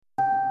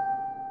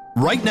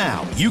Right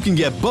now, you can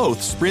get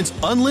both Sprint's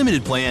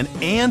unlimited plan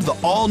and the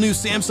all-new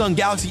Samsung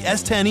Galaxy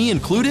S10e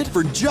included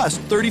for just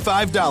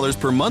 $35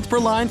 per month per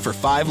line for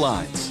 5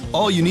 lines.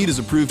 All you need is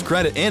approved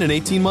credit and an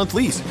 18-month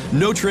lease.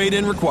 No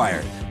trade-in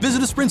required.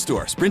 Visit a Sprint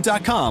store,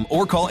 sprint.com,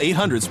 or call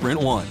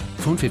 800-SPRINT-1.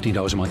 Phone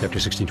 $15 a month after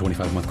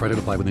 $16.25 a month. Credit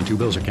applied within 2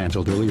 bills or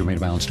canceled early or made a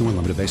balance due.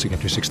 Unlimited basic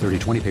after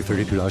 $630.20. Pay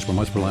 $32 per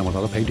month per line with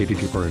auto pay. Dated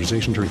to your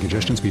prioritization during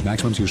congestion. Speed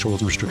maximums. Use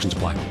rules and restrictions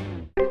apply.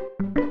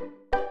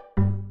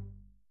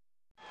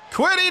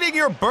 Quit eating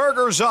your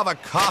burgers off a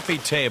coffee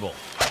table.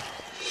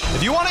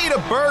 If you want to eat a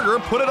burger,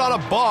 put it on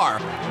a bar.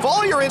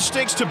 Follow your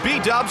instincts to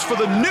B-dubs for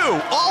the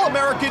new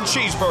All-American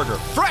Cheeseburger.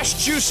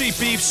 Fresh, juicy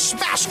beef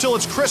smashed till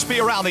it's crispy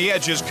around the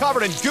edges,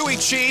 covered in gooey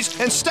cheese,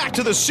 and stacked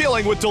to the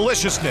ceiling with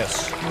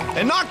deliciousness.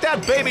 And knock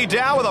that baby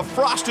down with a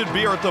frosted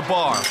beer at the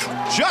bar,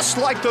 just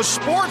like the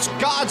sports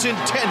gods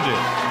intended.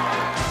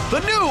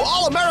 The new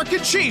All-American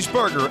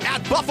Cheeseburger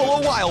at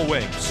Buffalo Wild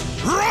Wings.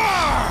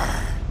 Roar!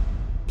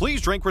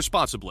 Please drink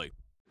responsibly.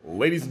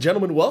 Ladies and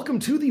gentlemen, welcome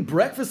to the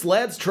Breakfast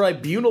Lads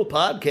Tribunal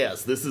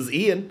podcast. This is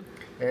Ian.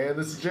 And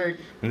this is Jake.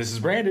 And this is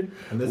Brandon.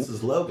 And this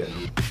is Logan.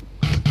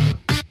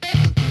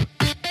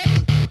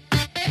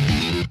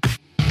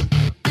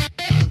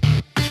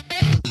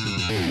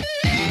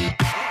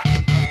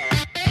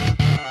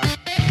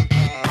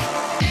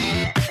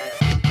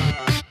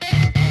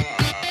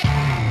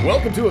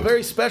 Welcome to a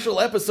very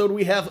special episode.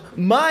 We have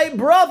my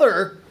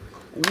brother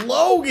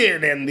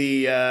Logan in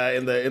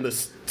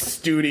the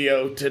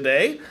studio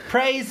today.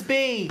 Praise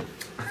be.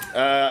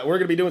 We're going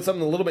to be doing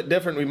something a little bit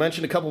different. We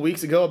mentioned a couple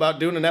weeks ago about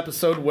doing an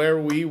episode where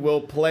we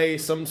will play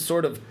some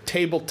sort of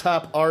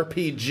tabletop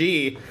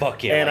RPG.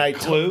 Fuck yeah! And like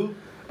Clue.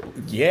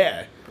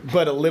 Yeah,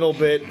 but a little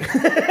bit,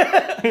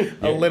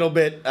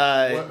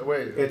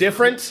 Wait,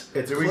 different.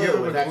 It's a we clue give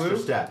him with a extra clue?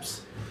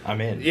 steps. I'm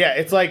in. Yeah,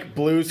 it's like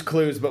Blue's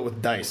Clues but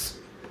with dice.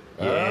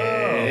 Oh, I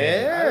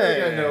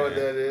think I know what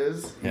that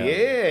is.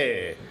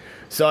 Yeah.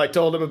 So I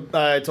told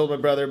my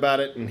brother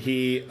about it, and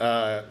he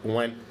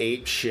went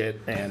ape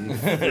shit and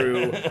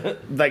threw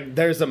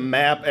there's a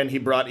map, and he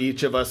brought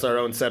each of us our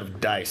own set of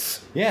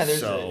dice. Yeah,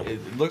 so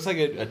it looks like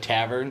a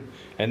tavern,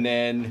 and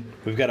then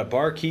we've got a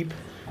barkeep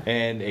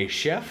and a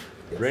chef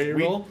ready to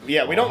roll.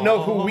 Yeah, we don't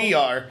know who we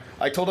are.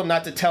 I told him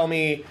not to tell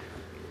me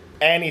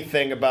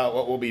anything about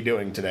what we'll be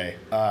doing today.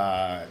 So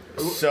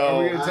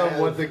are we going to tell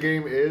them what the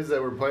game is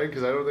that we're playing?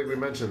 Because I don't think we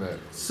mentioned that.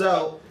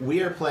 So,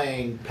 we are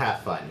playing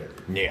Pathfinder.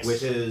 Yes.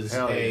 Which is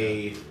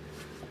a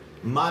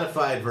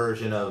modified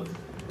version of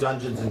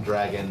Dungeons &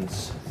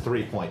 Dragons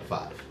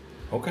 3.5.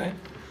 Okay.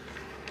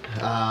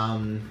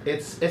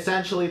 It's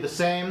essentially the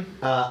same.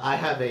 I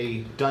have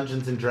a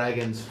Dungeons &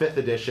 Dragons 5th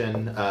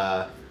edition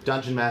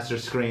Dungeon Master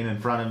screen in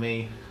front of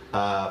me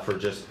for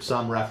just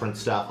some reference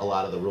stuff. A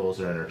lot of the rules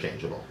are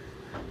interchangeable.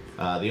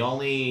 The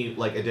only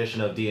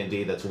edition of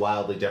D&D that's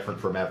wildly different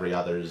from every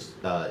others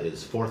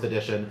is 4th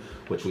edition,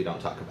 which we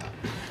don't talk about.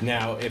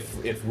 Now,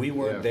 if we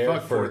weren't Yeah, there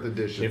fuck for 4th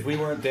edition. if we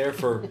weren't there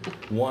for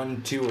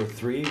 1, 2, or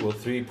 3, will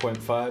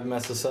 3.5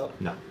 mess us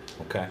up? No.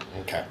 Okay.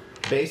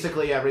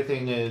 Basically,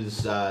 everything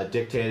is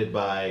dictated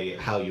by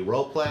how you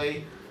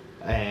roleplay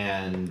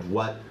and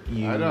what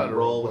you I know how to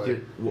roll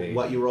roleplay.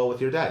 what you roll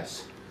with your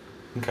dice.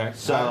 Okay.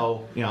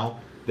 So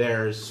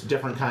there's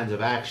different kinds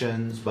of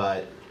actions,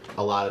 but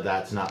a lot of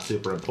that's not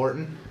super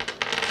important.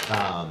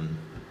 I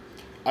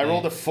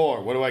rolled a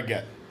 4. What do I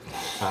get?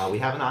 We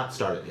have not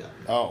started yet.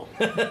 Oh,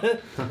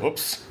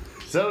 whoops.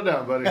 Settle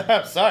down, buddy.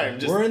 I'm sorry.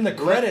 We're in the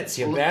credits,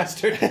 you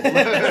bastard.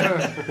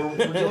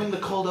 We're doing the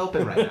cold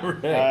open right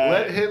now.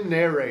 Let him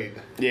narrate.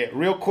 Yeah,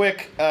 real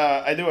quick.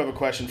 I do have a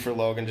question for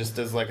Logan, just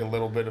as a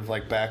little bit of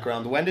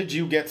background. When did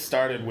you get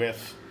started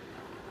with?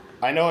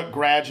 I know it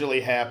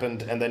gradually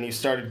happened, and then you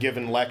started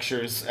giving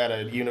lectures at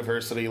a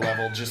university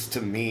level just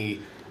to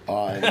me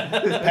on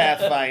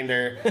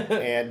Pathfinder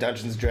and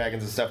Dungeons &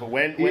 Dragons and stuff. But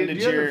when did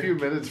you have a few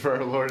minutes for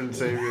our Lord and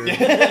Savior?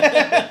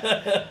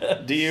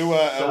 Do you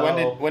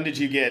when did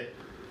you get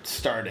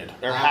started,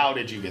 or how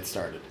did you get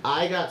started?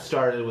 I got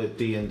started with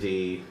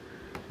D&D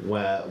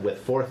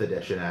with 4th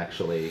edition,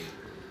 actually,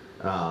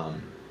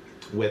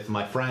 with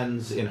my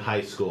friends in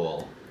high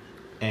school,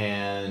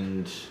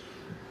 and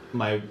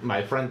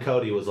my friend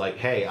Cody was like,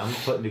 "Hey, I'm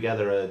putting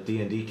together a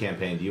D&D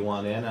campaign. Do you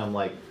want in?" I'm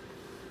like,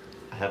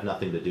 "I have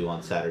nothing to do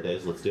on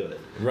Saturdays. Let's do it."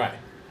 Right.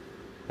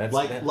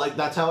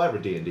 That's how every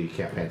D&D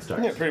campaign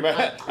starts. Yeah, pretty much.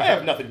 I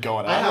have nothing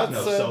going on. I have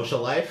no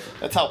social life.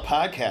 That's how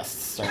podcasts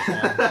start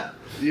now.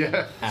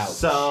 Yeah. Ouch.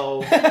 So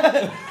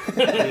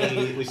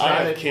we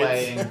started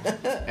playing,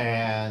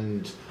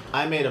 and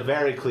I made a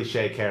very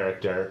cliche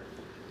character,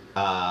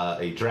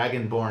 a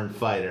dragonborn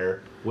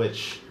fighter,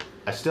 which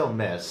I still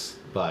miss,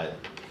 but...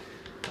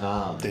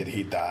 Did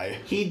he die?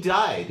 He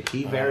died.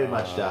 He very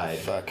much died.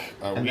 Fuck.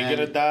 Are And we then-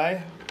 gonna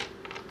die?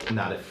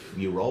 Not if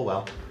you roll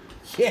well.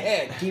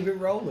 Yeah, keep it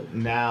rolling.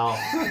 Now,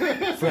 and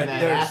then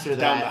after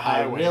down the that,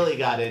 I highway. really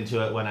got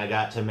into it when I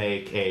got to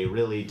make a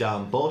really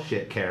dumb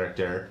bullshit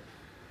character.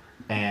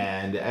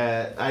 And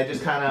I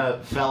just kind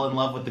of fell in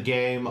love with the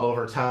game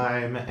over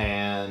time,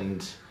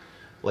 and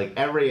like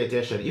every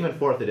edition, even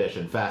 4th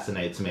edition,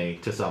 fascinates me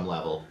to some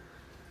level.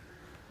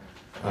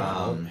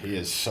 He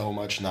has so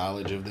much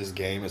knowledge of this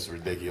game, it's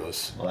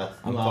ridiculous. Well,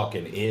 I'm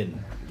fucking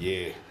in.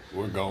 Yeah,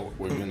 we're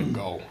gonna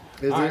go.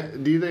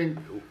 Do you think,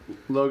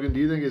 Logan? Do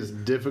you think it's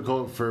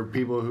difficult for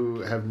people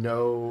who have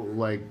no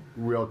like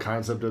real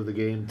concept of the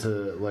game to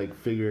like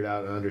figure it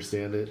out and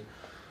understand it?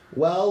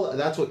 Well,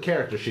 that's what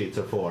character sheets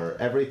are for.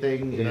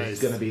 Everything is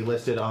going to be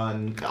listed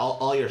on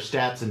all your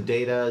stats and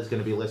data is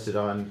going to be listed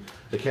on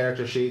the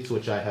character sheets,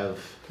 which I have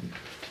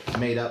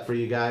made up for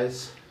you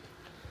guys.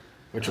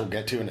 Which we'll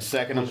get to in a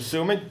second, I'm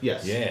assuming.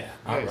 Yes. Yeah.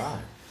 All right.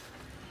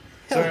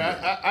 Sorry,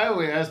 I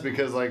only asked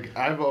because like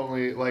I've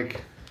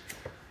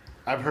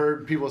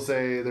heard people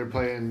say they're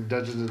playing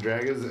Dungeons and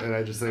Dragons, and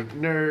I just think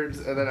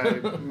nerds, and then I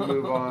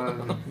move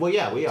on. Well,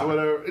 yeah, we to are.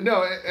 whatever.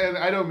 No, and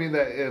I don't mean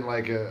that in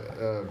like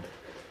a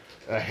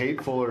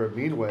hateful or a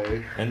mean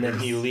way. And then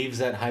he leaves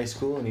that high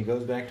school and he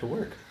goes back to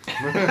work.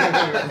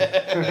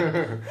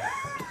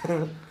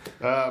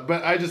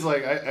 But I just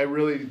like I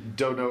really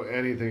don't know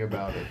anything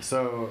about it,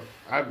 so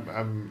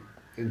I'm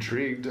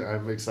intrigued.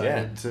 I'm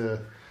excited to.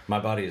 My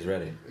body is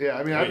ready. Yeah,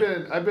 I mean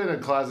I've been a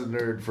closet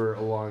nerd for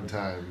a long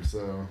time,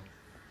 so.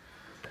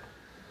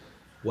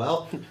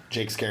 Well,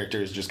 Jake's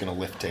character is just gonna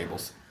lift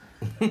tables.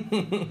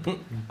 I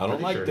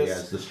don't like sure this. he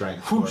has the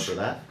strength for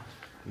that.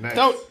 Nice.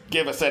 Don't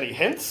give us any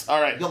hints.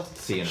 All right. You'll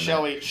see in a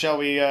Shall minute. we? Shall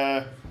we?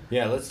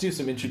 Yeah, let's do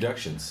some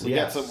introductions. We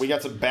Yes.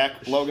 got some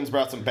back. Logan's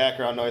brought some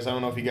background noise. I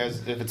don't know if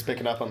it's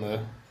picking up on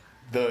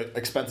the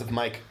expensive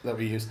mic that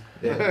we use.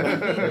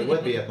 It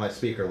would be if my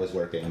speaker was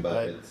working, but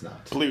Right. it's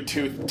not.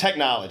 Bluetooth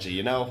technology,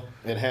 you know,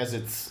 it has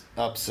its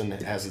ups and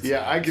it has its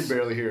Yeah, I downs. can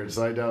barely hear it,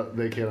 so I doubt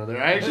they can on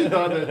there. I actually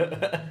thought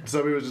that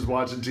somebody was just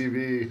watching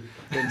TV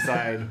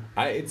inside.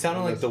 It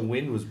sounded like the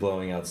wind was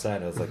blowing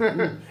outside. I was like,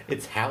 ooh,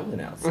 it's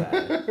howling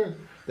outside.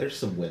 There's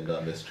some wind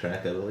on this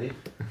track, I believe.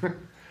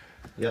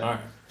 Yep. All right.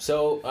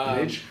 So,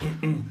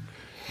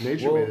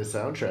 Nature made a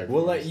soundtrack.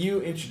 we'll for let us. you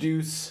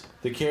introduce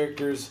the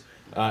characters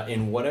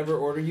in whatever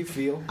order you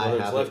feel, I whether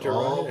it's have left it or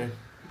all right.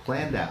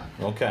 planned out.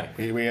 Okay.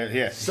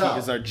 So- he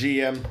is our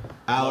GM.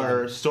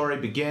 Our story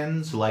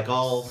begins, like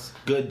all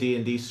good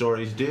D&D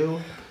stories do,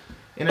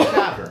 in a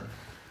tavern.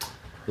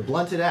 The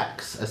Blunted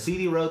Axe, a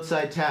seedy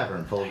roadside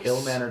tavern full of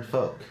ill-mannered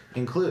folk,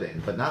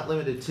 including, but not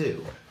limited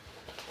to,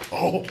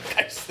 Oh,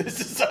 guys, this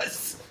is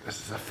us.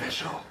 This is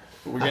official.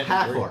 a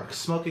half-orc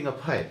smoking a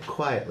pipe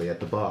quietly at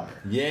the bar.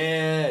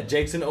 Yeah,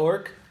 Jake's an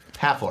orc,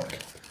 Half-orc.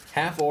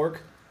 half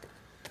orc.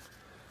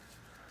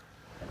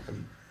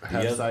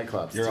 Half Yep.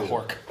 Cyclops. You're a too.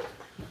 hork.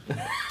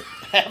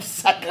 Half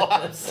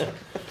Cyclops.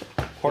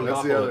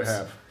 That's the other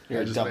half. You're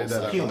I a just double made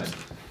that up. Human,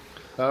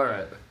 All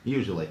right.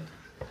 usually.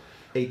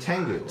 A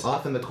Tengu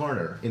off in the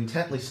corner,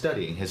 intently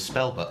studying his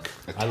spellbook.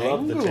 I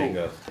love the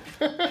tango.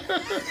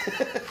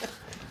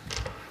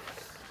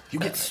 You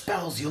get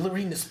spells. You'll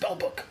read the spell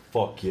book.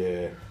 Fuck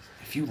yeah.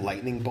 If you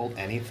lightning bolt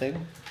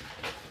anything,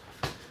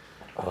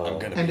 I'm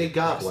gonna And be a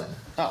goblin,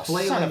 Oh,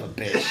 son of a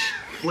bitch.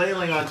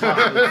 flailing on top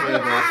of the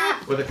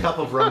table with a cup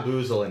of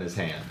rumboozle in his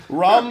hand.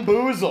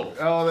 Rumboozle.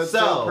 Oh, that's so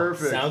So,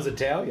 perfect. Sounds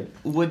Italian.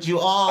 Would you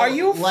all Are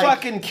you like,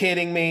 fucking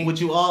kidding me? Would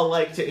you all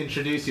like to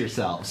introduce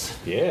yourselves?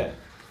 Yeah.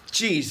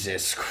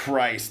 Jesus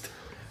Christ.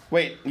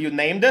 Wait, you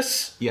named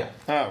us? Yeah.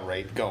 All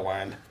right, go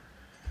on.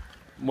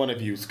 One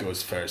of you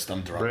goes first.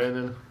 I'm drunk.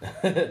 Brandon.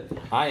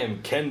 I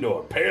am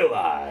Kendor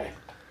Palei,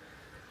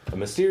 a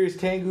mysterious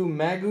Tengu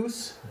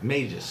Magus,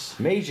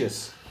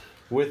 Magus,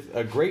 with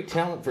a great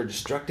talent for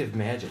destructive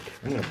magic.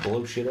 I'm gonna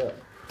blow shit up.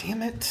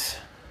 Damn it.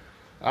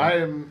 I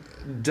am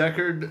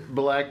Deckard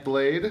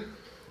Blackblade,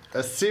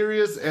 a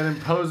serious and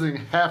imposing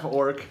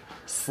half-orc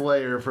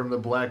slayer from the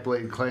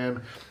Blackblade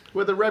clan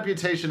with a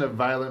reputation of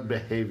violent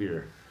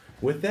behavior.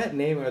 With that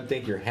name, I would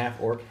think you're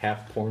half orc,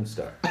 half porn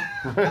star.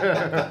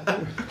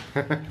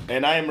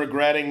 And I am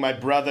regretting my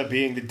brother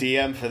being the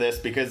DM for this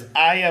because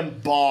I am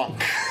Bonk.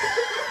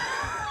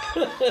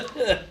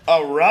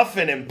 A rough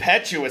and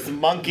impetuous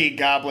monkey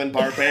goblin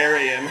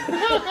barbarian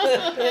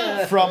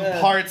from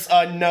parts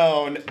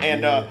unknown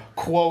and a,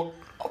 quote,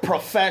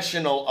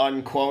 professional,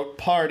 unquote,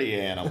 party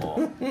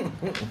animal. I'm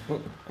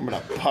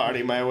gonna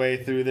party my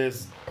way through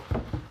this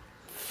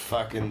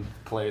fucking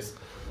place.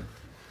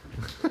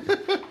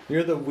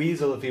 You're the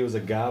weasel if he was a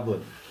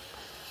goblin.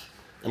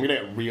 I'm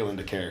gonna get real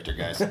into character,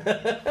 guys.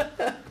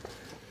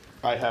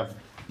 I have...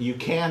 You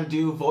can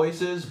do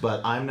voices,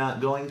 but I'm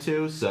not going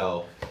to,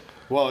 so...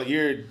 Well,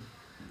 you're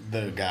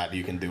the god.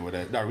 You can do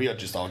it. Are we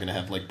just all gonna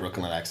have like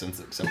Brooklyn accents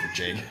except for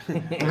Jake?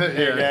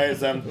 Hey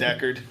guys, I'm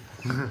Deckard.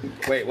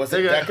 Wait, was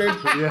it Deckard?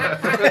 Yeah.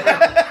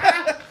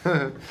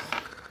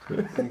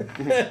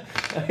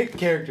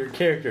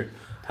 Character.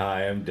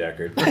 Hi, I'm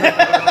Deckard.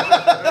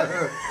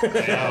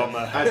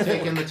 I've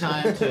taken the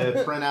time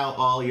to print out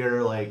all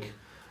your, like,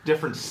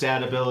 different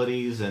stat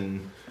abilities,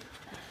 and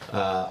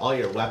all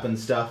your weapon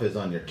stuff is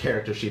on your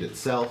character sheet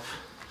itself.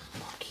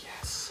 Fuck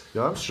yes.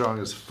 Yo, I'm strong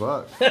as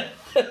fuck.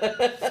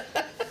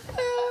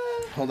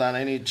 Hold on,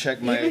 I need to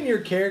check my... Even your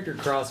character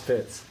cross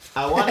fits.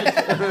 I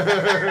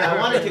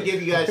wanted to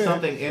give you guys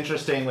something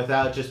interesting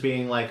without just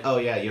being like, oh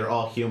yeah, you're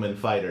all human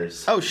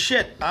fighters. Oh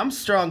shit, I'm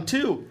strong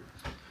too.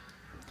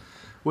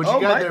 What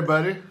you got there,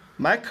 buddy?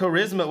 My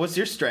charisma, what's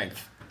your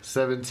strength?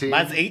 17.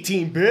 Mine's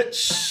 18,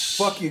 bitch.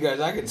 Fuck you guys,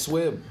 I can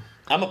swim.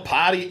 I'm a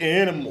potty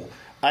animal.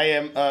 I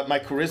am, my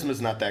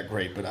charisma's not that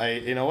great,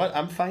 but you know what?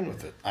 I'm fine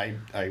with it. I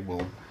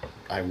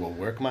will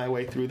work my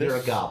way through this. You're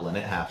a goblin,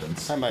 it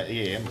happens. I'm a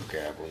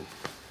goblin.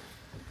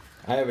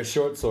 I have a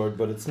short sword,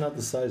 but it's not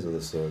the size of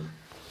the sword.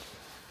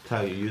 That's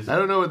how you use it. I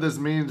don't know what this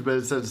means, but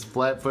it says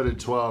flat-footed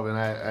 12, and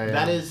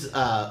That is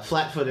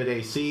flat-footed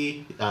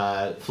AC.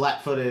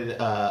 Flat-footed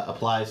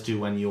applies to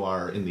when you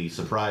are in the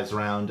surprise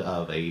round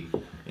of a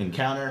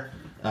encounter.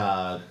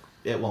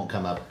 It won't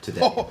come up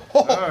today.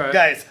 right.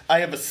 Guys, I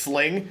have a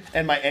sling,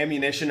 and my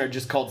ammunition are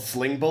just called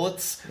sling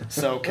bullets.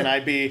 So can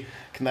that be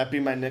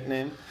my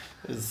nickname?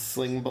 Is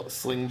sling bullets?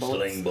 Sling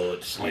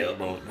bullets. Sling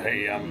bullet.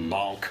 Hey, I'm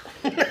bonk.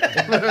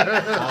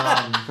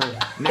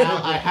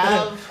 Now I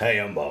have.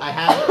 Hey, I'm Bob. I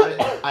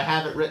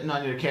have it written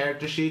on your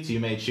character sheets. You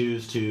may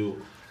choose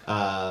to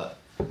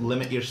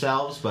limit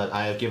yourselves, but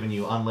I have given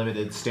you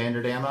unlimited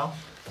standard ammo.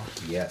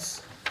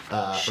 Yes.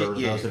 For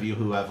those of you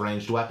who have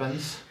ranged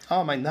weapons.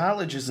 Oh, my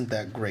knowledge isn't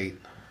that great.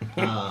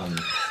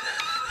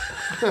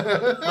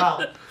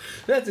 Well,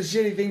 That's a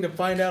shitty thing to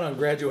find out on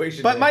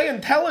graduation But day. my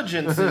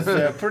intelligence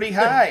is pretty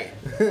high.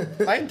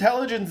 My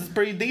intelligence is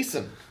pretty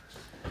decent.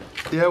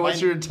 Yeah,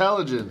 what's your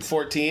intelligence?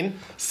 14.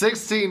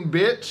 16,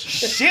 bitch.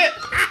 Shit!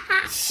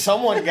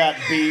 Someone got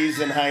B's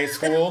in high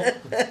school.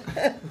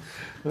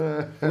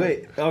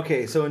 Wait,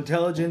 okay, so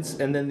intelligence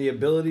and then the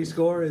ability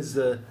score is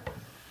the...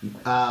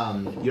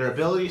 your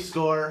ability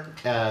score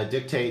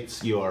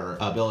dictates your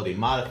ability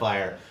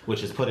modifier,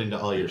 which is put into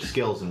all your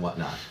skills and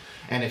whatnot.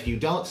 And if you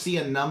don't see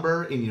a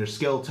number in your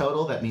skill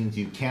total, that means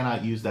you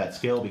cannot use that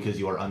skill because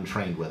you are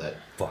untrained with it.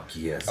 Fuck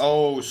yes.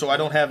 Oh, so I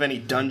don't have any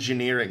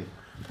dungeoneering.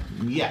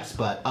 Yes,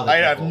 but other I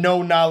have people-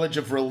 no knowledge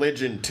of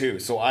religion, too,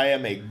 so I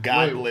am a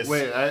godless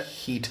wait,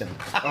 heathen.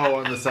 Oh,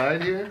 on the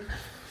side here?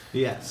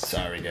 Yes.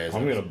 Sorry, guys.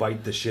 I'm gonna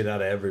bite the shit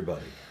out of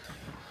everybody.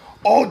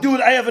 Oh,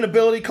 dude, I have an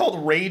ability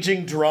called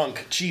Raging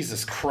Drunk.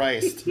 Jesus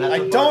Christ. That's I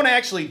a don't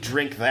actually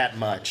drink that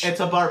much.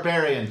 It's a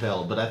barbarian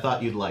build, but I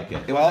thought you'd like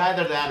it. It Well- was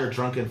either that or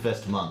Drunken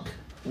Fist Monk.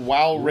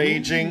 While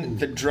raging,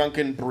 the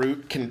drunken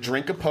brute can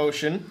drink a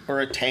potion or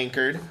a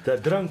tankard. The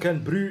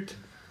drunken brute.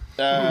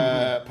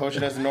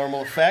 Potion has a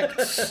normal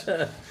effect.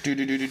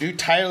 Do.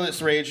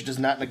 Tireless rage does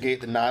not negate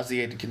the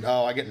nauseated.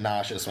 Oh, I get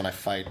nauseous when I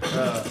fight.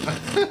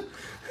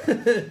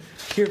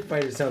 Your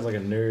fighter sounds like a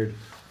nerd.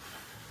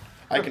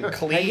 I can I get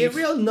cleave.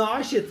 real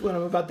nauseous when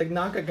I'm about to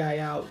knock a guy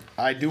out.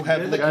 I do You're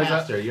have the the.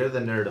 caster. You're the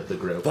nerd of the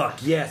group. Fuck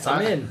yes,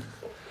 I'm in.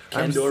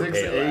 I'm Kendor 6'8",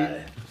 Pale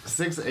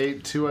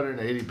 6'8",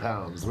 280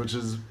 pounds, which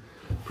is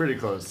pretty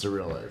close to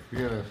real life.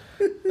 You're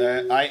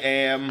gonna... I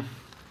am.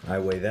 I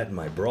weigh that in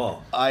my bra.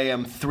 I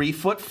am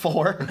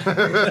 3'4",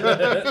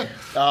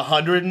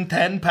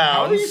 110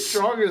 How are you pounds.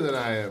 stronger than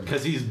I am?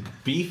 Because he's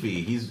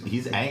beefy.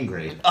 He's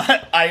angry.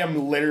 I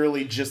am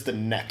literally just a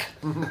neck.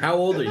 How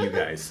old are you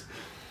guys?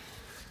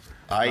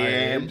 I My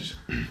am age?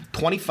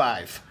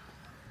 25.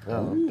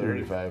 Oh,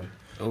 35.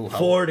 Oh,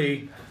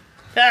 40.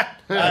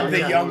 I'm the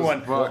young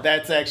one. Fuck.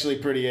 That's actually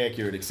pretty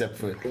accurate, except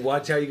for.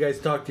 Watch how you guys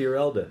talk to your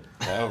elder.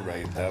 All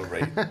right.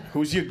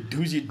 Who's your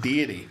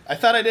deity? I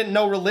thought I didn't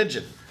know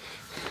religion.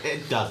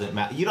 It doesn't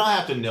matter. You don't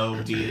have to know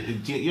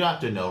you don't have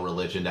to know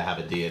religion to have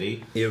a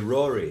deity.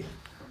 Irori.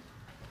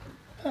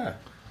 Huh.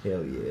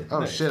 Hell yeah.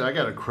 Oh shit! I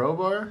got a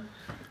crowbar.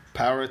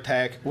 Power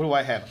attack. What do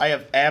I have? I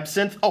have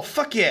absinthe. Oh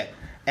fuck yeah!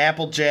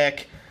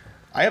 Applejack.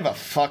 I have a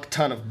fuck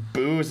ton of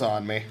booze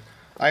on me.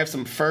 I have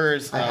some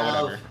furs. I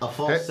have Whatever. a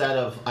full set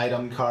of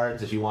item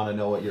cards if you want to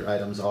know what your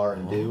items are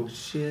and do.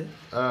 Shit.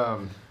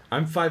 Um,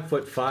 I'm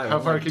 5'5". how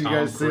I'm far like can you Tom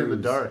guys see in the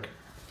Cruise. dark?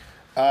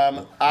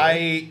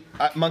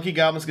 Monkey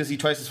goblins can see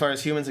twice as far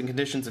as humans in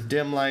conditions of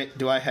dim light.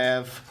 Do I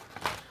have?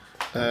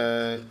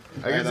 I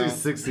can see don't-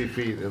 60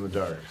 feet in the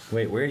dark.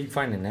 Wait, where are you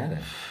finding that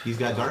at? He's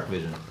got dark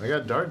vision. I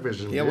got dark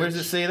vision. Yeah, where does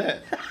it say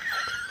that?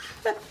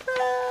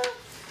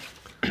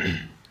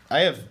 I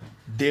have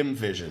dim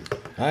vision.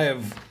 I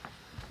have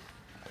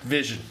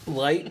Vision.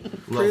 light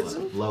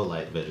Low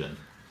light vision.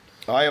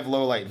 Oh, I have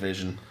low light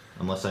vision.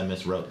 Unless I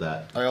miswrote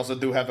that. I also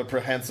do have a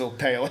prehensile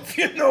tail, if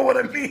you know what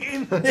I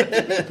mean.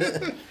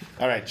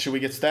 All right, should we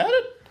get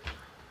started?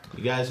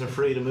 You guys are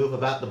free to move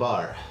about the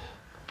bar.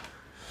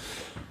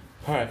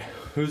 All right,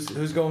 who's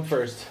going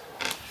first?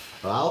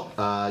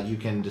 Well, you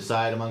can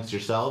decide amongst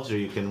yourselves, or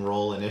you can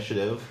roll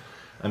initiative.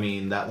 I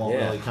mean, that won't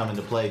Yeah. really come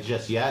into play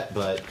just yet,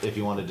 but if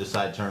you want to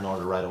decide turn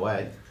order right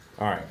away.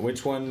 All right,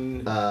 which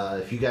one?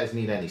 If you guys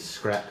need any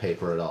scrap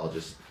paper at all,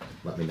 just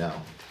let me know.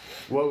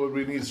 What would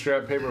we need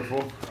scrap paper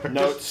for?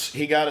 Notes.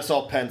 He got us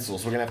all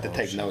pencils. We're gonna have to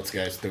take notes,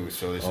 guys, too.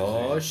 So this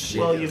Oh is.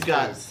 shit! Well, you've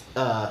got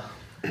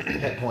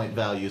hit point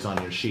values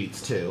on your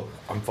sheets, too.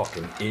 I'm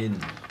fucking in.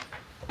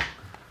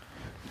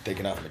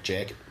 Taking off my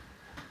jacket.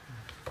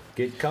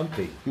 Get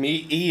comfy.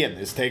 Me, Ian,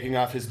 is taking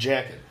off his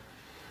jacket.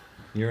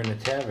 You're in a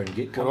tavern. Get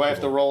comfortable. What do I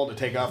have to roll to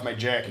take off my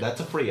jacket? That's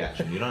a free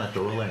action. You don't have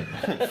to roll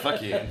anything.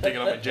 Fuck you. I'm taking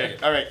off my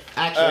jacket. All right.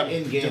 Actually,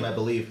 in game, I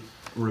believe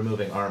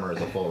removing armor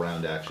is a full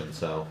round action.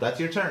 So that's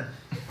your turn.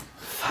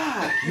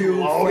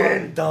 You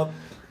fucked up.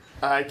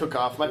 I took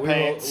off my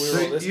pants. We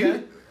roll this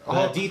guy?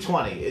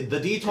 D20. The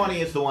D20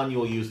 is the one you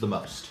will use the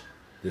most.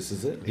 This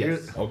is it?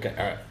 Yes. Okay,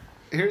 all right.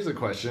 Here's a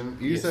question.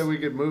 You said we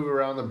could move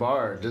around the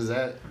bar. Does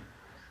that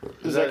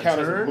count as a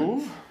turn?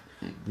 move?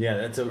 Yeah,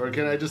 that's a... Or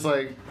can I just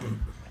like...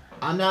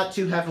 I'm not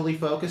too heavily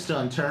focused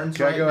on turns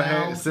Can right I go now.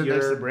 ahead and sit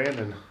next to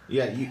Brandon?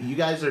 Yeah, you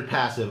guys are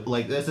passive.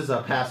 Like, this is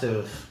a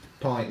passive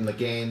point in the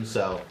game,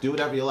 so do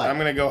whatever you like. I'm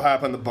going to go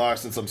hop on the bar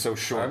since I'm so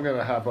short. I'm going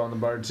to hop on the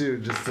bar too,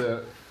 just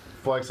to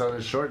flex on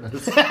his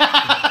shortness.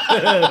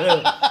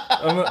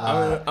 I'm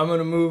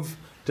gonna move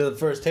to the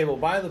first table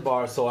by the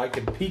bar so I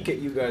can peek at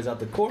you guys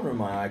out the corner of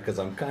my eye because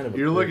I'm kind of.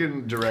 You're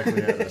looking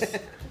directly at us.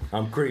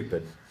 I'm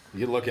creeping.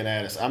 You're looking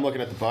at us. I'm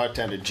looking at the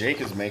bartender.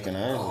 Jake is making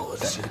eyes. Oh,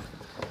 shit.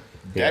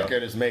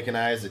 Deckard is making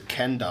eyes at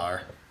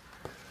Kendor.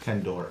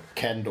 Kendor.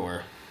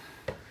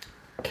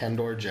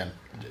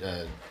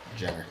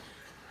 Jenner.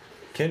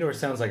 Kendor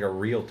sounds like a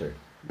realtor.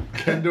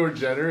 Kendor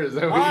Jenner? Is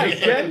that what Hi, you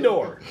said?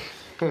 Kendor.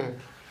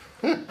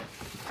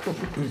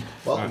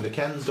 Welcome to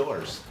Ken's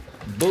Doors.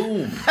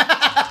 Boom.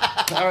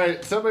 All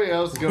right, somebody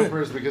else go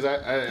first because I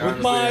With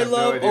honestly my have no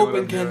love, idea what open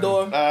I'm doing.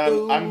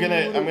 Kendor.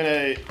 I'm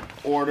gonna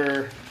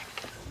order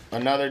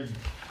another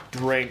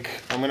drink.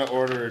 I'm gonna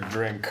order a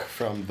drink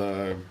from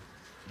the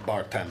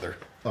bartender.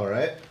 All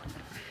right.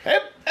 Hey,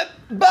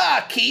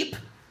 barkeep.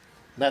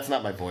 That's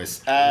not my voice.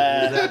 Is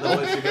that the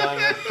voice you're going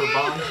with for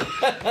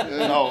Bond?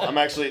 No, I'm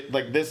actually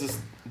like this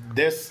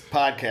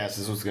podcast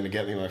is what's gonna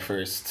get me my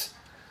first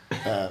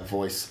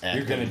voice acting.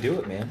 You're gonna do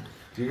it, man.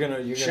 You're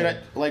gonna. Should I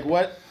like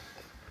what?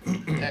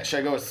 Should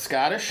I go with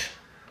Scottish?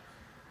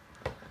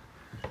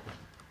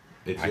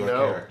 It's I your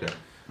know. character.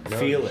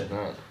 feel it?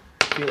 No.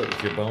 Feel it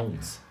with your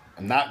bones.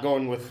 I'm not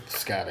going with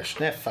Scottish.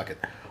 Nah, fuck it.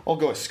 I'll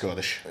go with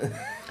Scottish.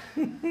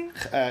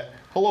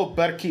 Hello,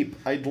 barkeep.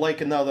 I'd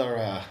like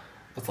another.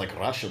 That's like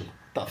Russian.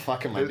 What the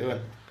fuck am I doing?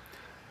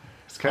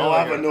 It's kind I'll of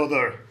have like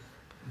another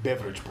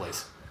beverage,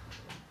 please.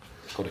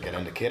 Got to get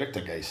into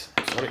character, guys.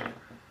 Sorry.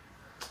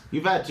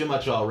 You've had too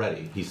much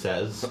already, he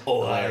says,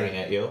 glaring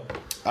at you.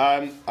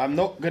 I'm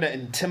not going to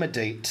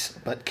intimidate,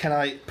 but can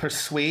I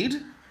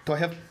persuade? Do I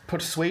have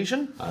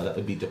persuasion? That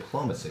would be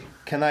diplomacy.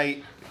 Can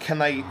I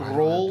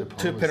roll to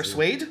diplomacy?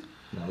 persuade?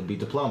 That would be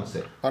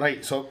diplomacy. All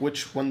right. So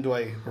which one do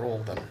I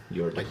roll then?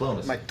 Your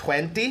diplomacy. My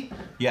 20.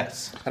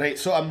 Yes. All right.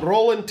 So I'm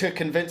rolling to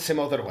convince him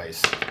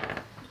otherwise.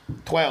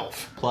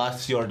 12.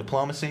 Plus your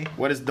diplomacy.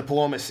 What is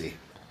diplomacy?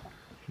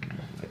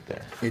 Right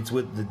there. It's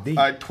with the D.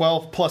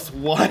 12 plus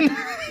 1.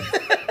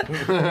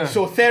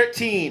 So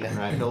 13. All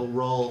right, he'll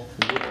roll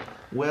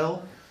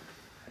Will.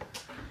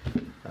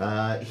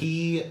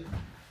 He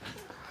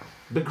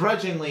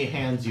begrudgingly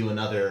hands you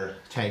another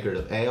tankard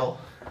of ale.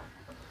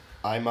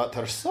 I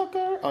mutter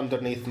sucker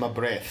underneath my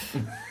breath.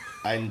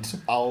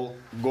 And I'll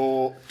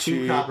go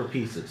Two to... copper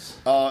pieces.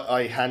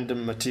 I hand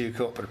him my 2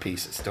 copper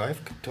pieces. Do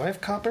I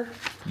have copper?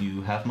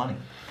 You have money.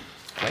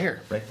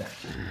 Where? Right there.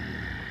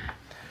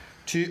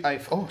 So I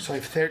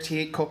have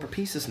 38 copper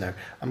pieces now.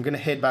 I'm gonna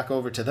head back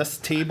over to this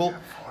table.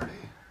 40.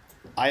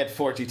 I had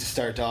 40 to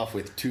start off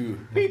with 2.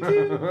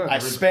 I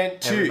spent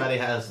 2. Everybody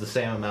has the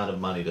same amount of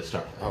money to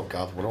start with. Oh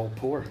God, we're all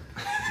poor.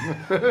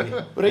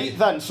 Right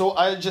then, so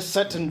I'll just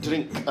sit and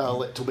drink a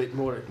little bit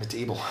more at the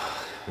table.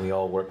 We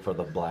all work for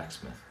the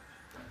blacksmith.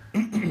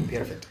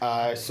 Perfect.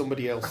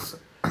 Somebody else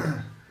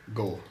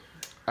go.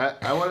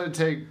 I want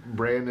to take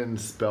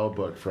Brandon's spell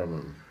book from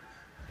him.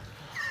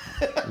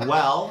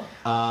 Well,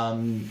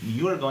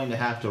 you are going to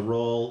have to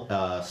roll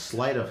a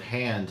sleight of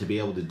hand to be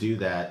able to do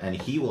that, and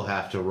he will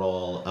have to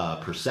roll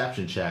a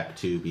perception check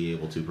to be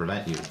able to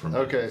prevent you from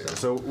doing Okay,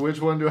 so which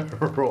one do I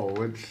roll?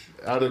 Which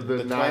out of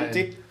the 9?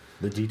 20?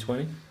 The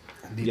D20?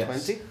 D20?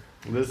 Yes.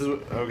 This is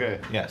okay.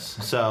 Yes.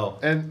 So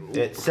And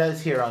it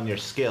says here on your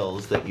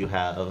skills that you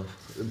have.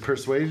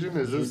 persuasion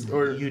is this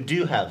or You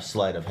do have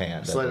sleight of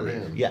hand. I Sleight of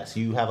believe. hand. Yes,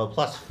 you have a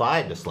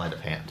 +5 to sleight of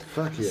hand.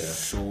 fuck yeah.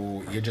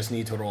 So you just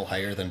need to roll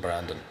higher than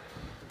Brandon.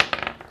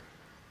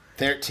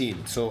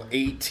 13, so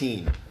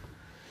 18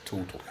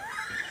 total.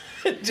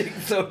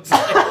 Jake's so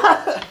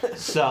excited.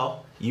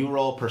 So you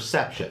roll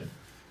perception.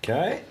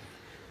 Okay.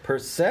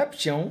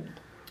 Perception.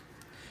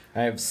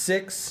 I have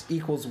 6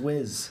 equals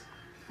whiz.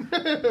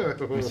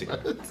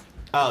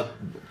 Oh,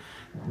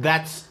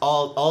 that's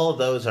all of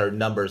those are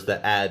numbers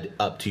that add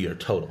up to your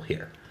total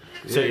here.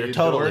 So Yeah, your you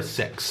total dork. is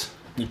 6.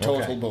 Your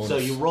total Okay. bonus. So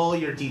you roll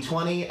your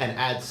d20 and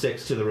add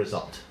 6 to the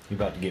result. You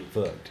about to get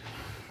fucked.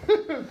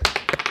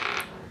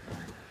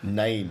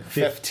 9,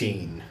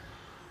 15.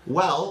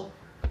 Well,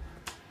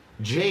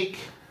 Jake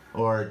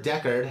or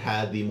Deckard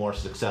had the more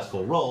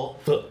successful roll,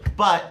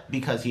 but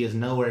because he is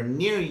nowhere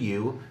near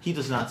you, he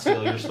does not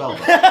steal your spell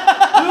book.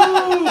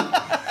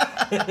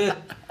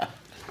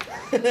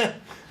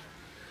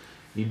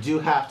 You do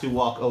have to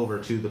walk over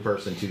to the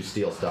person to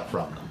steal stuff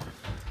from them.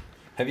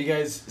 Have you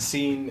guys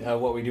seen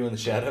What We Do in the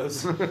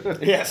Shadows?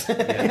 Yes.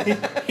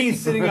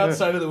 He's sitting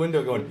outside of the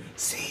window going,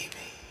 "See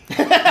me."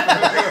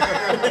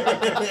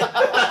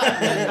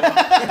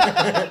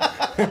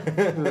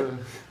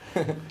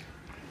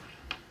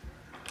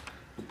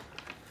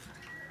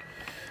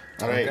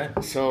 All right.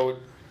 Okay. So,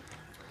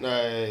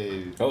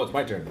 Oh, it's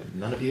my turn.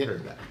 None of you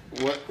heard that.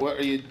 what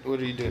are you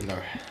doing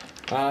now?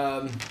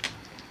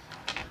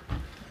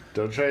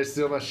 Don't try to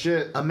steal my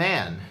shit. A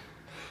man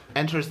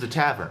enters the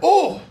tavern.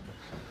 Oh!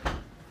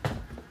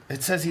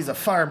 It says he's a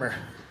farmer.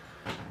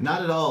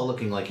 Not at all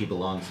looking like he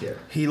belongs here.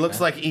 He looks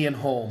like Ian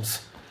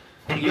Holmes.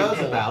 He goes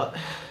about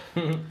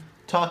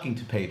talking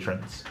to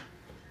patrons.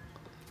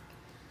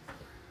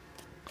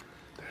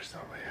 There's no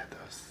way at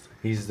those.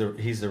 He's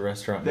the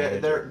restaurant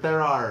manager.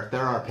 There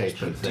are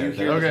patrons Do there. you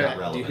hear? They're Okay. not Do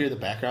you relevant. hear the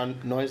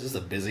background noise? This is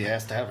a busy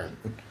ass tavern.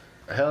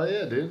 Hell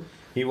yeah, dude.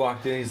 He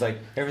walked in. He's like,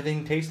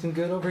 "Everything tasting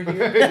good over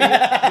here?" He goes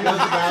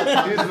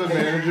about He's the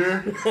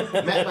manager.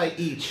 met by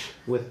each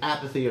with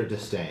apathy or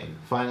disdain.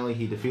 Finally,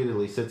 he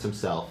defeatedly sits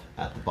himself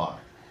at the bar.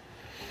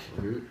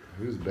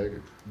 Who's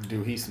begging?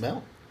 Do he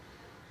smell?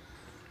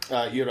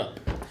 You're up.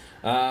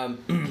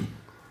 I'm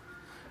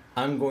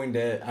going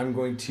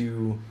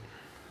to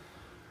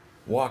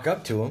walk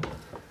up to him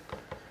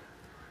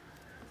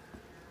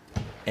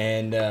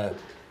and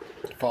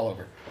Fall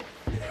over.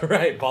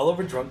 right, fall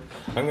over drunk.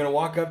 I'm gonna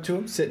walk up to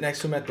him, sit next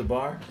to him at the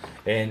bar,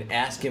 and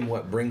ask him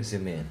what brings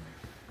him in.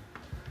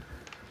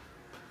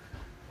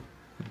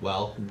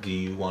 Well, do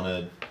you want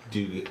to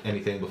do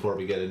anything before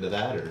we get into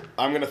that, or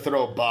I'm gonna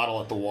throw a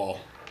bottle at the wall.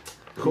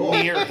 Cool.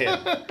 Near him.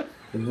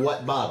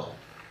 what bottle?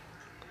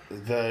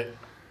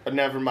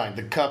 Never mind.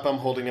 The cup I'm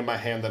holding in my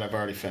hand that I've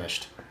already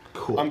finished.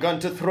 Cool. I'm going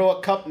to throw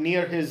a cup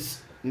near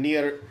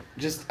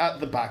just at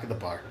the back of the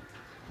bar.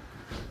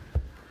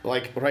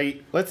 Like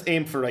right. Let's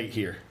aim for right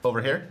here.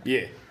 Over here.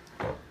 Yeah.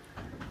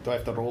 Do I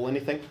have to roll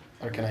anything,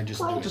 or can I just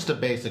do Roll it? just a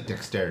basic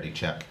dexterity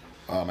check.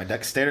 Oh, my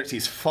dexterity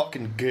is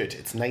fucking good.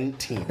 It's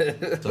 19.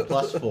 It's a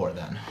 +4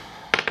 then.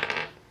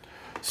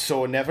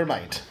 So never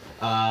mind.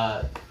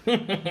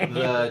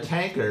 The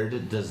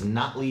tankard does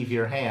not leave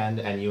your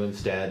hand, and you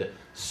instead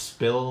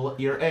spill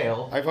your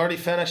ale. I've already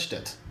finished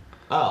it.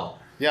 Oh,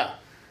 Yeah.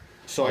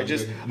 So I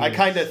just, I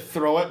kind of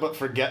throw it, but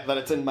forget that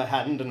it's in my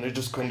hand, and they're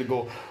just going to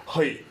go,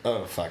 hey,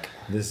 oh fuck.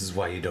 This is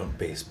why you don't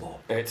baseball.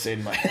 It's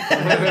in my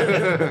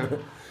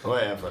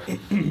Whatever. do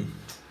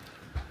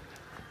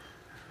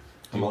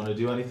you want to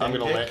do anything? I'm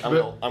gonna Dick?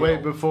 lay.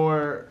 Wait,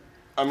 before.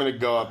 I'm gonna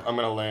go up. I'm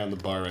gonna lay on the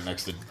bar right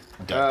next to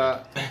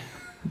Deckard.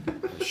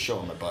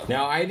 Show him my butt.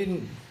 Now I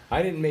didn't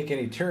make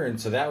any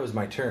turns, so that was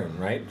my turn,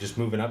 right? Just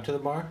moving up to the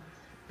bar.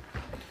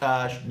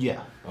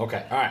 Yeah.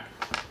 Okay, all right.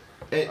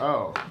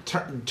 Oh.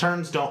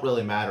 Turns don't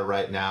really matter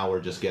right now. We're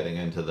just getting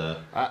into the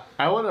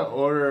I want to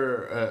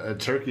order a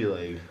turkey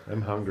leg.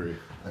 I'm hungry.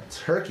 a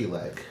turkey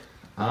leg.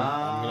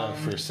 I'm gonna,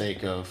 for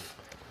sake of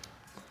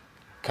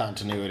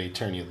continuity,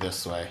 turn you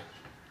this way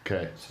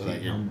Okay. so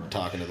that you're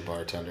talking to the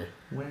bartender.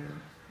 Where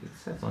it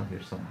says on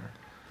here somewhere.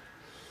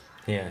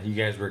 Yeah, you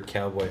guys were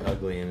cowboy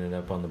ugly and ended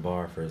up on the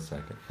bar for a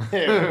second.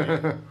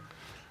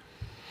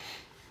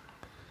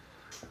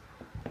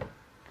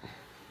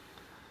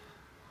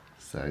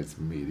 Size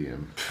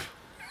medium.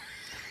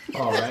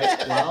 All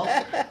right. Well,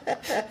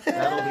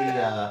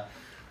 that'll be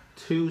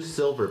 2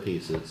 silver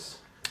pieces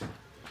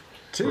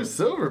 2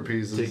 silver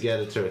pieces. to get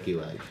a turkey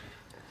leg.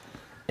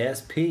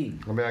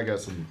 SP. I mean, I got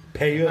some.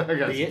 Pay up, I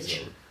got some bitch.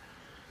 silver.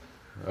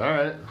 All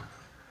right.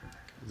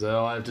 Is that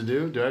all I have to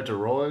do? Do I have to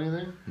roll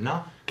anything?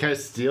 No. Can I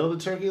steal the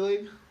turkey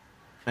leg?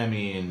 I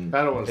mean,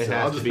 I don't want to it steal.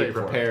 I'll has to just be pay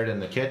for it. prepared in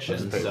the I'll kitchen,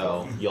 just pay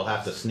so you'll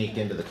have to sneak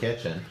into the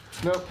kitchen.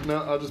 Nope,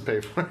 no, I'll just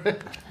pay for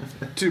it.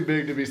 Too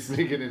big to be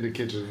sneaking into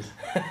kitchens.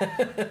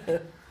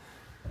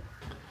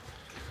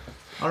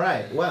 All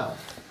right, well.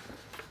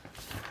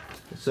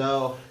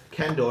 So,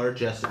 Kendor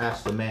just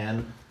asked the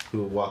man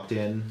who walked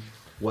in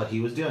what he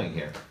was doing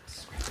here.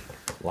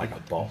 Like a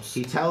boss.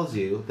 He tells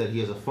you that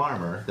he is a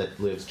farmer that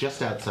lives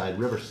just outside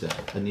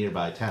Riverstead, a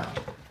nearby town.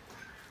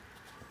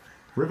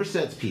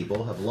 Riverstead's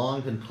people have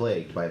long been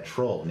plagued by a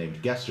troll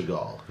named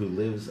Gestergal, who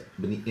lives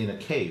in a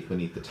cave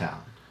beneath the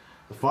town.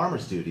 The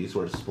farmer's duties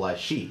were to supply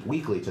sheep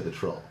weekly to the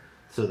troll,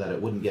 so that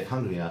it wouldn't get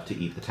hungry enough to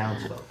eat the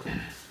townsfolk.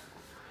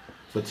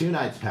 But 2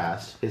 nights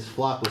passed, his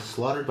flock was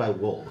slaughtered by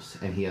wolves,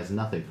 and he has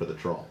nothing for the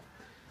troll.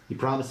 He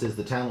promises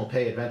the town will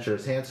pay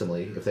adventurers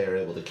handsomely if they are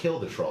able to kill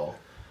the troll,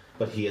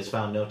 but he has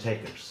found no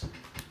takers.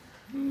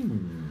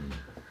 You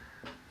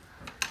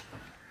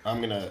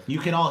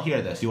can all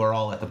hear this. You are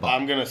all at the bar.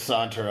 I'm gonna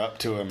saunter up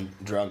to him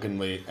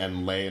drunkenly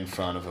and lay in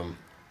front of him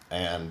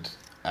and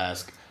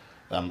ask.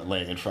 I'm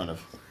laying in front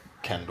of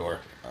Kendor.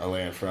 I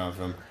lay in front of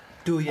him.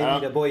 Do you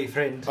need a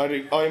boyfriend?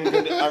 I'm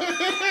gonna.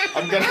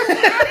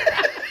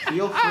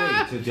 Feel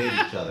free to date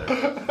each other.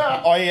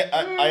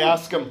 I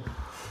ask him.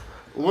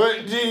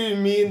 What do you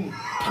mean,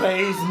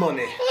 prize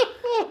money?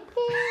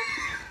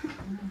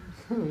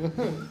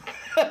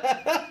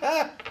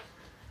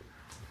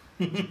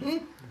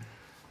 I'm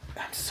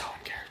so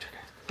in character,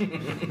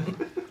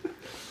 guys.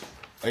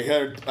 I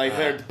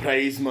heard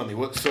prize money.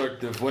 What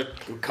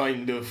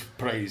kind of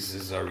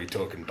prizes are we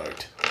talking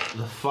about?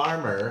 The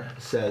farmer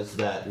says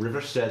that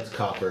Riverstead's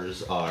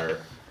coffers are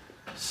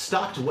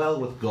stocked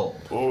well with gold.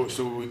 Oh,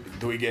 so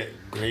do we get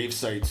grave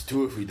sites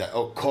too if we die?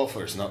 Oh,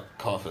 coffers, not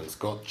coffins.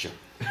 Gotcha.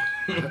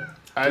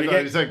 I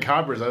thought you said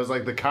coppers. I was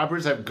like, the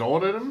coppers have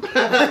gold in them? It's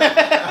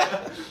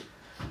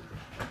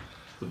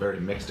a very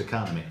mixed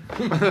economy.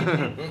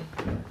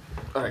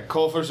 Alright,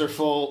 coffers are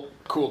full.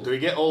 Cool. Do we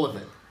get all of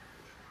it?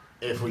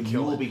 If we You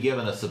kill will it? be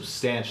given a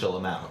substantial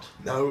amount.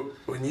 Now,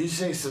 when you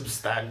say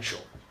substantial,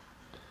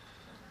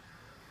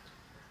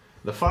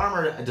 The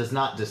farmer does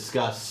not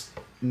discuss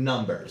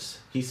numbers.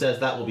 He says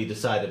that will be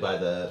decided by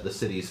the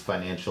city's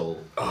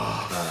financial...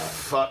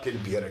 fucking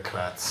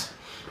bureaucrats.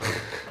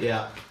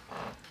 Yeah.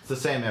 It's the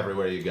same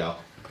everywhere you go.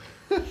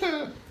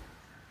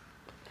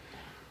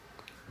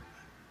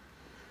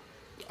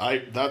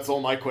 That's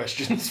all my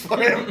questions for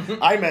him.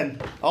 I'm in.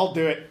 I'll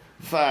do it.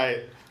 Fine.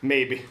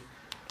 Maybe.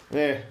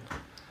 Yeah.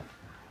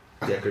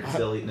 Deckard's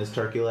still eating his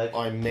turkey leg.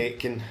 I'm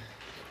making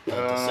a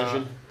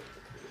decision.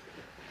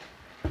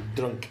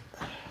 Drunk.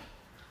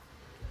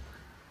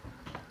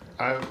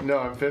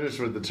 I'm finished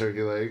with the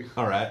turkey leg.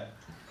 All right.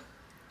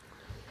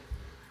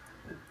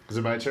 Is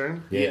it my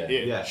turn?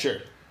 Yeah. Sure.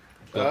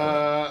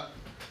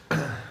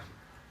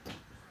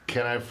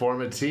 Can I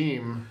form a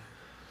team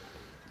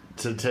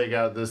to take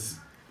out this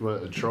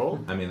a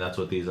troll? I mean, that's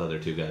what these other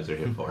two guys are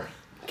here for.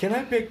 Can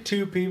I pick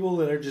two people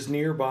that are just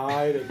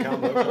nearby to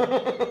come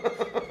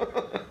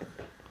over?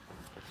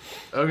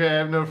 Okay, I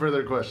have no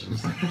further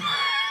questions.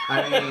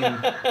 I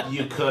mean,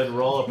 you could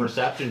roll a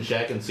perception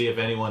check and see if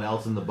anyone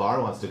else in the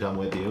bar wants to come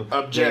with you.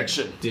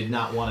 Objection. They did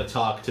not want to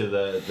talk to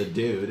the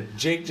dude.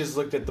 Jake just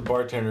looked at the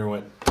bartender and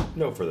went,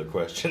 no further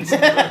questions.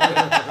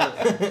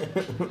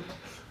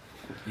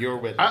 Your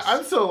witness.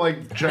 I'm still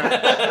like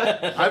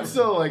I'm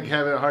still like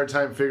having a hard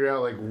time figuring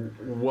out like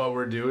what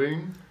we're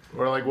doing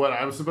or like what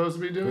I'm supposed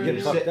to be doing.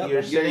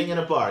 You're sitting in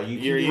a bar.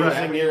 You're can do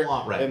whatever using you your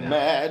want right now.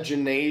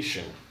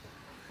 imagination.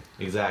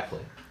 Exactly.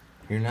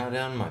 You're not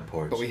on my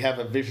porch. But we have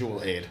a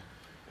visual aid.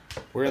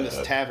 We're in this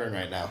tavern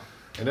right now.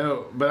 I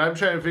know, but I'm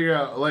trying to figure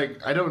out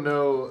like I don't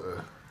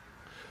know.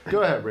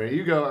 Go ahead, Ray.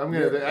 You go. I'm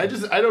gonna. I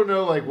don't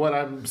know like what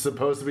I'm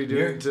supposed to be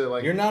doing to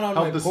like. You're not on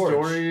help my the porch.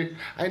 story.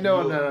 I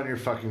know I'm not on your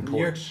fucking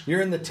porch.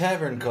 You're in the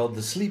tavern called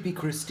the Sleepy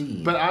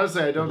Christine. But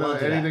honestly, I don't know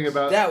anything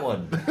about that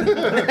one.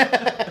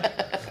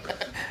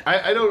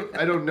 I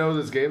don't know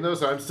this game though,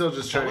 so I'm still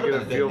just trying to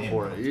get a feel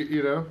for it.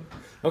 You know.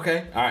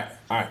 Okay. All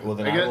right. Well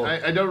then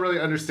I don't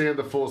really understand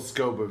the full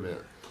scope of it.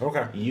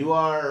 Okay. You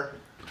are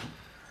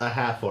a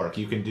half orc.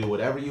 You can do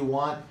whatever you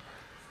want.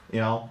 You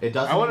know, it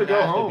doesn't. I want to go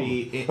have home. To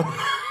be.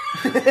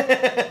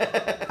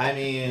 I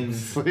mean,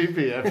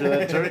 Sleepy after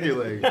that turkey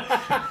leg.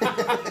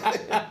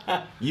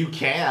 You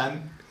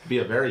can be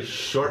a very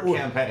short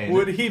campaign.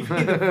 Would he be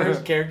the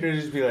first character to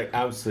just be like,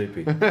 I'm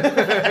sleepy?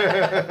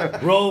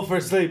 Roll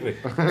for sleepy.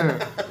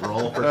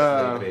 Roll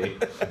for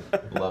sleepy.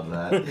 Love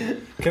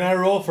that. Can I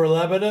roll for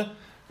Lebeda?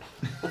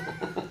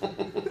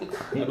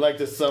 I'd like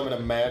to summon a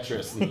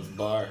mattress in this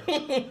bar.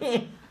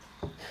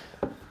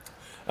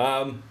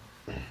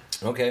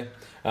 Okay.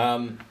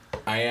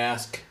 I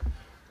ask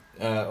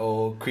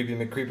old Creepy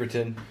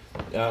McCreeperton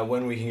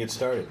when we can get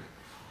started.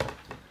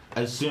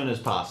 As soon as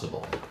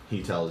possible,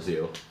 he tells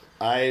you.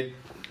 I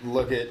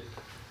look at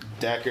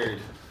Deckard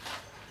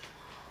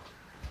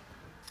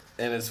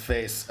in his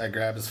face. I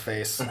grab his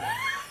face.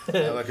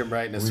 I look him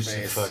right in his face.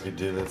 We should fucking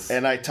do this.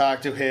 And I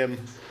talk to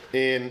him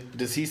in...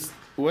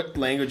 What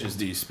languages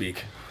do you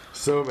speak?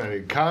 So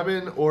many.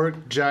 Common,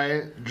 Orc,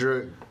 Giant,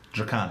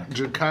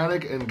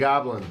 Draconic, and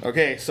Goblin.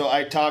 Okay, so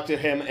I talk to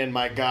him in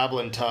my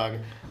goblin tongue,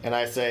 and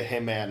I say, hey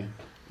man,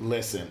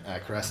 listen. I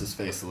caress his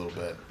face a little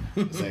bit.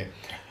 I say,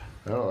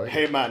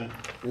 hey man,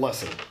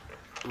 listen.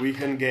 We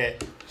can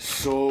get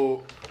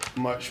so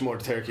much more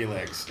turkey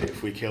legs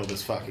if we kill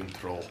this fucking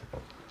troll.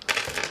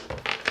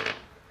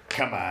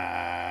 Come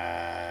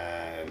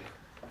on.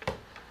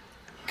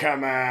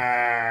 Come on.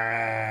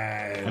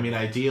 I mean,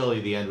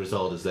 ideally, the end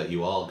result is that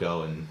you all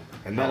go and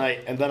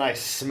then I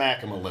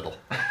smack him a little.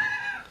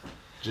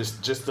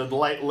 just a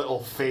light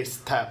little face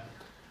tap,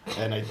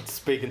 and I'm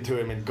speaking to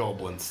him in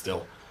Goblin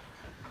still.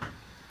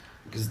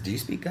 Because do you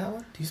speak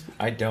Goblin?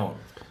 I don't.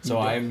 So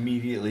I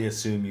immediately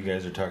assume you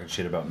guys are talking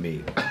shit about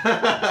me.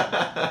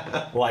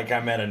 Like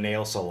I'm at a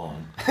nail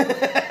salon. Look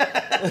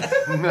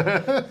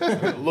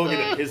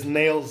at him. His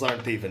nails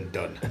aren't even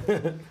done.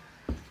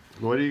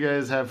 What do you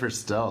guys have for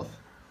stealth?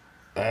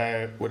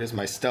 What is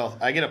my stealth?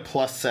 I get a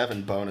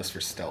 +7 bonus for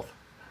stealth.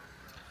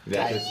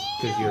 That is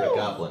because you're a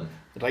goblin.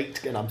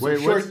 Right, and I'm so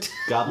Wait, short.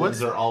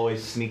 Goblins are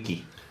always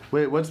sneaky.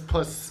 Wait, what's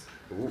plus?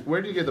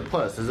 Where do you get the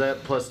plus? Is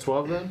that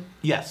 +12 then?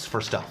 Yes,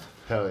 for stealth.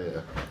 Hell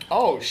yeah.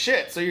 Oh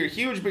shit! So you're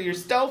huge, but you're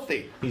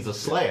stealthy. He's a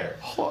slayer.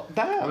 Oh,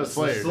 damn. I'm a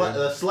slayer.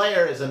 The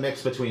slayer is a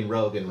mix between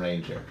rogue and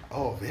ranger.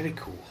 Oh, very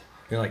cool.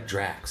 You're like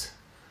Drax.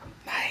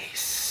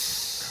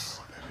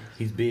 Nice.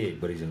 He's big,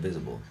 but he's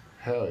invisible.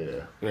 Hell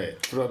yeah.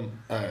 Right, from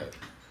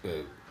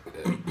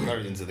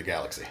Guardians of the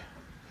Galaxy.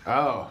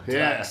 Oh, yeah.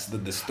 Drax the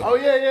Destroyer. Oh,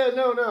 yeah,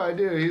 no, I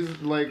do. He's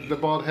like the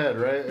bald head,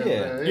 right?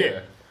 Yeah. Yeah.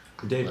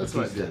 Dave That's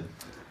what I Bautista.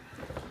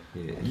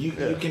 did. You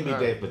can be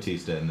Dave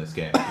Bautista in this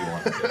game if you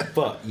want to.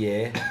 Fuck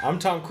yeah. I'm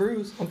Tom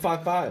Cruise. I'm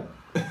 5'5".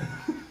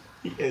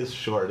 He is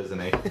short, isn't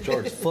he?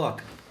 Short as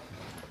fuck.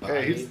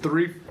 Hey, he's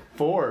 3'4"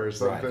 or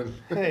something.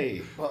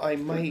 Hey, well,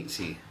 I'm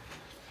mighty.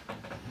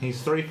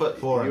 He's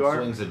 3'4" You and are?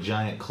 swings a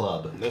giant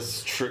club. This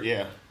is true.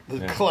 Yeah,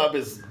 the club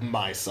is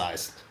my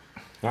size.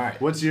 All right.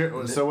 What's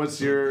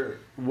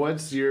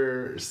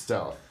your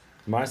stealth?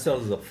 My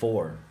stealth is a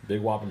 4.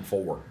 Big whopping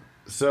 4.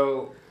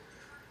 So,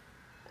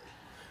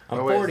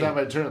 I'm wait, 40. it's not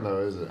my turn though,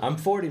 is it? I'm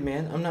 40,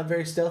 man. I'm not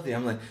very stealthy.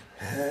 I'm like,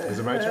 Is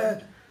it my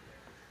turn?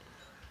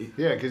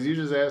 Yeah, because you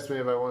just asked me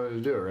if I wanted to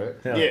do it, right?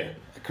 hell Yeah,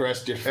 I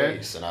caressed your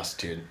face and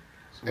asked you.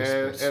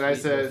 And I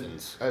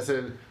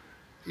said,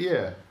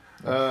 yeah.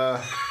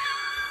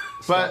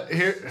 But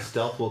here,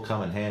 Stealth will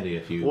come in handy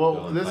if you Well,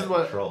 go and this fight is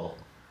what- patrol.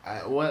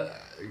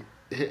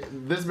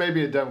 this may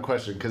be a dumb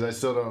question because I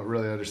still don't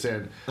really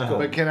understand.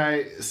 But can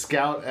I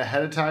scout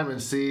ahead of time and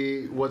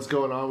see what's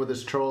going on with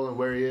this troll and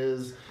where he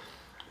is,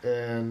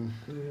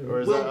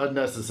 or is that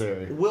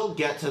unnecessary? We'll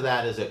get to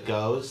that as it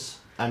goes.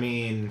 I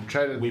mean,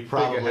 Try to we think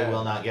probably ahead.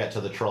 will not get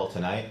to the troll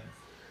tonight.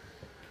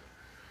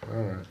 All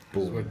right.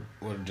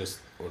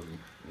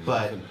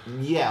 But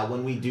yeah,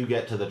 when we do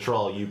get to the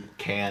troll, you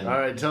can. All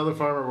right. Tell the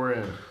farmer we're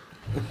in.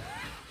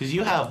 Because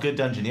you have good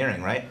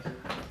dungeoneering, right?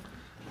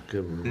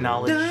 Good.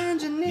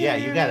 Knowledge. Yeah,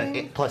 you got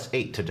an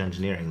 +8 to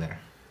dungeoneering there.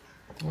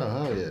 Oh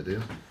hell yeah,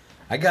 dude.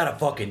 I got a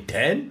fucking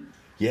 10?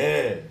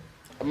 Yeah.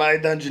 My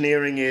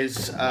dungeoneering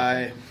is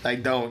I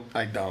don't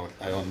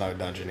know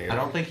dungeoneering. I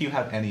don't think you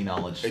have any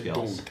knowledge I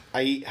skills. don't.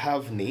 I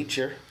have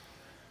nature.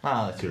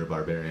 Ah, that's you're a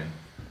barbarian.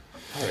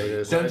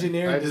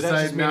 Dungeoneering, does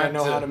that just mean I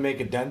know how to make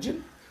a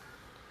dungeon?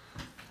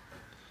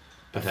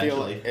 I feel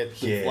Potentially. like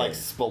it's Yeah. like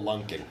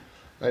spelunking.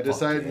 I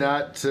decided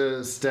not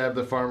to stab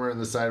the farmer in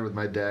the side with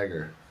my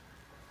dagger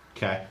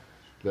Okay.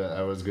 that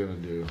I was gonna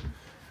do.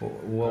 I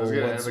Well, was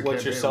gonna end the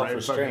what's your campaign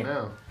right self-restraint?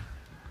 fucking now.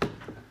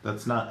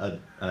 That's not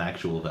an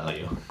actual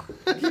value.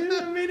 Yeah,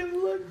 I made him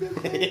look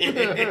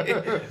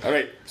good. All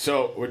right,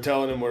 so we're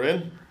telling him we're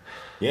in,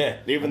 Yeah.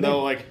 even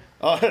though like,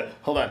 oh,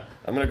 hold on,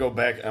 I'm gonna go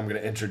back. I'm gonna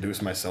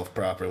introduce myself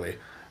properly.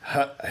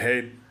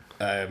 Hey,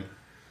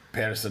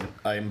 Pearson.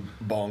 I'm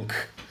Bonk.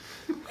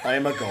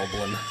 I'm a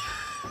goblin.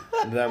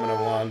 And then I'm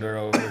gonna wander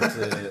over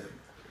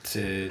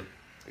to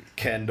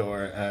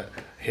Kendor.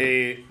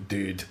 Hey,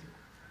 dude.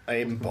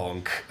 I'm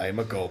Bonk. I'm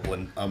a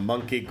goblin. A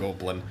monkey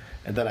goblin.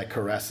 And then I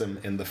caress him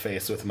in the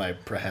face with my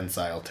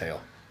prehensile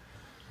tail.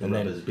 And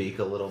Rub then- his beak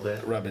a little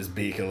bit. Rub his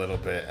beak a little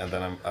bit, and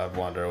then I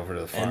wander over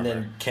to the farmer. And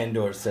then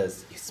Kendor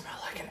says, "You smell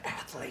like an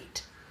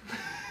athlete."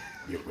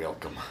 You're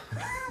welcome.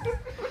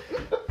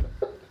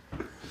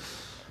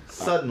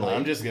 Suddenly,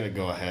 I'm just gonna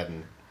go ahead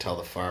and tell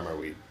the farmer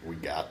we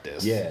got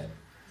this. Yeah.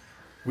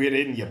 We're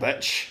in, you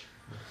bitch.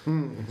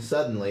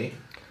 suddenly,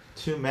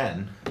 Two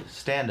men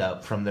stand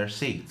up from their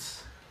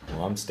seats,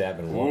 Well, I'm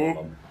stabbing one of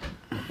them.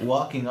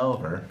 walking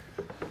over.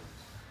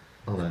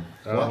 hold on,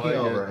 I don't walking like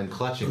over it. and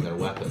clutching their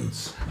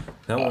weapons.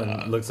 That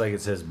one looks like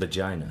it says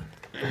vagina.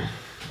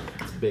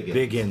 Biggins.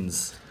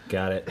 Biggins.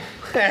 Got it.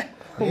 They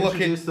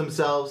introduced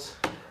themselves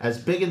as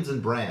Biggins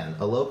and Bran,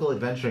 a local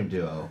adventuring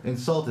duo,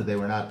 insulted they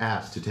were not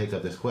asked to take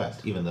up this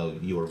quest, even though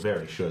you were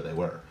very sure they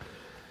were.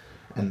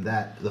 And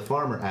that the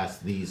farmer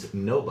asked these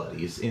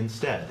nobodies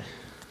instead.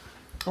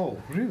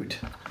 Oh, rude.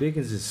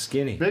 Biggins is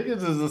skinny.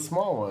 Biggins is the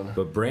small one.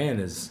 But Bran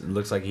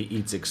looks like he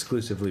eats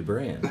exclusively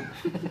Bran.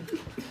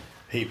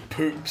 He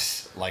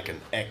poops like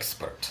an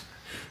expert.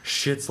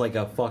 Shits like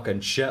a fucking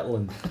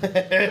Shetland.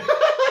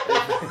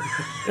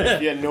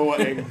 If you know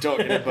what I'm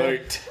talking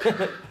about.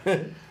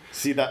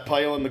 See that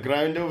pile on the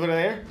ground over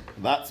there?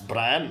 That's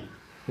Bran.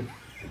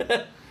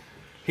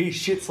 He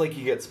shits like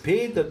he gets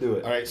paid to do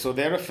it. Alright, so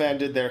they're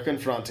offended, they're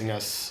confronting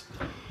us.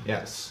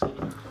 Yes.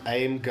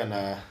 I'm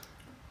gonna...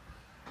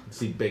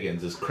 See,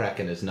 Biggins is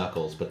cracking his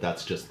knuckles, but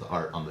that's just the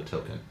art on the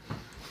token.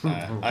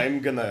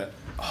 I'm gonna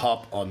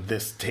hop on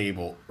this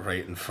table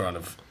right in front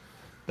of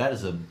That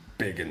is a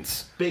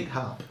Biggins. Big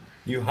hop.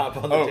 You hop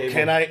on the Oh, table.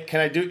 can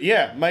I do...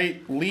 Yeah, my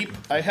leap...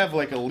 I have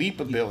like a leap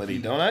ability,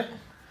 don't I?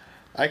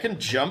 I can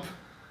jump.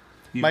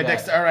 you've My got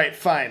dex... Alright,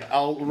 fine.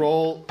 I'll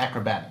roll...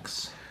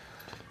 acrobatics.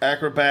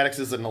 Acrobatics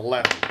is an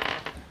 11.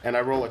 And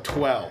I roll a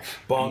 12.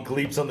 Bonk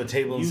leaps on the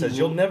table and says,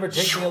 "You'll never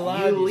take me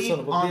alive, You you leap son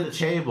of a on the bitch."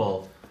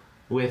 table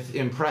with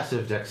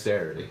impressive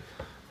dexterity.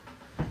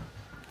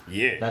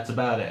 Yeah. That's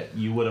about it.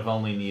 You would have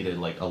only needed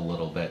like a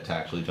little bit to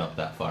actually jump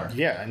that far.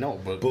 Yeah, I know,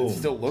 but Boom. it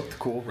still looked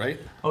cool, right?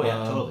 Oh yeah,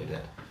 totally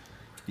did.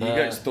 You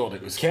guys thought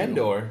it was cool.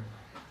 Kendor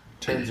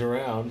turns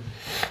around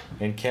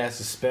and casts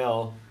a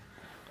spell.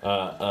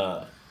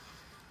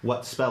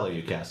 What spell are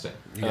you casting?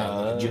 You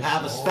got You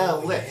have a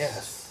spell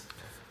list.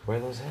 Where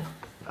are those at?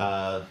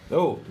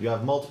 Oh, you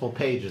have multiple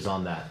pages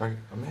on that. Right,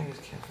 I'm gonna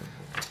just cast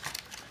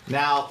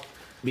Now,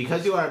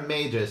 because you are a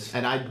magus,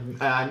 and I'm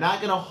not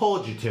going to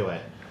hold you to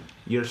it,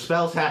 your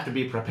spells have to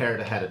be prepared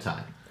ahead of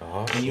time.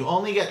 Uh-huh. And you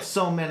only get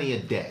so many a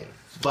day.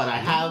 But I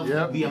have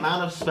Yep. the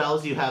amount of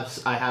spells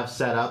I have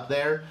set up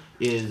there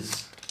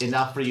is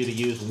enough for you to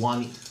use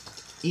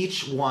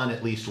each one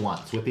at least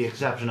once, with the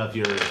exception of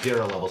your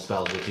 0 level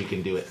spells, which you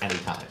can do at any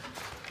time.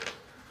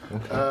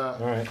 Okay. All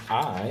right.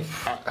 I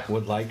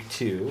would like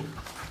to.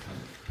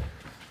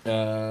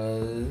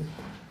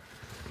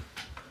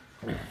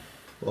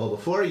 Well,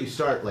 before you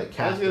start like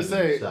casting gonna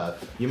say-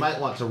 stuff, you might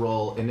want to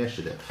roll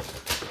initiative.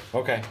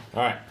 Okay.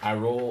 All right. I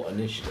roll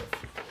initiative.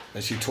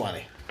 That's your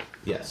 20.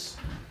 Yes,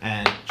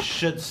 and it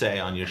should say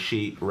on your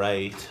sheet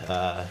right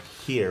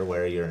here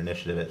where your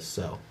initiative is.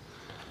 So,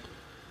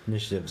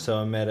 Initiative. So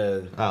I'm at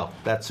a.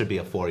 that should be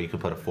a 4. You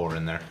could put a 4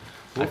 in there.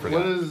 I What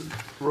forgot. does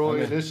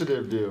rolling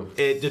initiative do?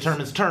 It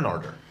determines turn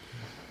order.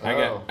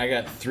 I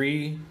got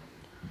 3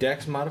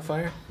 dex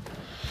modifier.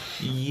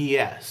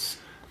 Yes.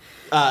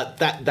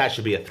 That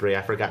should be a 3.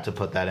 I forgot to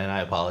put that in. I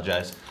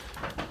apologize.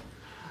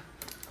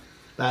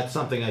 That's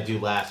something I do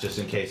last, just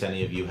in case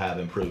any of you have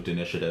improved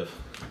initiative.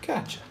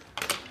 Gotcha.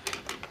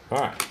 All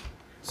right.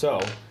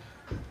 So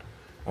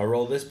I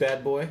roll this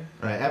bad boy.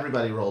 All right,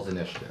 everybody rolls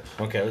initiative.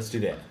 Okay, let's do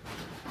that.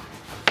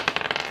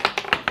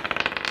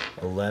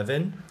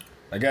 11.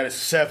 I got a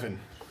 7.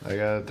 I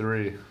got a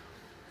 3.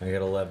 I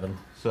got 11.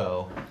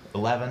 So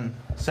 11,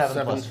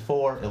 7 plus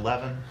 4,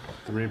 11,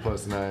 3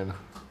 plus 9,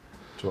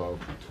 12.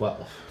 12.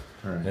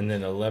 All right. And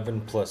then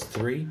 11 plus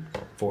 3,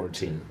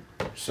 14.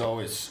 So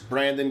it's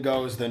Brandon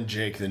goes, then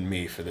Jake, then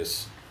me for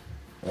this.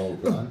 All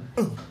done.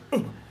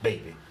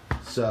 Baby.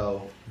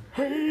 So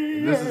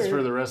This is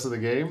for the rest of the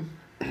game?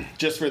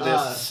 Just for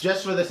this.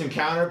 just for this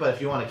encounter, but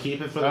if you want to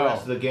keep it for the Oh.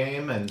 rest of the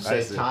game and I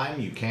save see.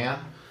 time, you can.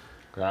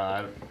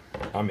 I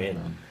I'm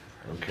in.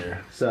 don't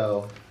care.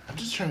 So I'm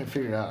just trying to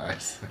figure out. I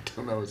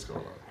don't know what's going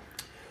on.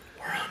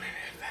 We're on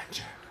an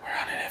adventure. We're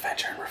on an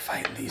adventure and we're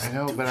fighting these. I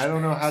know, but I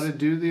don't know how to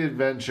do the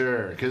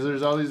adventure because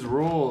there's all these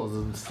rules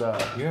and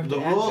stuff. You have the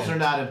to add rules that. are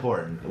not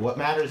important. What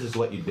matters is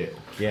what you do.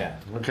 Yeah.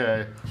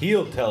 Okay.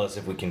 He'll tell us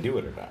if we can do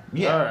it or not.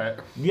 Yeah. All right.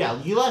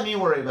 Yeah, you let me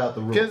worry about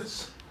the rules.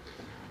 'Cause-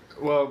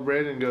 Well,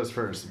 Brandon goes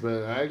first,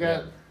 but I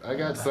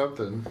got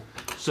something.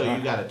 So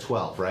you got a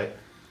 12, right?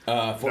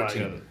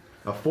 14.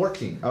 A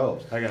 14. Oh.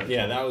 I got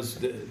Yeah, that was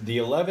the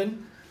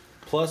 11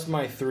 plus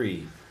my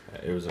 3.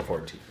 It was a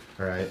 14.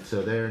 All right.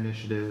 So their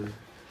initiative.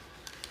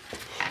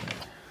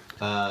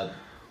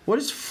 What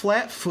does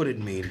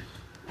flat-footed mean?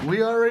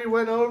 We already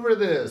went over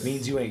this.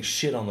 Means you ain't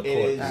shit on the It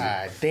court. is-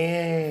 Ah,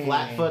 dang.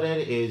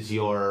 Flat-footed is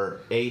your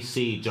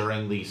AC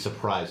during the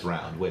surprise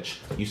round, which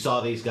you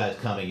saw these guys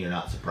coming. You're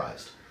not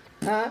surprised.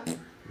 We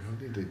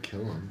don't need to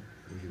kill him.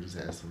 We can just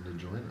ask him to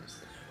join us.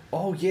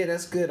 Oh, yeah,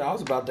 that's good. I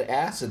was about to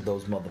acid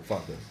those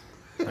motherfuckers.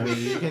 I mean,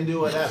 you can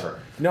do whatever.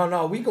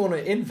 No, we going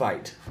to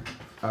invite.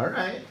 All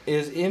right.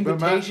 Is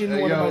invitation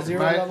one of my 0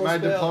 level my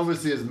spells?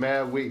 diplomacy is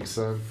mad weak,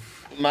 son.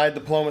 My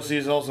diplomacy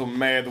is also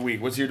mad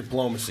weak. What's your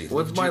diplomacy?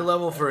 What's my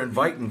level for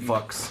inviting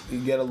fucks? You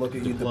gotta look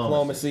at your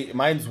Diplomacy. diplomacy.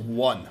 Mine's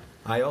 1.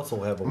 I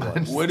also have a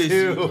 1. What is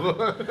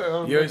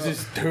yours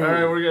is 2. All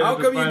right, we're gonna. How have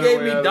to come you find a gave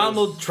way me out of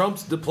Donald this.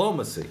 Trump's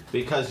diplomacy?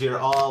 Because you're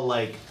all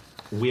like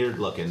weird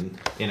looking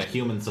in a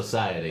human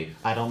society.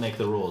 I don't make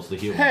the rules. The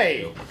humans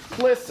Hey, do.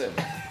 listen.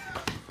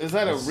 Is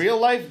that a real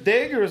life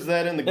dig or is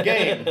that in the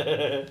game?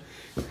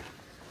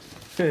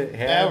 all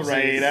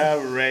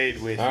right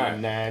with All your right.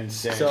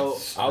 nonsense. So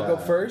I'll go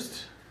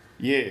first.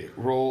 yeah,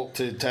 roll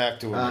to attack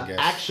to him, I guess.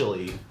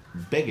 Actually,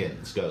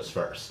 Biggins goes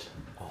first,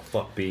 Oh,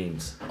 fuck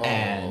beans.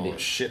 and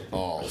shit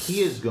balls.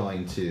 he is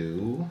going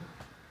to.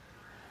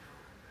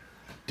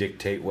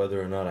 Dictate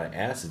whether or not I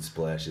acid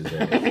splash his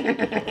ass.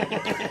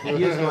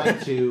 He is going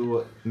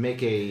to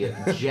make a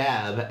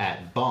jab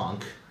at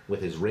Bonk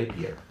with his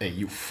rapier. Hey,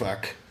 you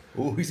fuck.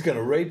 Ooh, he's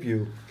gonna rape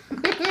you.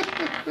 Rolls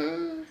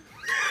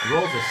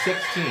a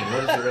 16.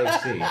 What is your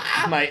AC?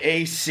 My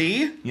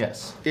AC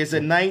Yes. is a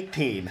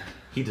 19.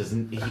 He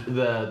doesn't.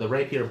 The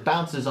rapier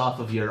bounces off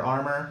of your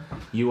armor.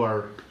 You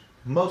are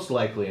most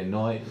likely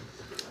annoyed.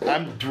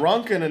 I'm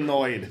drunk and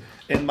annoyed,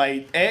 and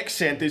my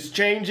accent is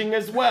changing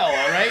as well.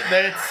 All right,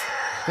 that's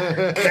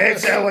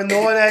how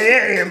annoyed I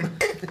am.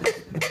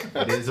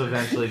 It is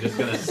eventually just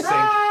gonna sink.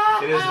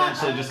 It is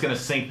eventually just gonna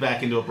sink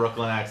back into a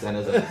Brooklyn accent,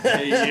 isn't it?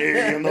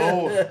 Yeah, you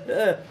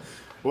know.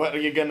 What are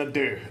you gonna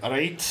do? All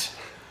right.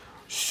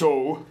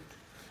 So,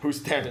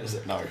 whose turn is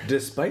it now?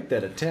 Despite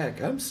that attack,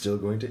 I'm still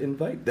going to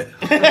invite them.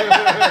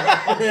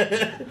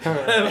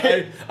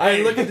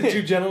 I look at the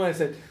two gentlemen and I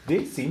said,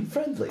 they seem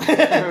friendly.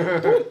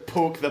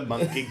 Poke the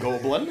monkey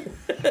goblin.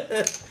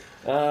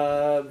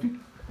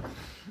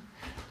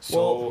 So,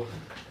 Well,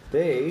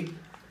 they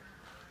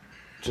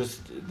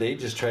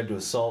just tried to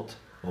assault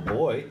a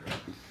boy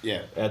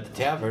yeah. at the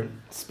tavern.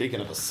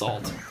 Speaking of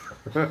assault.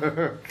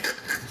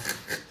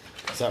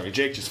 Sorry,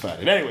 Jake just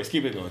farted. Anyways,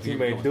 keep it going. He Keep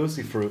made it going.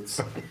 doocy fruits.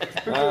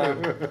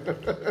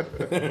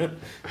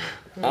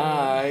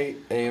 I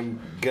am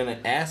gonna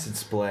acid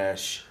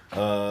splash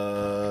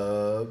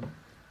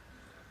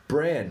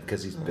Bran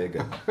because he's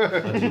bigger.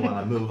 Do you want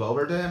to move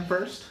over to him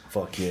first?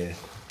 Fuck yeah.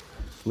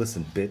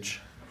 Listen, bitch.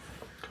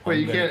 Wait, I'm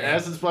you gonna can't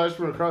acid splash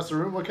from across the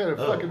room? What kind of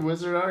fucking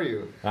wizard are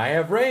you? I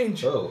have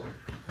range. Oh.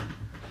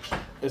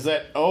 Is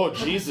that... Oh,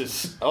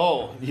 Jesus.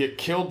 Oh, you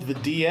killed the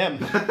DM.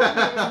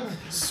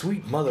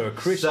 Sweet mother of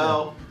Krishna.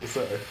 So,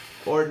 Sorry.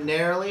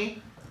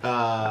 ordinarily,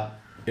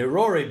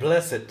 Irori,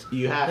 bless it.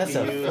 you have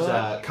to use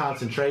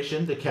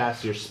concentration to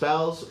cast your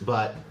spells,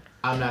 but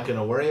I'm not going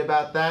to worry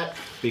about that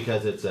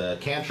because it's a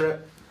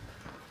cantrip.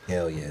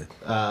 Hell yeah.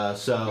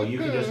 So you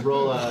can just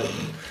roll a...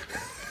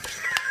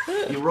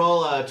 You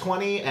roll a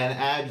 20 and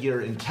add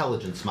your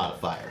intelligence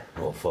modifier.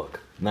 Oh,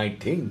 fuck.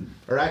 19.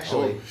 Or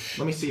actually,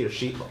 let me see your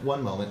sheet.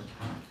 One moment.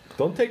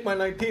 Don't take my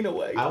 19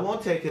 away. I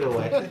won't take it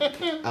away.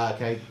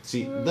 Okay,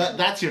 see,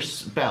 that's your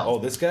spell. Oh,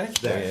 this guy?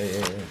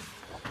 There.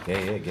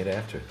 Yeah, get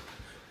after it.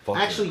 Fuck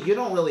Actually, you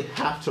don't really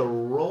have to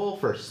roll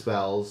for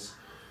spells.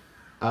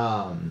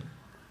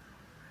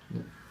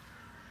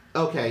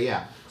 Okay,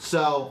 yeah.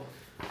 So,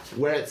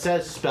 where it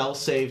says spell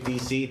save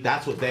DC,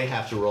 that's what they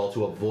have to roll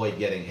to avoid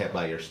getting hit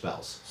by your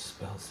spells.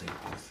 Spell save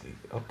DC.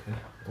 Okay,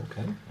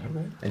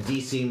 alright. And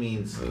DC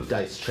means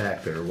dice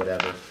check or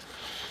whatever.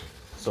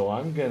 So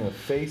I'm gonna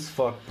face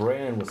fuck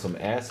Bran with some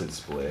acid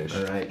splash.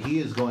 Alright, he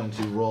is going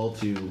to roll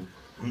to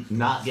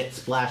not get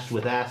splashed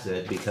with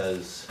acid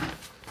because...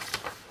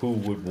 Who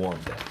would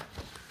want that?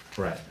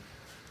 Right.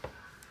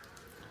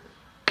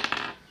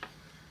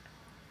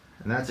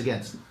 And that's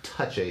against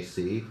touch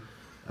AC.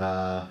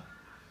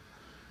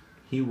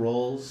 He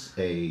rolls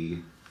a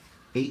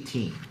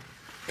 18.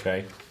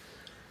 Okay.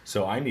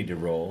 So I need to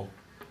roll.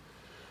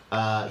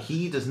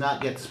 He does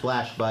not get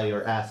splashed by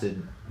your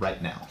acid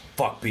right now.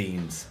 Fuck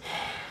beans.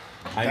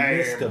 I Damn.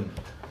 missed him.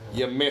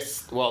 You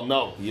missed. Well,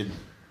 no. You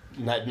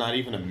not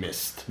even a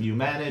missed. You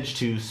manage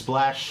to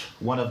splash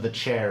one of the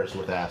chairs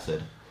with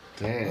acid.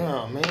 Damn.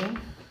 Oh,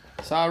 man.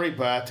 Sorry,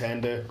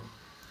 bartender.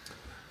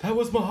 That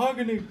was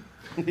mahogany.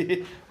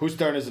 Whose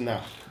turn is it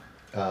now?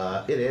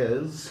 It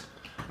is...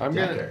 I'm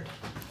Deckard.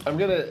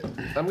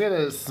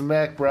 gonna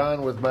smack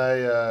Bron with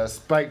my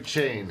spiked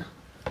chain.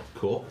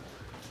 Cool.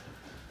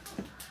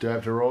 Do I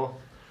have to roll?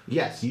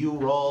 Yes, you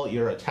roll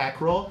your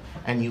attack roll,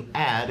 and you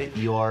add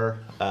your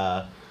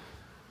 +8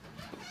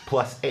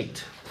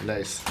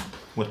 Nice.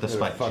 with the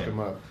spike Fuck chain. him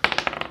up.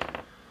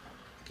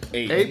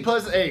 8. 8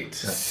 plus 8.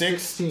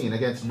 16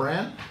 against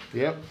Bran.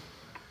 Yep.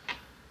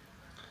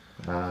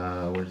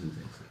 Where's his AC?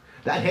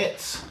 That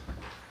hits.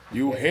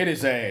 You hit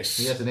his ass.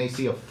 He has an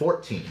AC of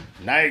 14.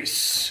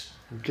 Nice.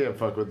 You can't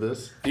fuck with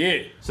this.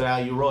 Yeah. So now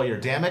you roll your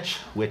damage,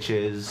 which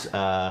is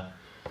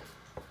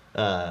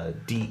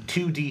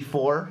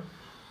 2d4.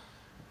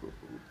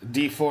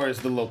 D4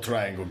 is the little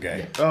triangle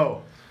guy.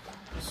 Oh.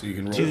 So you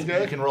can roll.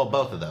 You can roll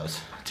both of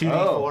those.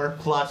 2d4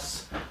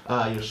 plus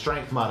your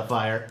strength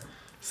modifier.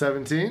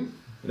 17?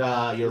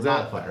 Your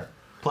modifier.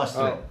 Plus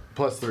 3. Oh,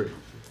 plus 3.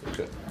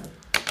 Okay.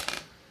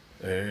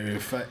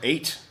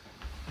 8.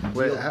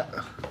 Wait,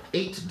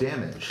 8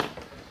 damage.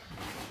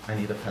 I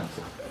need a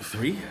pencil.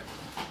 3.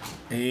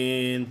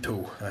 And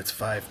 2. That's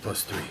 5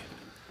 plus 3.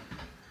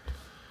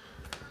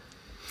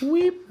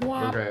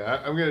 okay,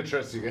 I'm gonna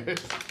trust you guys.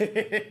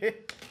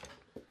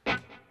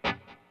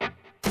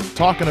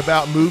 Talking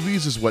about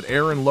movies is what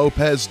Aaron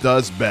Lopez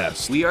does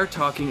best. We are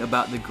talking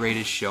about The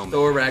Greatest Showman,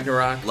 Thor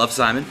Ragnarok, Love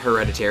Simon,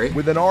 Hereditary,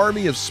 With an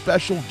army of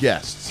special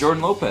guests.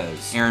 Jordan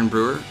Lopez, Aaron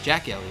Brewer,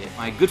 Jack Elliott,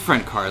 my good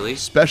friend Carly,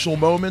 Special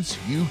moments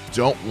you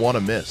don't want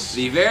to miss.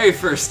 the very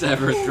first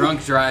ever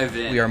Drunk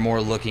Drive-In. We are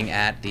more looking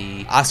at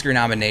the Oscar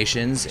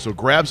nominations. So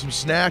grab some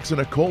snacks and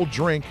a cold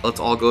drink.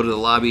 Let's all go to the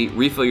lobby,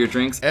 refill your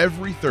drinks.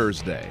 Every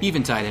Thursday.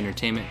 Eventide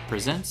Entertainment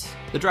presents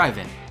The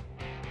Drive-In.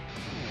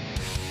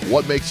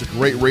 What makes a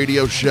great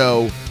radio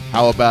show?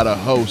 How about a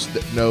host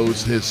that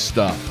knows his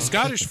stuff?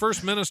 Scottish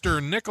First Minister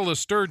Nicola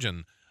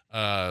Sturgeon.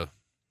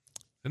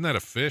 Isn't that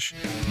a fish?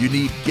 You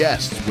need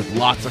guests with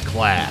lots of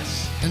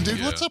class. And dude,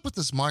 what's up with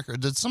this mic?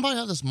 Did somebody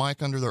have this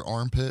mic under their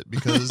armpit?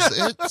 Because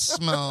it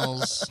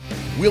smells.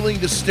 Willing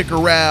to stick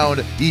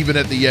around even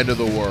at the end of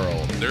the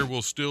world. There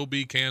will still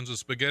be cans of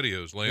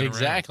SpaghettiOs laying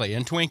Exactly,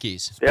 and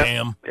Twinkies.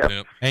 around.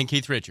 Yep. And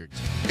Keith Richards.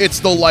 It's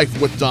The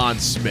Life with Don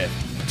Smith.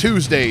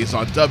 Tuesdays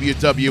on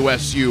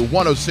WWSU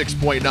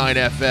 106.9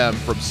 FM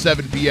from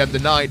 7 p.m. to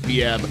 9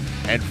 p.m.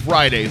 and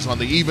Fridays on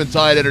the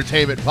Eventide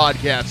Entertainment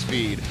podcast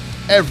feed.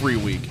 Every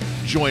week,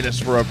 join us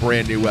for a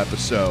brand new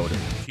episode.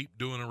 Keep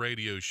doing a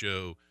radio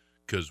show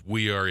because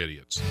we are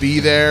idiots. Be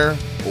there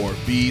or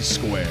be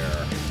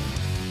square.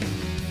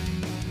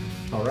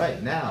 All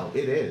right, now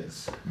it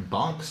is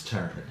Bonk's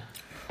turn.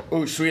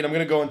 Oh, sweet. I'm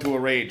going to go into a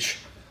rage.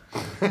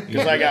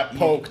 Because I got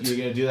poked. You're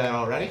going to do that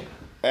already?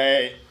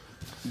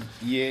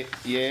 Yeah.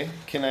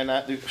 Can I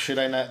not do... Should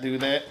I not do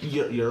that?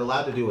 You're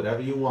allowed to do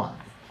whatever you want.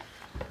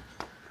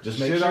 Just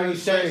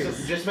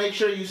make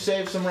sure you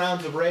save some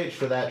rounds of rage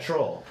for that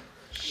troll.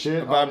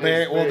 Shit. Well,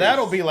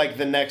 that'll be like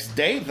the next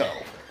day, though.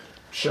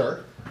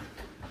 Sure.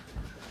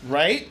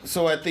 Right?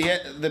 So at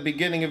the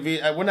beginning of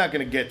it, we're not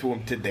going to get to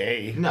him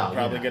today. No, we're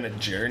probably you're going to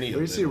journey. Where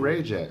do you see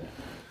Rage at?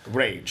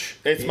 Rage.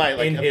 It's my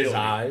like in his ability.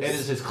 eyes. It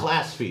is his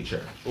class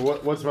feature.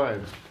 What's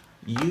mine?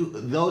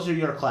 Those are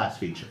your class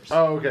features.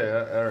 Oh,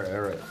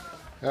 okay.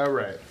 All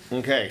right.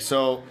 Okay,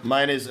 so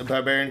mine is a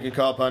barbarian can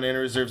call upon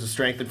inner reserves of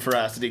strength and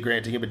ferocity,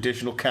 granting him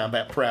additional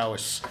combat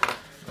prowess.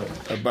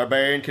 A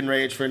barbarian can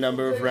rage for a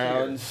number of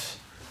rounds.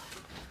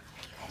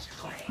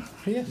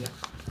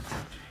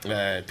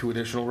 Yeah. 2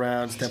 additional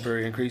rounds.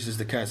 Temporary increases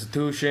the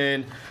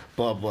constitution.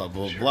 Blah, blah,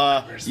 blah,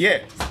 blah. Yeah.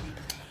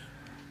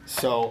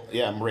 So,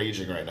 yeah, I'm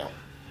raging right now.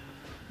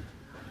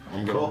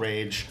 I'm going to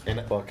rage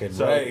and fucking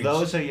rage.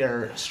 Those are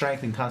your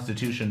strength and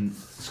constitution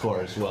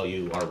scores while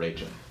you are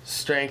raging.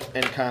 Strength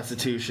and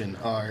constitution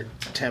are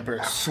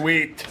temper.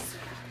 Sweet.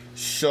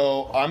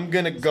 So I'm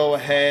going to go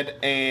ahead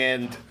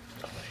and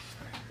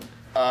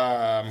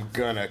I'm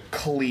going to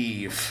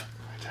cleave.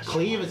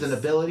 Cleave is an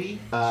ability.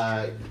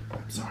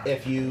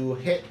 If you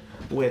hit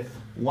with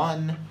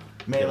one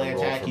melee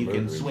attack, you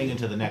can swing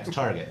into the next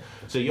target.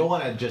 So you'll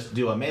want to just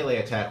do a melee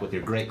attack with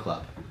your great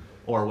club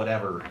or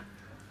whatever.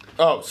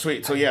 Oh,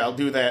 sweet. So yeah, I'll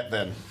do that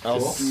then. I'll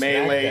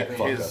melee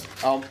his.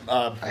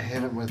 I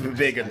hit him with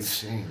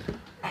Biggins.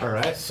 All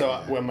right. So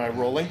am I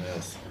rolling?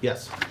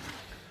 Yes.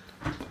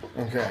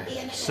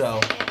 Okay. So.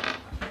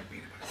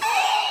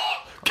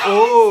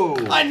 Oh!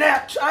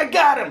 I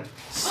got him.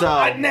 So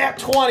I nat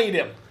 20'd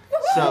him.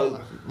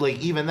 So like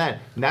even then,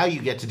 now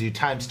you get to do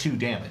 ×2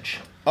 damage.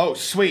 Oh,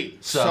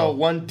 sweet. So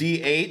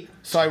 1d8.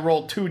 So I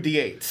rolled 2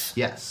 d8s.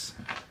 Yes.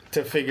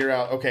 To figure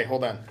out. Okay,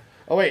 hold on.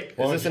 Oh wait,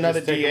 is this another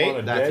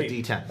d8? That's a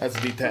d10. That's a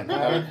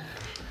d10.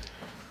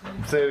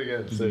 Say it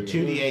again.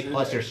 2d8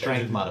 plus your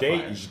strength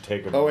modifier. You should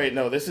take Oh wait,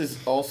 no. This is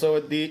also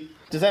a d.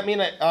 Does that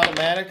mean I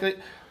automatically?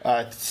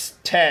 It's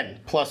 10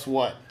 plus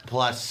what?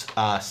 Plus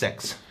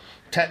 6.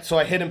 10, so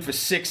I hit him for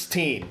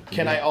 16.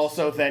 Can I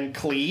also then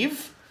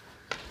cleave?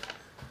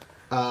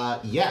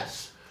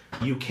 Yes.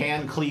 You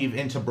can cleave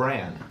into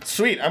Bran.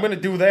 Sweet, I'm gonna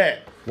do that.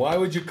 Why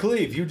would you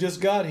cleave? You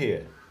just got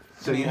here.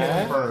 So you hit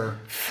him for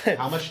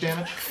how much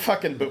damage?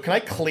 Fucking boo. Can I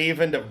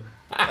cleave into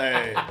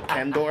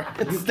Kendor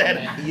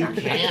instead? You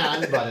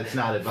can, but it's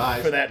not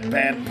advised. For that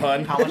bad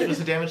pun. How much was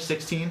the damage?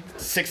 16?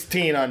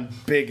 16 on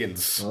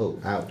Biggins. Oh,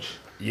 ouch.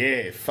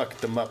 Yeah,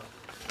 fucked them up.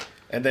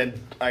 And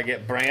then I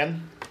get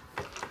Bran.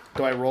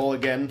 Do I roll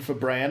again for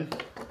Bran?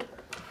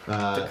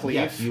 To cleave?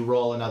 Yes, you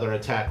roll another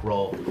attack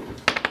roll.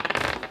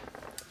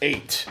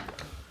 8.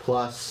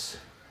 Plus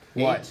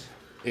 8. What?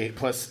 8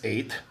 plus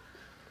 8.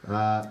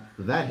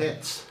 That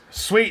hits.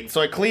 Sweet,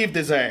 so I cleaved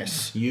his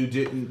ass. You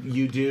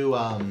do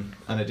an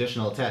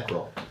additional attack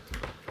roll.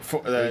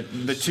 For the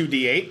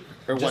 2d8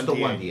 or Just 1d8? the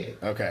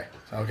 1d8. Okay,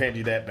 so I'll hand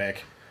you that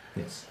back.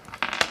 Yes.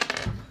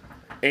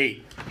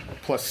 8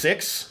 plus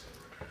 6.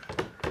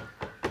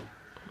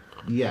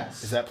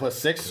 Yes. Is that plus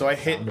 6? So I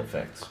hit.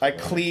 I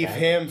cleave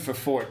him for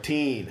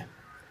 14.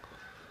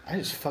 I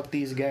just fucked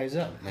these guys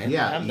up, man.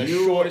 Yeah, I'm the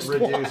you shortest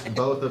reduced one.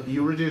 both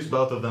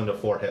of them to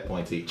 4 hit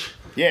points each.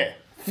 Yeah,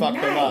 fuck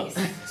them up.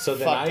 So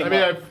then Fuck I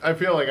mean, I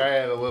feel like I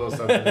had a little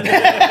something.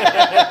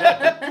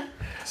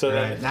 So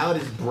then, Right, now it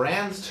is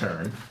Bran's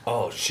turn.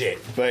 oh shit.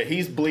 But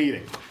he's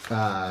bleeding.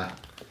 Are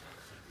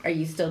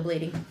you still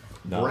bleeding?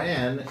 No.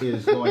 Bran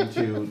is going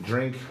to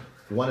drink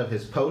one of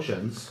his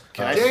potions.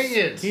 Dang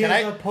it! Can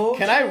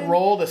I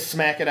roll to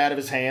smack it out of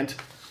his hand?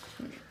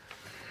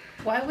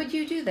 Why would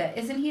you do that?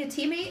 Isn't he a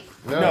teammate?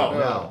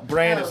 No.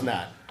 Bran Oh. is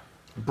not.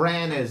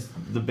 Bran is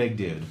the big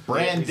dude.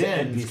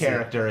 Brandon's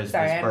character is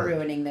Sorry, this I'm bird.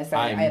 ruining this.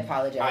 I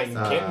apologize.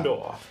 I'm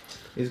Kendor.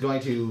 He's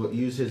going to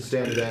use his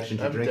standard action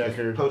to I'm drink a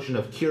Deckard. potion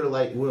of Cure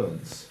Light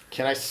Wounds.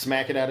 Can I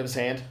smack it out of his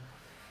hand?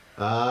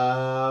 Roll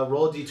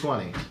a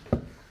d20.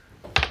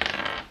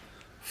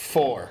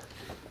 4.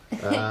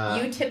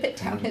 You tip it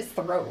down his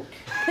throat.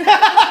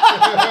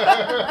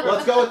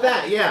 Let's go with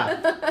that,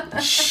 yeah.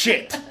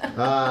 Shit.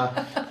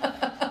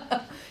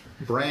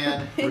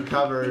 Bran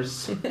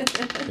recovers.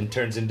 And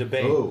turns into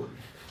Bane. Ooh.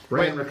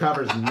 Bran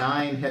recovers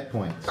 9 hit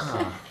points.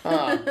 Oh,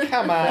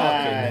 come on.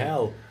 Fucking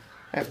hell.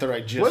 After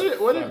I just. What did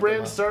fucked Bran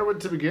him up. start with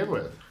to begin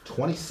with?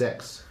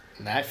 26.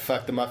 And I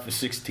fucked him up for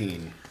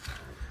 16.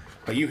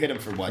 But you hit him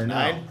for what, Or no.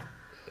 9?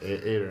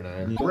 8 or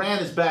 9. Bran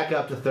is back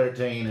up to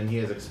 13, and he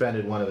has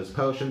expended one of his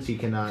potions. He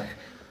cannot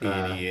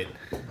Idiot.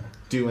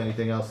 do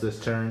anything else this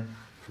turn.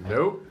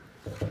 Nope.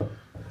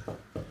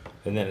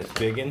 And then it's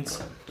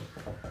Biggins.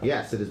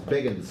 Yes, it is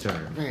Biggin's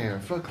turn. Man,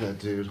 fuck that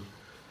dude.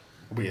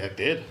 I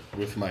did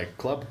with my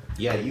club.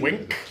 Yeah, you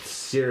Wink.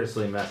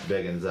 seriously messed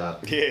Biggins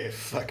up. Yeah,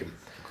 fuck him.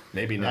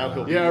 Maybe now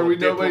he'll be Yeah, are we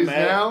more nobody's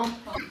diplomatic.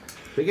 now?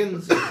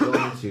 Biggins is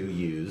going to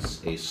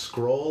use a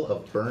scroll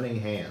of burning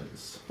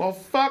hands. Well,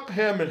 fuck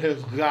him and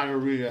his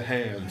gonorrhea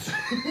hands.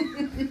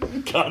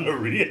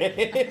 Gonorrhea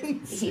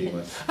hands.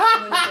 Seamless.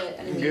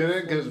 Get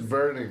it? Because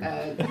burning.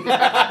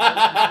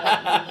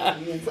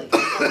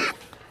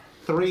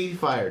 3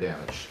 fire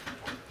damage.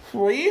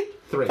 3?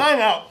 3. Time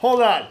out.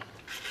 Hold on.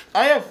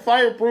 I have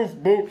fireproof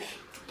boots.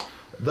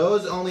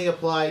 Those only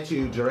apply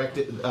to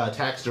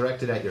attacks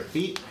directed at your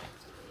feet.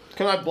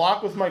 Can I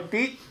block with my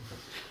feet?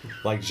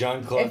 Like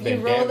Jean-Claude If you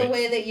Van roll the Damme.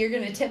 way that you're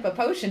going to tip a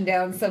potion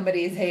down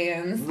somebody's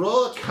hands.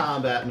 Roll a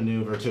combat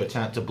maneuver to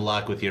attempt to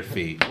block with your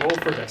feet. Roll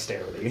for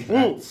dexterity.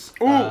 That's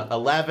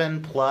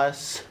 11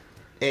 plus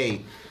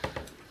 8.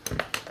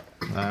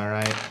 All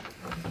right.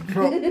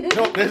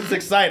 No, this is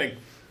exciting.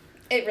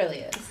 It really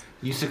is.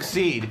 You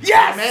succeed.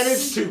 Yes! You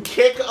manage to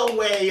kick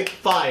away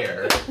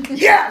fire.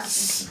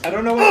 Yes! I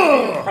don't know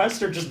whether to be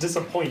impressed or just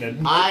disappointed.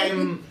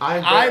 I'm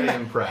very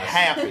impressed.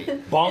 Happy.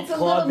 Bonk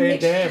Claude Van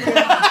Damme.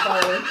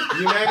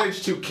 You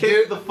managed to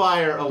kick the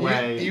fire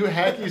away. You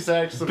hacky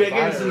sack some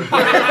Biggins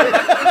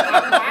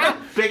fire.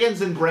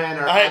 Biggins and Bran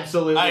are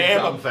absolutely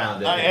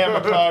dumbfounded. I am a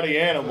party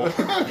animal.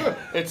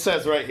 It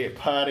says right here,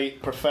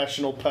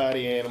 professional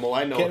party animal.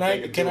 I know.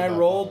 Can I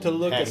roll to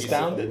look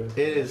astounded?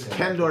 It is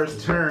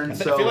Kendor's turn,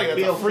 so I feel like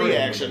that's feel a free free.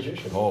 action.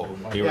 Oh,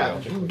 here we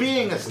go.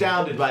 Being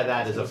astounded by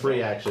that is a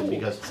free action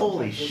because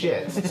holy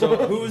shit. So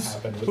who's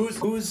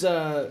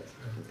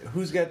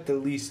got the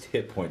least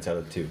hit points out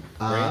of the two?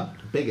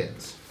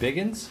 Biggins.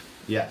 Biggins?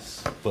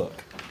 Yes. Fuck.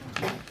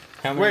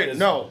 How many Wait, does-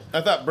 no.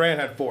 I thought Bran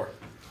had 4.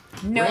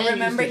 No, Bran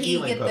remember used the he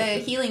healing get the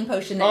potion. healing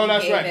potion that Oh, you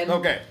that's gave right. him.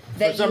 Okay.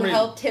 That For some you reason-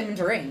 helped him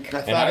drink.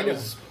 I thought it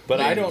was. But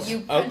I don't.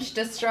 You punched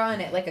a straw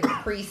in it like a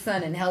Capri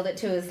Sun and held it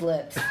to his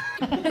lips.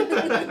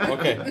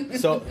 Okay,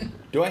 so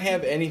do I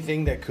have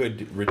anything that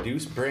could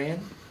reduce Bran?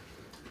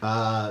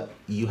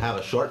 You have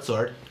a short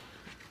sword.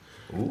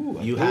 Ooh.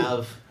 You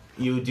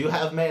do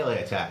have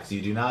melee attacks.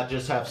 You do not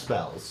just have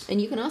spells. And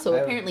you can also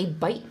apparently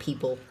bite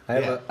people.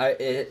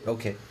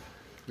 Okay.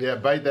 Yeah,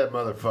 bite that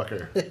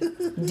motherfucker.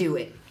 Do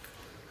it.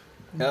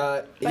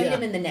 Bite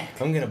him in the neck.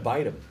 I'm gonna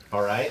bite him.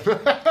 All right. So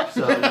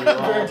you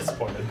roll Very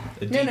disappointed.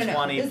 a No, d20 This is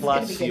gonna be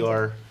plus good.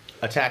 your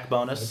attack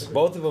bonus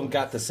Both of them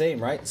got the same,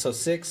 right? So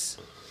 6.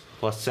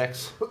 plus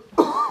 6. You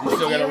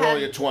still gotta roll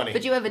your 20.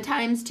 But you have a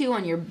 ×2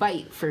 on your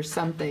bite for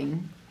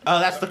something. Oh,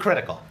 that's the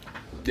critical.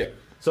 Yeah.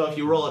 So if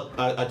you roll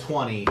a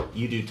 20,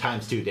 you do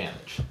 ×2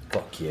 damage.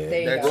 Fuck yeah.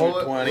 There you That's go.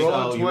 your 20. roll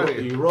So a you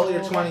 20. you roll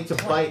your 20 to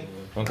bite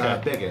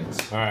Okay.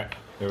 Biggins. All right.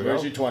 Here we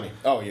Where's go. your 20?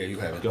 Oh, yeah, you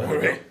have it. Go All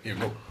ahead. right. Here,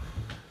 go.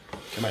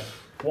 Come on.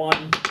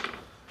 1.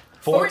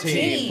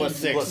 14 plus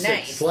 6.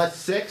 Nice. Plus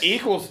 6.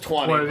 Equals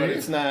 20, 20. but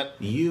it's not.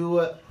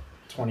 You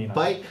 29.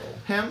 bite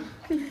him,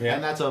 Yeah.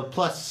 and that's a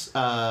plus.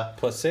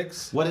 Plus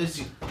 6. What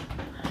is?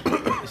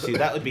 See,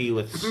 that would be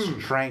with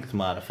strength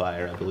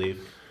modifier, I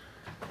believe.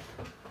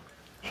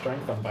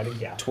 Strength on biting,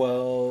 yeah.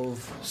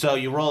 12. So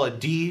you roll a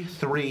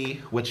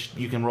d3, which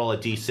you can roll a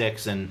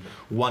d6, and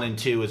 1 and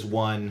 2 is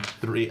 1,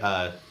 3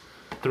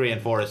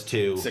 and 4 is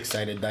 2.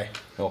 6-sided die.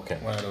 Okay.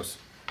 One of those.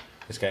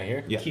 This guy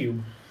here? Yeah.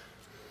 Cube.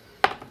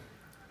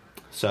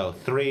 So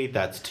 3,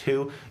 that's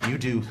 2. You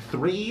do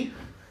 3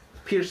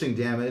 piercing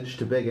damage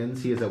to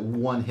Biggins. He is at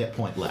 1 hit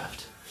point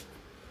left.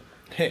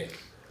 Hey,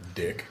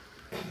 dick.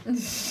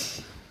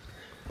 He's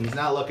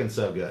not looking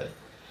so good.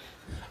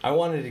 I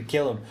wanted to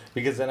kill him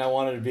because then I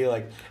wanted to be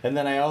like, and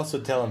then I also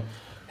tell him,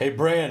 hey,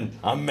 Bran,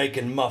 I'm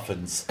making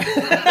muffins.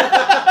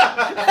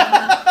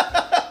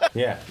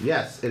 Yeah.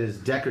 Yes, it is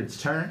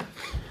Deckard's turn.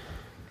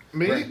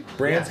 Me?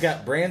 Bran's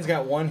got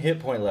 1 hit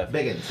point left.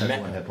 Biggins has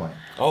 1 hit point.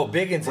 Oh,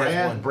 Biggins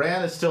has 1.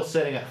 Bran is still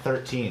sitting at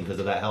 13 because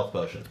of that health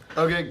potion.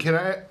 Okay, can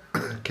I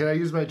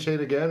use my chain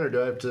again, or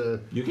do I have to?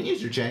 You can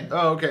use your chain.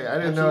 Oh, okay. I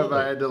didn't know if Absolutely.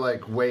 I had to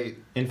like wait.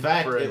 In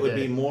fact, for a it would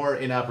day. be more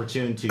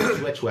inopportune to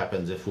switch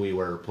weapons if we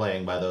were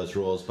playing by those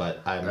rules, but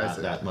I'm I not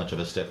see. that much of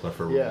a stickler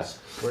for rules. Yeah,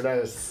 we're not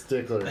a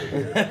stickler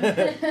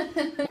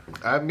here.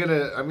 I'm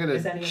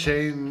gonna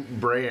chain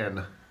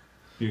Bran.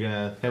 You're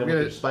gonna hit I'm him gonna,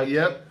 with your spike?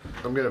 Yep,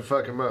 I'm gonna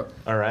fuck him up.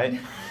 All right.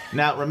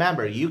 Now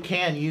remember, you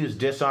can use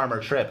disarm or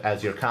trip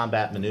as your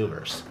combat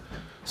maneuvers.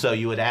 So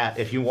you would add,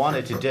 if you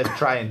wanted to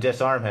try and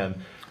disarm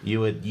him, you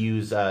would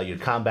use your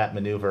combat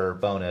maneuver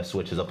bonus,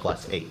 which is a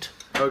 +8.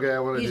 Okay, I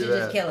want to You do should that.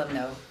 just kill him,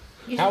 though.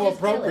 You should How just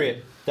kill him.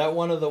 appropriate that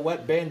one of the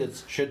wet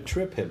bandits should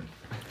trip him.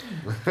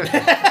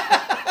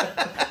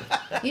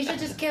 You should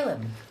just kill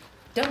him.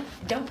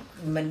 Don't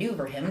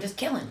maneuver him. Just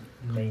kill him.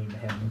 Name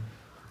him.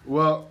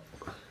 Well,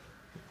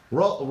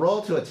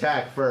 roll to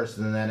attack first,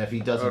 and then if he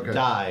doesn't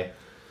die,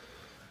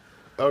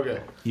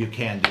 okay, you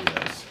can do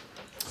this.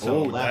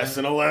 So Ooh, less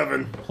than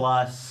 11.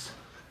 Plus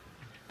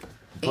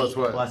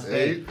what? Plus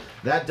 8.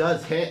 That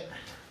does hit.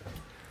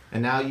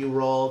 And now you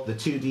roll the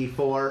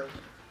 2d4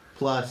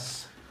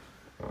 plus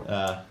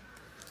The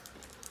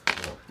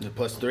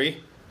 +3?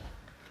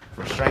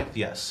 for strength,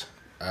 yes.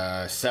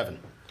 7.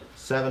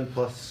 7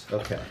 plus,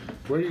 okay.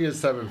 Where do you get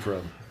 7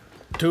 from?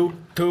 2,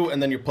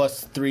 and then your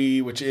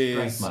 +3, which is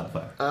Strength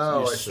modifier. Oh,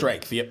 your I see.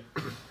 strength. Yep.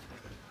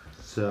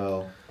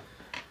 So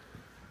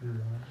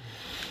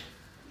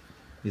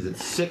he's at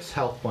 6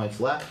 health points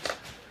left.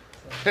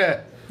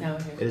 No,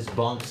 It is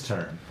Bonk's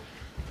turn.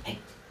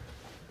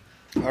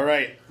 All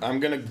right, I'm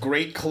gonna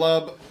great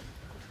club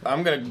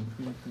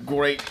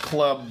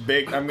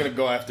big. I'm gonna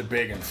go after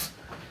Biggins,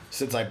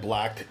 since I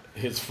blocked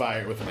his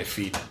fire with my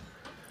feet.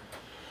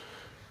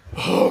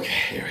 Okay,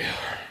 here we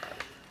are.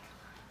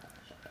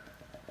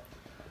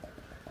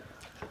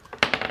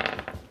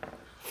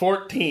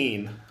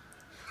 14.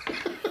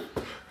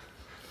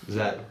 Is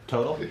that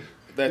total?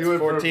 That's You went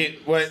from 14.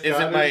 What is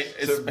it? My Scottish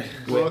it's to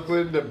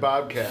Brooklyn to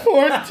Bobcat.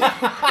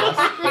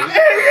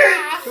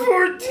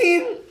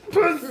 14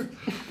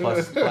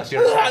 plus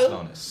your attack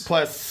bonus.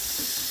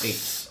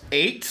 plus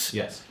 8.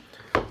 Yes.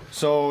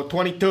 So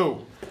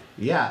 22.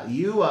 Yeah,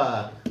 you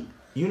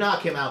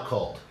knock him out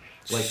cold.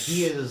 Like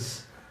he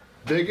is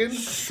Biggin?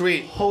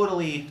 Sweet.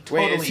 totally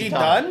Wait, is he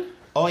done?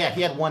 Oh yeah,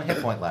 he had 1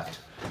 hit point left.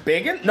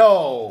 Biggin?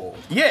 No.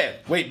 Yeah.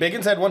 Wait,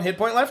 Biggins had 1 hit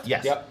point left?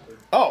 Yes. Yep.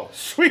 Oh,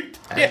 sweet.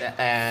 Yeah.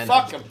 And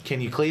Fuck him.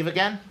 Can you cleave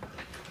again?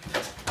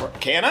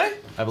 Can I?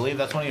 I believe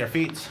that's one of your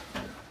feats.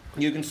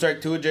 You can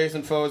strike 2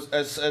 adjacent foes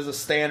as a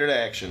standard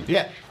action.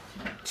 Yeah.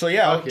 So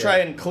yeah, I'll Okay. try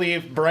and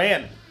cleave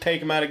Bran.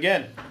 Take him out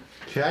again.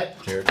 Okay.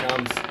 Here it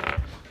comes.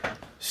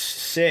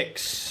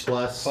 6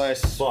 plus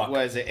fuck.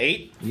 What is it?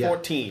 8? Yeah.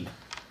 14.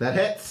 That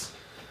hits.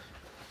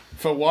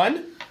 For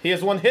 1? He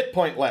has 1 hit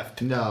point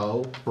left.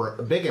 No,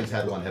 Biggins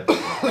had 1 hit point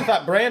left. I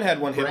thought Bran had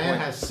 1 hit Bran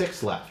point. has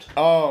 6 left.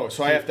 Oh,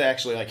 so I have to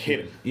actually like hit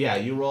him. Yeah,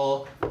 you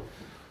roll.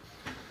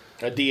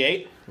 A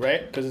D8,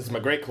 right? Because it's my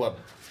great club.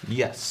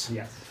 Yes.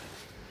 Yes.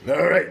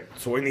 All right,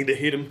 so I need to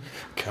hit him.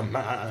 Come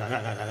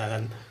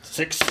on,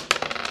 6.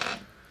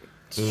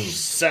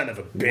 Son of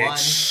a 1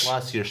 bitch.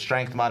 plus your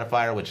strength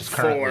modifier, which is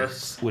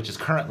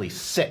currently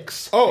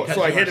 6. Oh, Because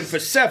so I you hit are him for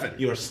 7.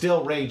 You are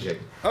still raging.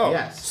 Oh,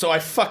 yes. So I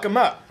fuck him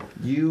up.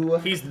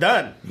 He's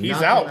done. He's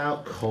knock out. him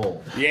out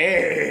cold.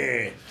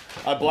 Yeah.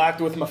 I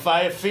blocked with my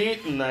 5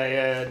 feet and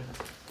I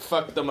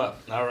fucked them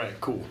up. All right,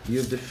 cool.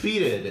 You've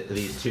defeated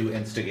these 2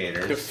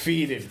 instigators.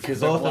 Defeated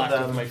because I Both of blocked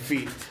them. with my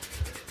feet.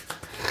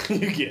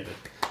 You get it.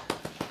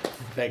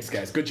 Thanks,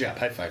 guys. Good job.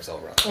 High fives all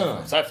around.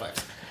 High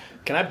fives.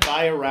 Can I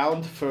buy a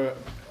round for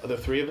the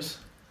 3 of us?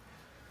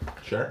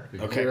 Sure.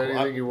 Okay, Do cool.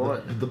 anything you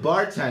want. The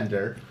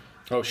bartender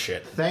Oh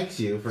shit. thanks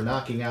you for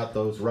knocking out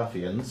those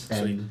ruffians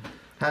and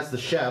has the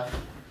chef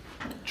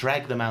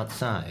drag them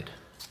outside.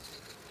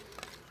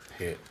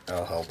 Here,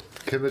 I'll help.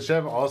 Can the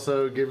chef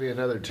also give me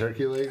another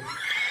turkey leg?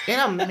 In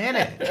a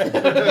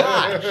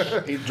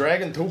minute. He's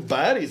dragging 2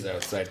 bodies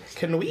outside.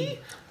 Can we?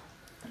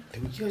 Do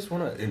you guys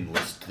want to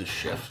enlist the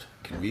chef?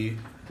 Can we?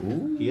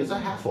 Ooh. He is a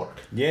half orc.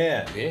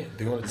 Yeah. Yeah.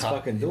 Do you want to Let's talk?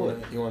 fucking do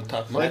it. You want to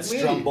talk? That me,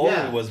 Stromboli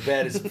yeah. was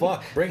bad as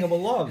fuck. Bring him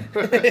along.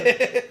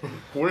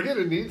 We're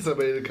gonna need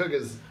somebody to cook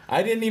us.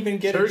 I didn't even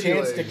get a Turkey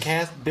chance to legs.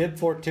 cast Bib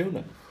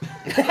Fortuna.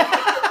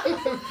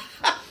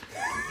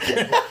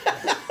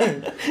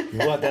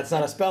 What? That's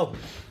not a spell.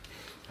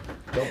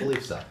 Don't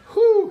believe so.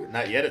 Whew.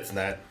 Not yet. It's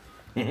not.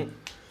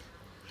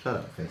 Shut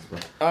up,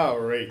 Facebook. All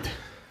right.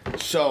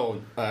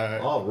 So.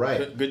 All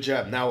right. Good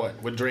job. Now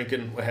what? We're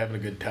drinking. We're having a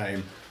good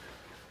time.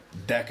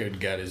 Deckard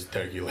got his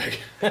turkey leg.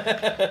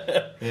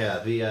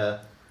 Yeah,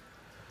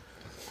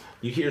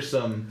 you hear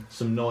some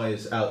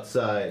noise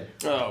outside.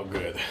 Oh,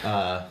 good.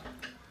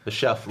 The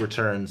chef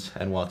returns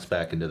and walks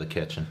back into the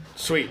kitchen.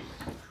 Sweet.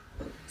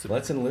 So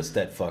let's enlist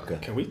that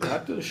fucker. Can we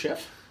talk to the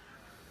chef?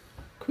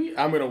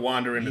 I'm gonna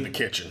wander into the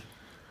kitchen.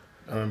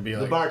 I'm gonna be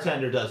The like,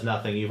 bartender does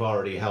nothing. You've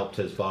already helped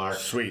his bar.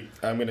 sweet.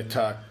 I'm gonna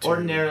talk to.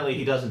 Ordinarily,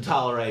 he doesn't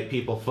tolerate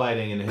people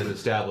fighting in his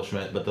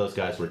establishment, but those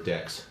guys were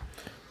dicks.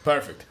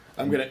 Perfect.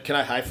 Can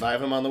I high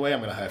five him on the way? I'm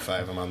gonna high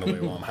five him on the way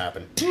while I'm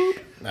hopping.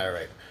 All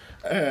right.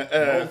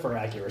 Roll for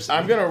accuracy.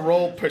 I'm gonna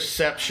roll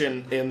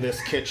perception in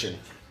this kitchen.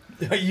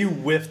 You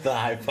whiffed the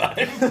high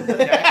five.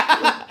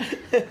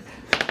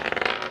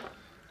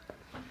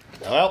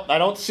 Well, I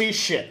don't see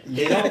shit.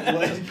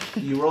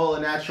 You roll a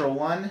natural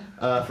 1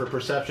 for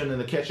perception in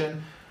the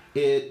kitchen.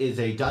 It is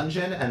a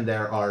dungeon, and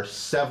there are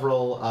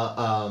several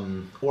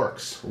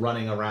orcs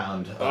running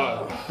around.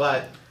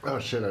 But Oh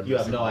shit! I'm you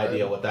have missing no that.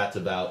 idea what that's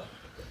about.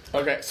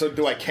 Okay, so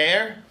do I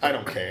care? I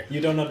don't care. You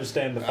don't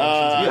understand the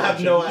functions.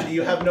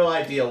 You have no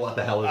idea what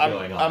the hell is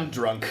going on. I'm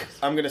drunk.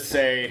 I'm gonna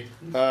say,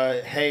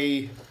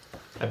 hey.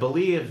 I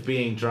believe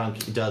being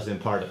drunk does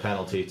impart a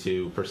penalty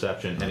to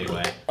perception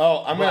anyway.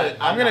 Oh, I'm But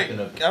I'm not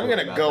gonna gonna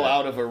worry about go that.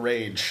 out of a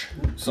rage.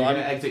 So You're I'm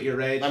gonna exit your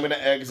rage. I'm gonna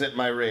exit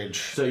my rage.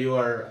 So you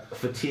are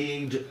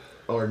fatigued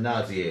or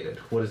nauseated.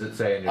 What does it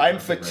say in your? I'm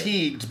drunken rage?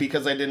 fatigued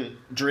because I didn't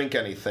drink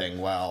anything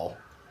while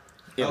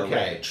in a Okay.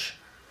 rage.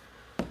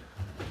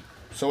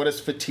 So what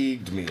does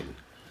fatigued mean?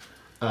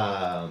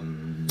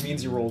 It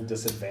means you roll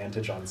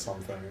disadvantage on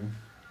something.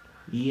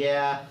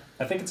 Yeah.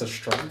 I think it's a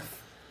strength.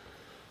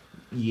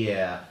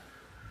 Yeah.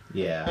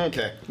 Yeah.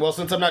 Okay. Well,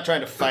 since I'm not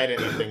trying to fight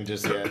anything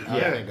just yet,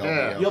 I think I'll be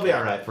okay. You'll be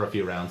all right for a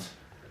few rounds.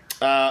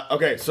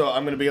 Okay, so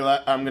I'm gonna be.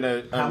 How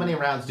many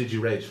rounds did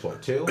you rage for?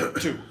 2.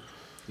 2.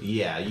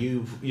 Yeah,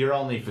 you're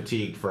only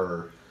fatigued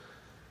for.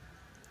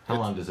 How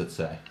long does it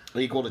say?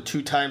 Equal to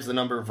 2 times the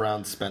number of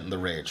rounds spent in the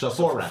rage. So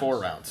 4 for rounds. 4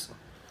 rounds.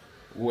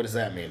 What does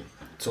that mean?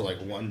 So like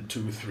 1,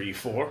 2, 3,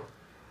 4.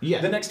 Yeah.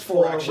 The next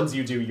 4 actions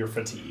you do, you're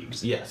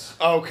fatigued. Yes.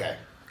 Okay.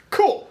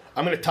 Cool.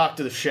 I'm gonna talk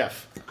to the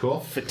chef. Cool.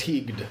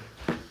 Fatigued.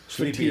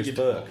 Sleepy as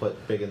fuck.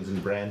 Put Biggins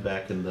and Brand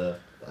back in the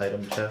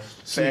item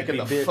chest. Back in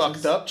the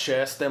fucked up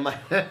chest, am I?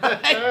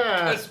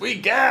 Yes, we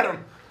got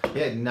him.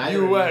 Yeah, neither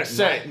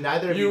USA.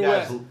 neither of you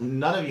guys,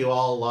 none of you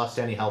all lost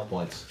any health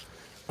points.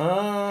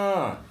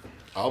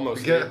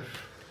 Almost.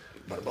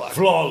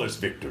 Flawless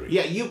victory.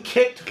 Yeah, you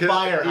kicked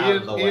fire out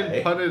of the way.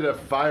 Ian punted a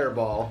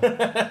fireball.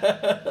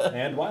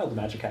 And wild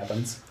magic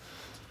happens.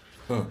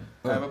 I'm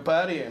a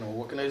party animal.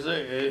 What can I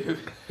say?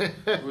 What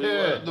do you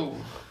want to do?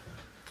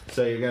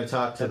 So you're gonna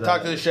talk to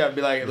Talk to the chef.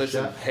 Be like,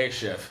 listen, chef? hey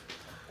chef,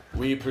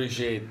 we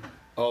appreciate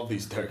all of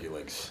these turkey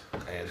legs,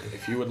 and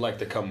if you would like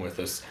to come with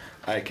us,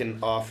 I can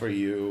offer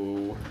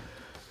you.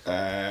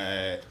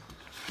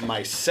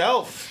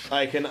 Myself,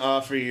 I can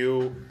offer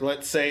you,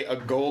 let's say, a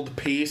gold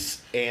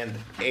piece and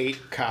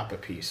 8 copper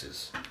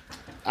pieces.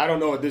 I don't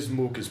know what this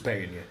mook is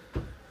paying you.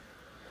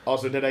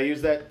 Also, did I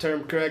use that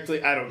term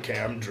correctly? I don't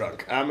care. I'm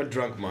drunk. I'm a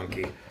drunk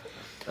monkey.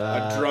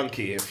 A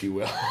drunkie, if you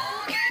will.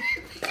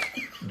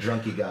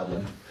 Drunkie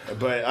goblin.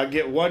 But I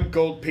get 1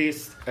 gold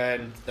piece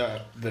and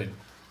the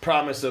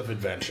promise of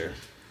adventure.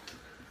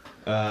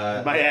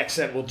 My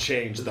accent will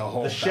change the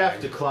whole The time.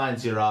 chef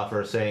declines your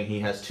offer, saying he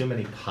has too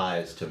many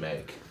pies to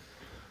make.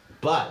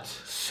 But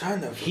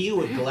he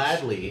would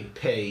gladly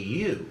pay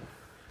you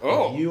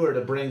if you were to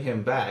bring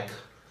him back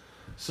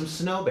some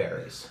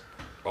snowberries.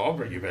 I'll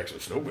bring you back some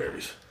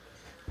snowberries.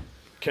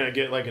 Can I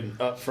get like an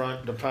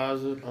upfront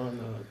deposit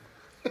on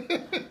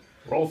the...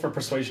 Roll for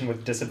persuasion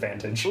with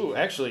disadvantage. Ooh,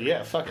 actually,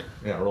 yeah, fuck it.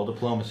 Yeah, roll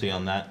diplomacy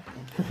on that.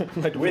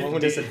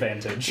 With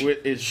disadvantage.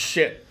 Is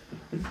shit.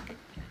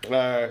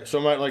 So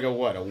I'm at like a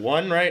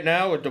 1 right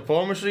now with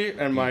diplomacy,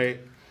 and my...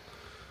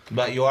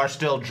 But you are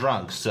still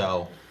drunk,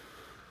 so...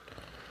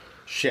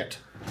 Shit.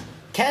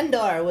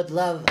 Kendor would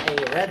love a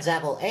Red's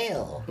Apple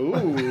Ale.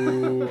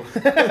 Ooh.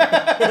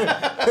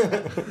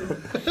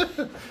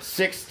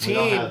 16. We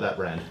don't have that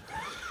brand.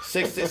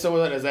 16. So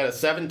what is that, a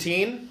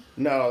 17?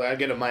 No, I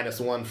get a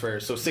 -1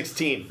 first. So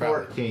 16.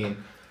 Probably.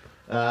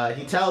 14.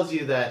 He tells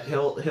you that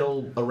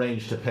he'll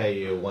arrange to pay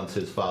you once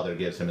his father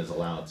gives him his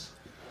allowance.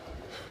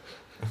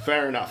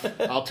 Fair enough.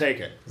 I'll take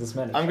it.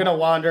 I'm gonna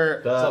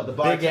wander. The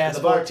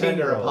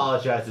bartender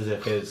apologizes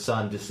if his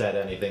son just said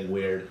anything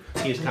weird.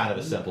 He's kind of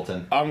a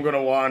simpleton. I'm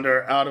gonna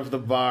wander out of the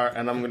bar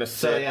and I'm gonna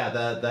sit. So yeah,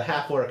 the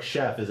half-orc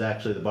chef is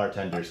actually the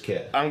bartender's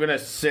kid. I'm gonna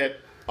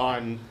sit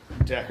on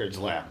Deckard's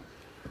lap.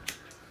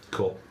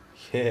 Cool.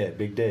 Yeah,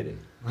 big dating.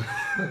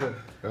 I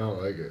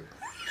don't like it.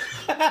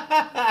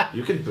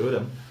 You can boot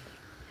him.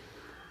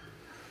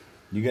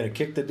 You gonna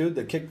kick the dude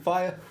that kicked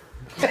fire?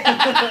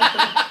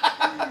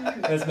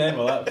 This man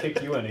will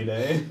outkick you any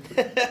day.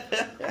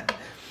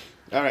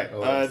 All right,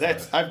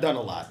 I've done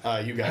a lot.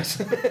 You guys.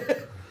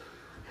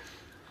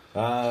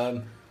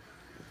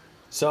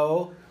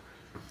 So,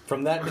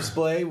 from that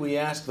display, we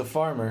asked the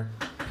farmer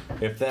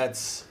if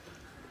that's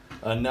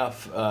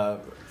enough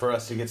for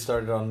us to get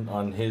started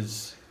on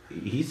his...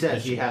 He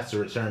says he has to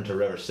return to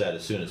Riverstead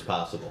as soon as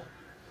possible.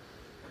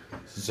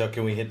 So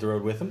can we hit the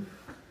road with him?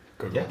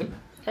 Go with him.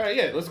 All right,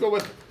 yeah, let's go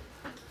with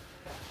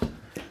him.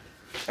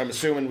 I'm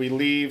assuming we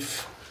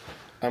leave.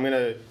 I'm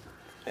gonna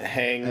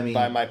hang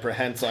by my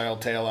prehensile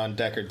tail on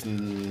Deckard's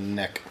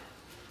neck.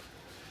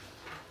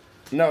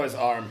 No, his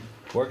arm.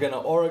 We're gonna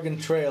Oregon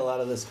Trail out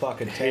of this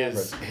fucking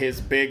tavern. His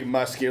big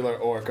muscular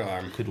orc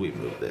arm. Could we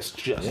move this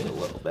just a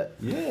little bit?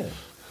 Yeah.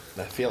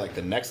 I feel like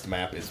the next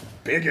map is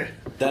bigger.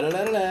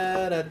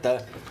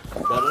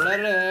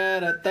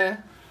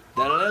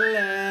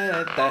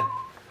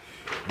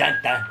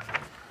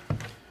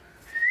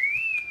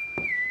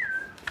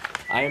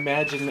 I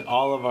imagine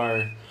all of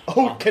our...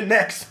 Oh, it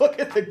connects. Look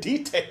at the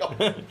detail.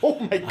 Oh,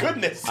 my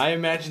goodness. I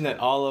imagine that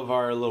all of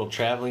our little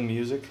traveling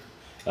music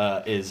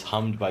is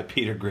hummed by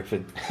Peter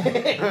Griffin. Peter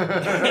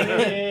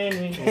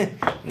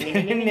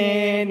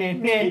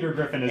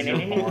Griffin is your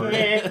bard.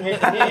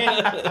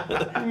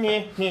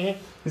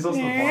 He's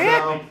also the bard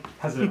that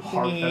has a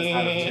harp that's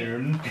out of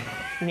tune.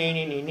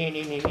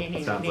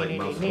 Sounds like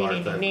most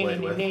bards I've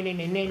played with.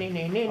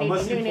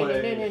 Unless you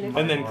play...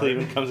 And then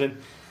Cleveland comes in.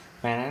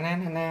 All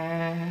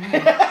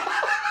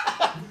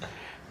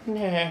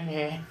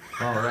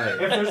right.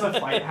 If there's a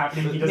fight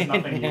happening, he does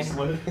nothing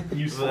useful.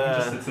 He just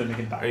sits there and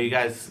can die. Are you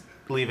guys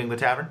leaving the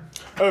tavern?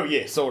 Oh,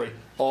 yeah, sorry.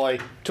 I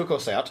took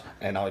us out,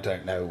 and I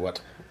don't know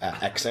what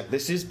accent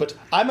this is, but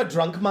I'm a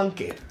drunk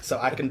monkey, so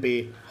I can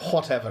be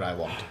whatever I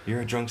want.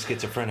 You're a drunk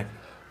schizophrenic.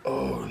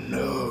 Oh,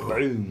 no.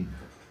 Boom.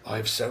 I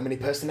have so many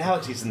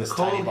personalities in this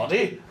tiny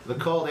body. The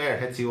cold air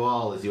hits you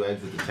all as you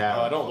exit the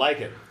tavern. Oh, I don't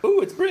like it.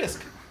 Ooh, it's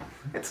brisk.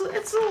 It's a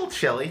little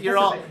chilly. You've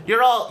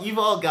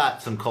all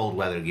got some cold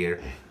weather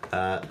gear.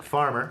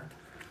 Farmer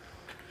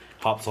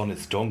hops on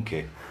his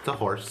donkey. It's a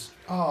horse.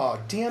 Oh,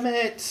 damn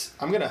it.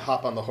 I'm going to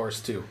hop on the horse,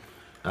 too.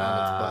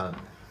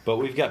 But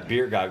we've got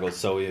beer goggles,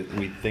 so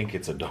we think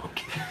it's a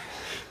donkey.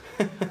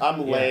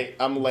 I'm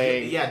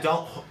laying. Yeah,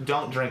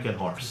 don't drink in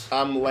horse.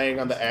 I'm laying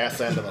on the ass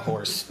end of the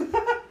horse.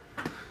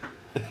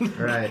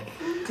 Right.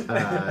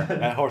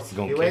 That horse is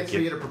going to He kick waits for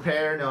you to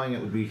prepare, knowing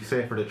it would be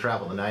safer to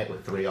travel the night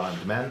with 3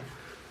 armed men.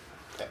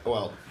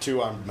 Well,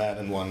 2 armed men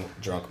and 1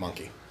 drunk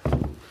monkey.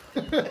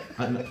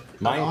 An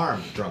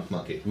armed drunk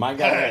monkey. My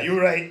guy.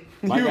 You're right.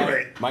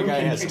 My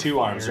guy has 2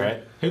 arms,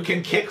 right? Who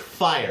can kick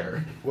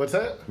fire? What's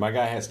that? My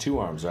guy has 2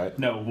 arms, right?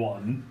 No,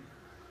 1.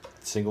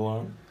 Single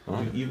arm?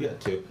 Huh? You've got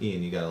 2.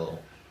 Ian, you got a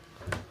little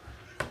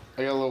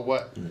I got a little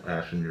what?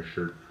 ash in your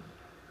shirt.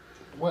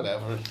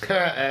 Whatever.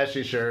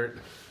 Ashy shirt.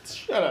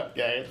 Shut up,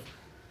 guys.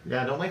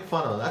 Yeah, don't make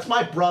fun of him. That's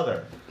my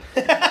brother.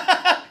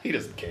 He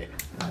doesn't care.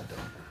 I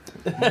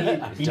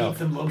don't. He needs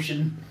some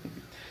lotion.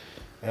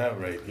 Oh,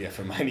 right. Yeah,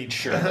 for mine need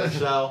shirt.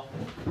 So,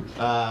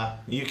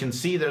 you can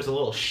see there's a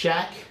little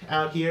shack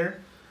out here.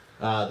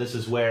 This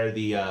is where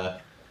the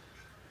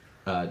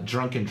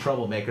drunken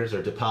troublemakers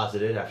are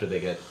deposited after they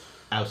get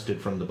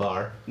ousted from the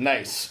bar.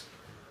 Nice.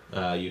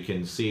 You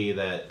can see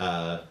that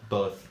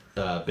both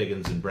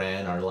Biggins and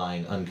Bran are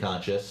lying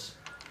unconscious.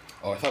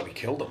 Oh, I thought we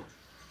killed them.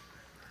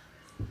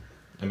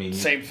 I mean...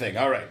 Same thing.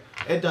 All right.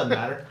 It doesn't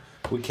matter.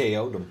 We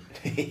KO'd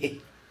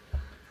them.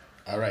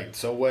 All right.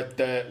 So what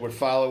we're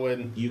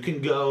following... You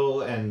can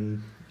go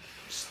and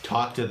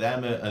talk to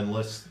them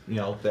unless,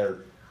 they're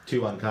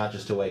too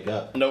unconscious to wake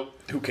up. Nope.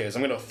 Who cares?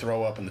 I'm going to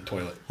throw up in the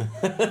toilet.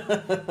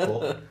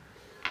 Cool.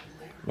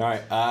 All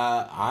right.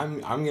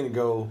 I'm going to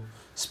go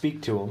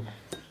speak to him.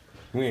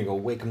 I'm going to go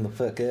wake him the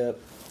fuck up.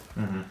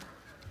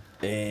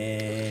 Mm-hmm.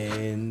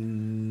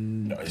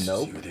 And... No,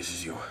 nope. This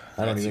is you.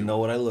 I don't even know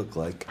what I look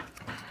like.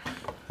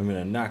 I'm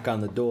going to knock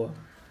on the door.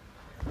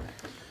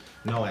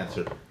 No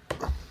answer.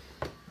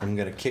 I'm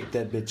going to kick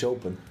that bitch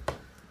open.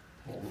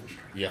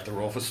 You have to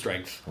roll for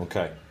strength.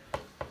 Okay.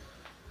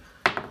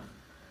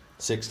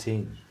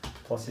 16.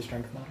 Plus your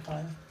strength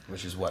modifier?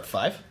 Which is what,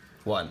 5?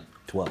 1.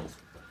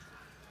 12.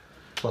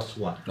 Plus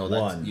 1. No,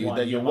 that's 1.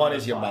 Your 1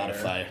 is your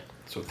modifier.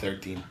 So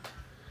 13.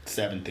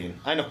 17.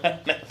 I know how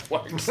math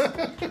works.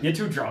 You're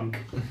too drunk.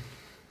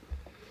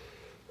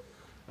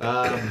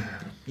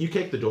 You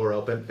kick the door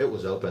open. It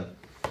was open.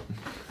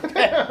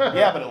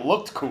 Yeah, but it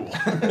looked cool.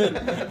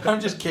 I'm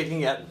just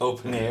kicking at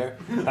open air.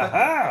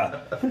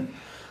 Ha-ha!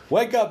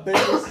 Wake up,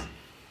 bitches.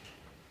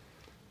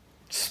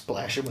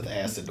 Splash him with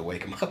acid to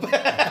wake him up. All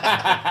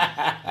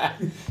right,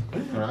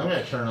 I'm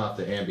going to turn off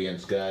the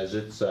ambience, guys.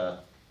 It's I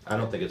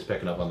don't think it's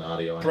picking up on the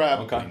audio.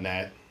 Anymore. Probably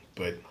not,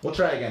 but... We'll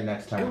try again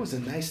next time. It was a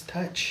nice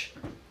touch.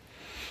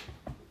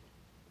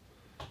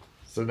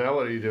 So now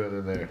what are you doing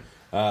in there?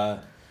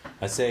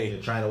 I say...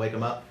 You're trying to wake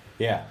them up?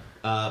 Yeah.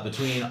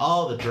 Between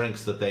all the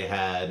drinks that they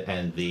had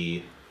and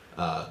the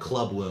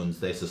club wounds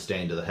they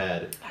sustained to the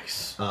head,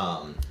 nice.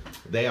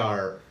 They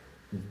are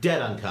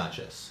dead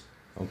unconscious.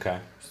 Okay.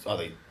 Are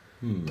they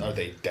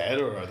dead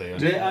or are they...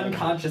 They're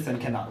unconscious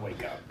and cannot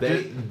wake up.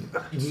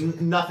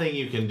 Nothing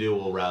you can do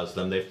will rouse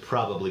them. They've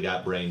probably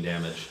got brain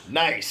damage.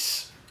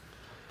 Nice.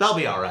 They'll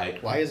be all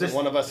right. Why isn't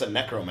one of us a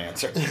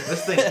necromancer?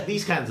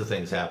 These kinds of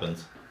things happen.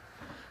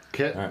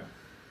 Kit? All right.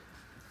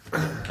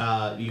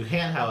 You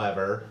can,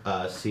 however,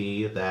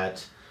 see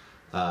that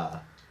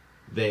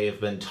they've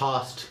been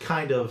tossed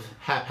kind of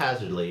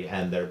haphazardly,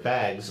 and their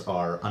bags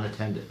are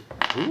unattended.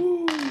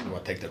 Ooh. You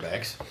want to take their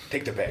bags?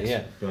 Take their bags.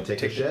 Yeah. You want to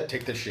take the shit?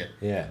 Take the shit.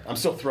 Yeah. I'm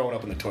still throwing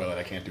up in the toilet.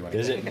 I can't do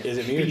anything. Is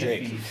it me or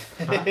Jake?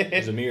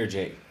 Is it me or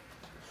Jake?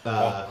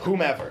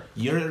 Whomever.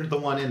 You're the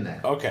one in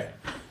there. Okay.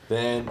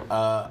 Then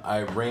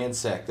I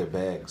ransack their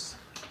bags.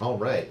 All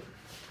right.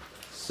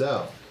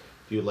 So,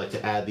 if you would like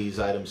to add these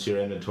items to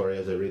your inventory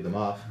as I read them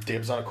off.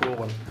 Dibs on a cool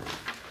one.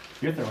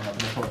 You're throwing up in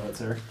the toilet,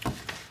 sir.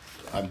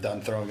 I'm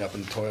done throwing up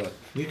in the toilet.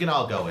 You can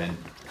all go in.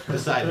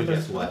 Decide who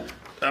gets what.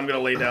 I'm going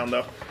to lay down,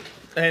 though.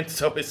 And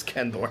so is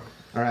Kendor.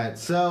 All right,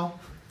 so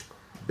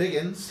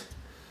Biggins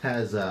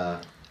has a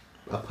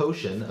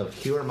potion of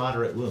cure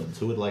moderate wounds.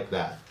 Who would like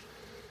that?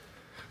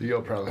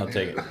 You'll probably I'll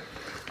take it.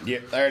 Yeah,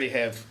 I already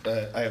have.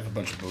 I have a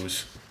bunch of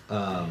booze.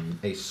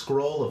 A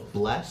scroll of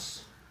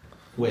bless,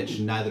 which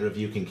neither of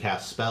you can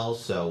cast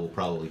spells, so we'll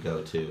probably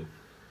go to.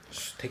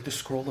 Just take the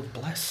scroll of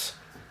bless.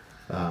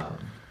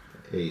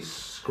 A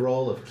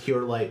scroll of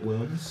cure light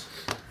wounds.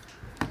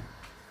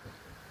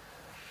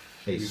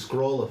 A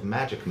scroll of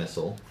magic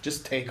missile.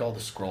 Just take all the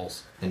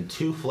scrolls. And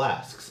 2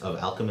 flasks of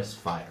alchemist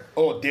fire.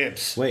 Oh,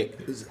 dibs. Wait,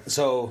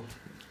 so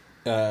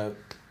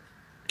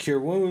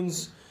cure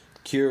wounds,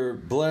 cure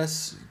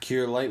bless,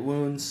 cure light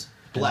wounds.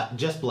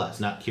 Just bless,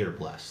 not cure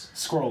bless.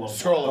 Scroll of bless.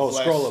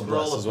 Scroll of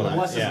bless is what I meant.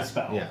 Bless is Yeah. a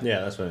spell. Yeah,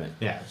 that's what I meant.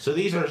 Yeah, so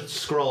these are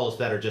scrolls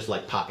that are just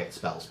like pocket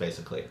spells,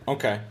 basically.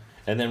 Okay.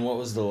 And then what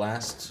was the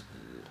last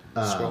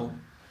scroll?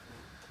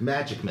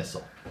 Magic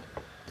missile.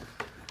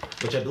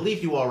 Which I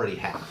believe you already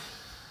have.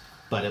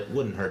 But it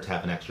wouldn't hurt to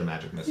have an extra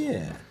magic missile.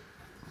 Yeah.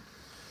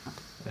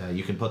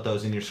 You can put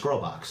those in your scroll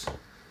box.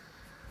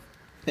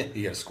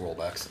 You got a scroll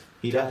box.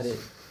 He Got does. it.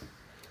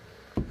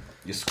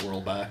 You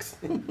squirrel box.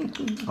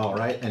 All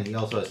right, and he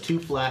also has 2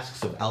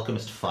 flasks of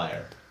alchemist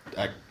fire.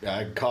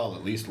 I'd call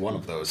at least one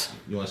of those.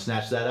 You want to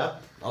snatch that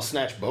up? I'll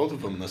snatch both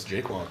of them unless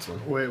Jake wants one.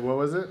 Wait, what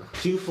was it?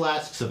 2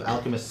 flasks of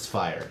alchemist's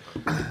fire.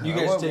 You I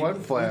guys want take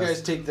one flask. You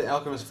guys take the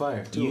alchemist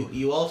fire too.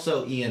 You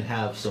also, Ian,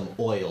 have some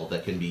oil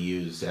that can be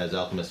used as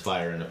alchemist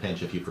fire in a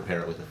pinch if you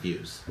prepare it with a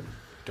fuse.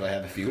 Do I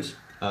have a fuse?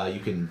 You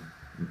can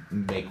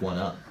make one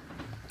up.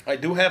 I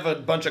do have a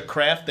bunch of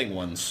crafting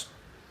ones.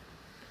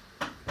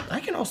 I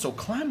can also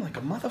climb like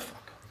a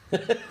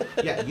motherfucker.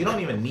 Yeah, you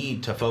don't even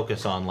need to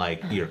focus on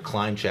like your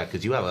climb check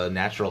because you have a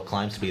natural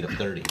climb speed of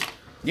 30.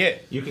 Yeah.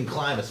 You can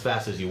climb as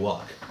fast as you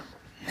walk.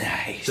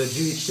 Nice. So did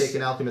you each take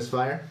an alchemist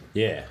fire?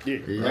 Yeah. I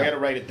gotta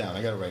write it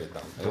down.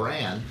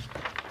 Bran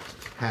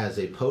has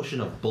a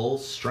potion of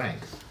bull's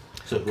strength.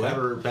 So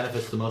whoever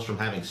benefits the most from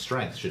having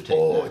strength should take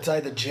that. It's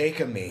either Jake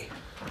or me.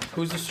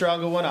 Who's the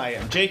stronger one? I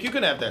am. Jake, you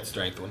can have that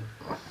strength one.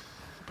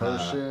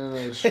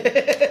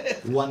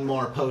 Potion. One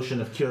more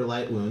potion of Cure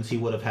Light Wounds. He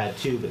would have had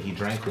 2, but he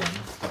drank one.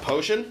 A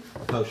potion? A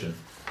potion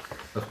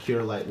of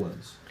Cure Light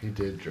Wounds. He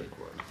did drink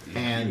one.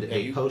 And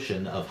a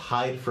potion of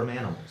Hide from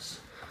Animals.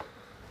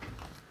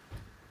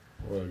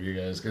 Well, you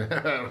guys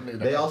gonna.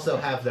 They also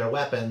have their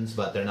weapons,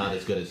 but they're not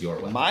as good as your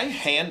weapons. My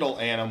handle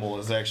animal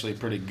is actually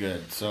pretty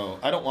good, so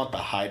I don't want the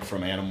hide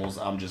from animals.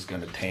 I'm just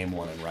going to tame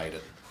one and ride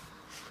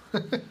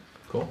it.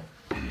 Cool.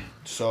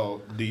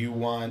 So, do you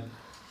want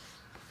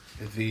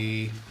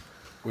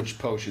which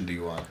potion do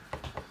you want?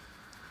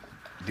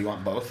 Do you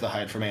want both the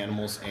hide from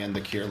animals and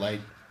the cure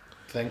light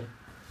thing?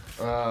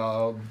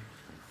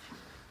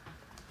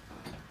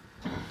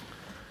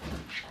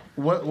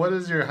 What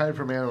is your hide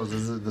from animals?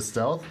 Is it the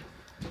stealth?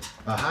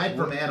 Hide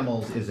from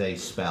Animals is a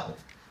spell.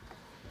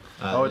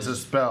 It's a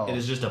spell. It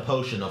is just a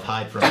potion of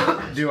Hide from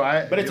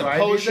Animals. But it's a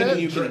potion.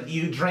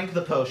 You drink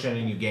the potion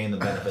and you gain the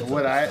benefits.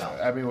 Would of the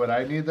spell. Would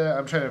I need that?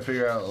 I'm trying to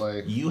figure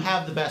out You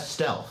have the best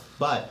stealth,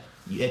 but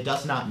it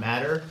does not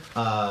matter.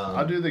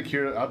 I'll do the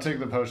cure. I'll take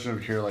the potion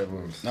of Cure Light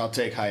Wounds. I'll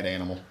take hide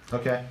animal.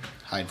 Okay.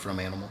 Hide from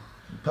animal.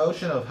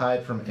 Potion of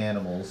Hide from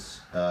Animals.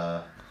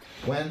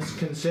 When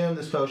consumed,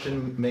 this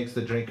potion makes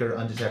the drinker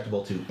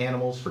undetectable to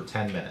animals for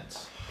 10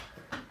 minutes.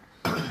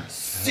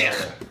 Sick.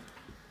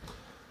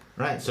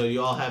 Right, so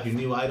you all have your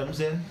new items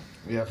in?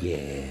 Yep.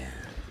 Yeah.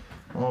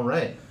 All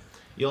right.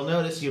 You'll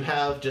notice you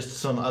have just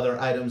some other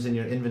items in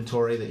your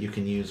inventory that you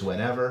can use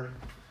whenever.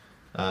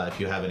 If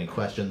you have any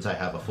questions, I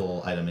have a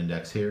full item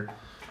index here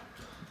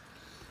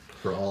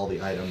for all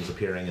the items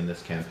appearing in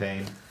this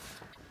campaign.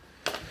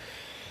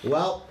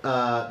 Well,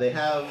 they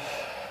have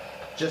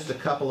just a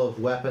couple of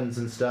weapons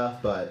and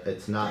stuff, but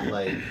it's not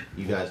like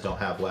you guys don't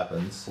have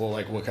weapons. Well,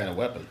 like what kind of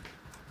weapon?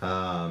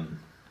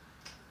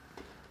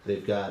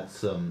 They've got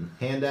some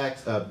hand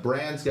axe.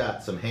 Brand's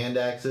got some hand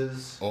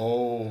axes.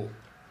 Oh,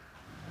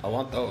 I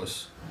want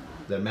those.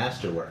 They're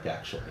masterwork,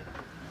 actually.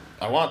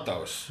 I want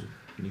those.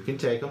 You can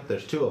take them.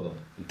 There's 2 of them.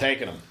 I'm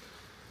taking them.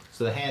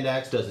 So the hand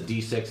axe does a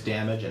d6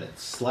 damage, and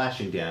it's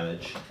slashing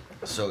damage.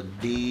 So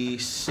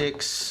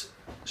d6.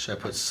 Should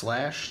I put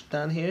slash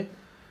down here?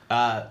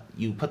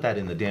 You put that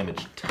in the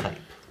damage type.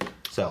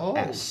 So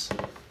S.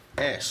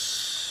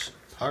 S.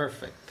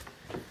 Perfect.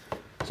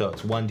 So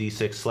it's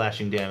 1d6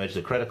 slashing damage.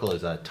 The critical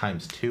is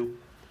times 2.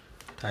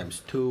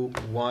 Times 2,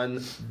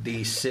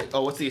 1d6.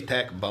 Oh, what's the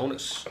attack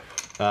bonus?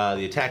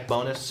 The attack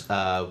bonus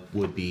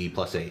would be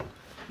 +8.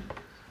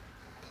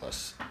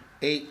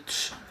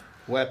 +8.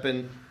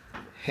 Weapon,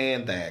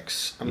 hand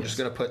axe. I'm just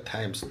going to put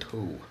times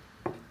 2.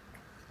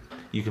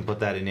 You can put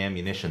that in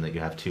ammunition that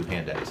you have 2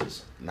 hand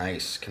axes.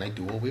 Nice. Can I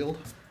dual wield?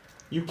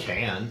 You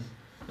can.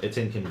 It's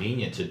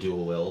inconvenient to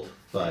dual wield,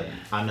 but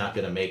I'm not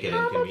going to make it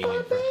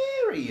inconvenient.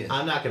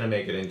 I'm not going to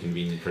make it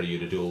inconvenient for you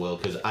to dual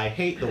wield because I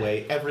hate the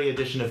way every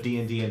edition of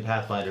D&D and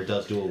Pathfinder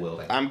does dual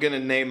wielding. I'm going to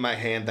name my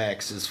hand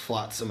axes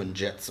Flotsam and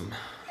Jetsam.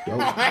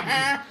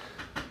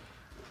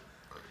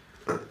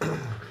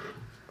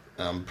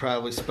 I'm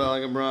probably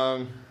spelling them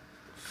wrong.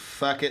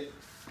 Fuck it.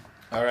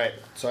 All right,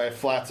 so I have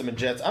Flotsam and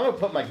Jets. I'm going to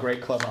put my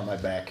great club on my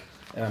back,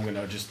 and I'm going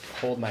to just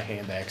hold my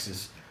hand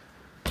axes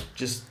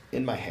just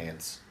in my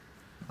hands.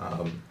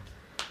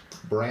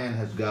 Bran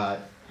has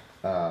got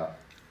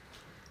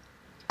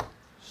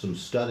some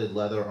studded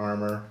leather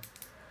armor,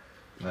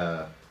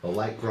 a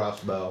light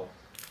crossbow,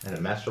 and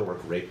a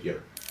masterwork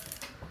rapier.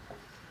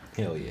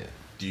 Hell yeah.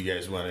 Do you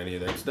guys want any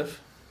of that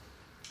stuff?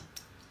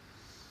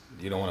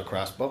 You don't want a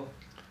crossbow?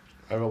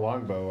 I have a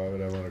longbow. Why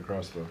would I want a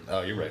crossbow?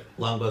 Oh, you're right.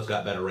 Longbow's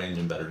got better range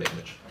and better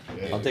damage.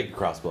 Yeah, I'll take a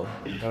crossbow.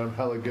 And I'm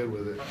hella good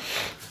with it.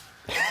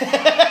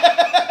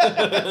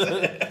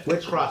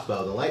 Which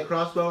crossbow? The light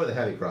crossbow or the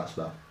heavy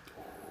crossbow?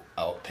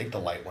 I'll take the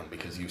light one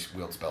because you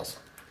wield spells.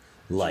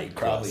 Light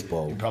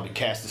crossbow. You probably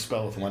cast a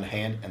spell with one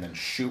hand and then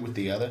shoot with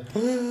the other,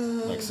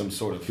 like some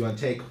sort of. If you want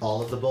to take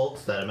all of the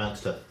bolts, that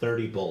amounts to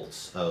 30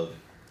 bolts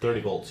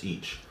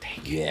each. Take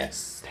it.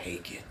 Yes.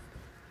 Take it.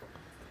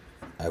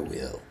 I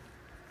will.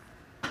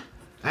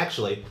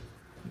 Actually,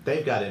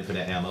 they've got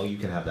infinite ammo. You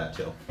can have that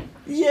too.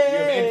 Yeah. You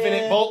have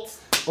infinite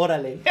bolts?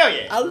 Orale. Hell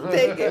yeah. I'll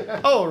take it.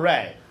 All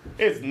right.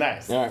 It's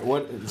nice. All right.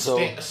 What?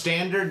 So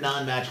Standard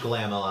non-magical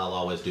ammo, I'll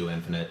always do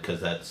infinite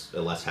because that's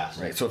less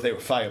hassle. Right. So if they were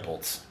fire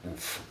bolts,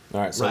 oof. all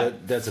right. So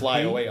Right. that's Fly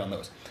a P? away on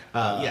those.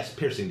 Yes,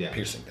 piercing damage.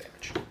 Piercing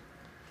damage.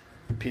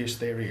 Pierce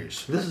their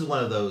ears. This is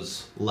one of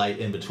those light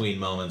in-between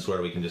moments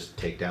where we can just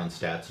take down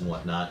stats and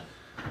whatnot.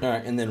 All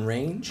right. And then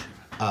range.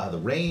 The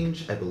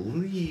range, I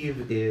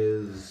believe,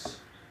 is...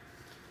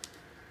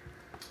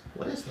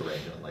 What is the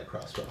range on a light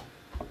crossbow?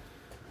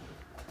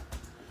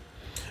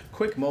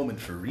 Quick moment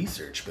for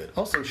research, but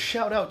also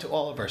shout out to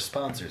all of our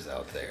sponsors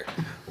out there.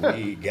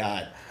 We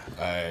got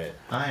I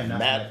am not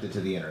connected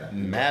to the internet.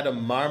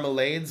 Madam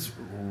Marmalade's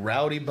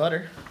Rowdy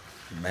Butter.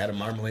 Madam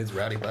Marmalade's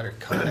Rowdy Butter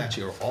coming at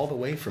you all the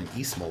way from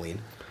East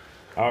Moline.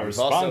 Our We've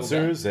also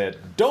sponsors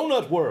at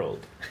Donut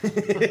World.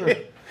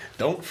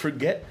 Don't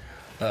forget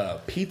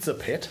Pizza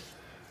Pit.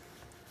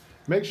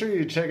 Make sure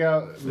you check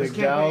out the This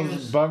campaign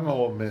gal's is-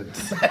 bunghole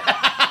mints.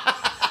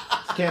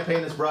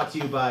 campaign is brought to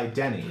you by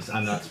Denny's.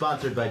 I'm not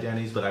sponsored by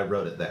Denny's, but I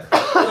wrote it there.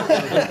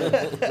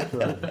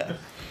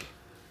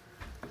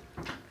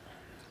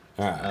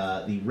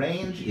 The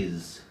range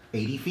is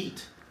 80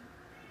 feet.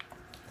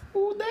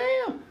 Oh,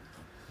 damn.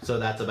 So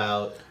that's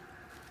about...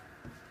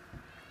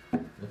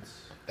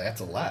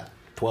 That's a lot.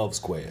 12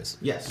 squares.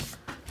 Yes.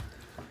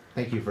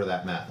 Thank you for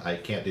that math. I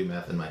can't do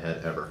math in my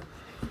head ever.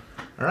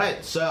 All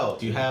right, so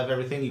do you have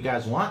everything you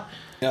guys want?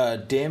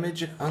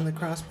 Damage on the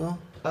crossbow?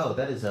 Oh,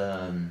 that is...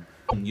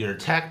 your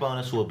attack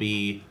bonus will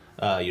be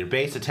your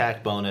base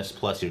attack bonus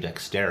plus your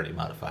dexterity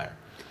modifier.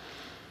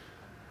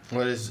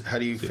 How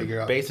do you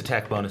figure out? Base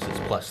attack bonus is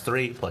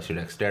 +3 plus your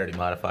dexterity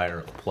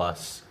modifier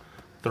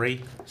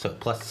 +3, so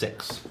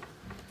 +6.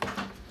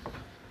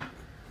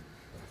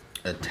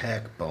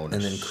 Attack bonus.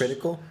 And then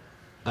critical?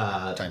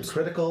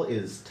 Critical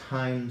is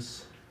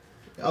times...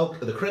 Oh,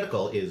 the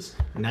critical is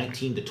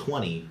 19 to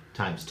 20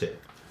 times 2.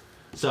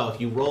 So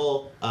if you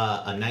roll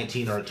a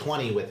 19 or a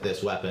 20 with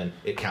this weapon,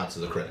 it counts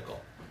as a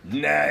critical.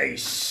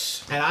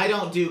 Nice. And I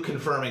don't do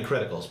confirming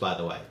criticals, by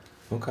the way.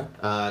 Okay.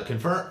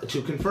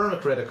 To confirm a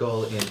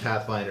critical in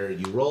Pathfinder,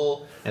 you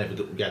roll, and if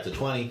it gets a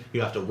 20,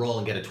 you have to roll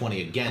and get a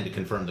 20 again to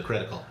confirm the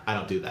critical. I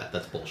don't do that.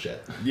 That's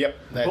bullshit. Yep.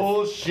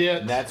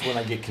 Bullshit. That's when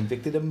I get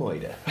convicted of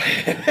murder.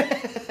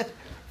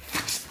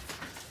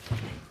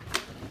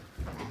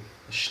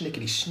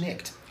 Schnickety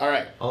schnicked. All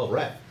right. All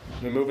right.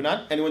 We're moving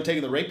on. Anyone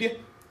taking the rapier?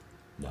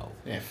 No.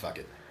 Yeah, fuck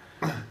it.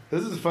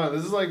 This is fun.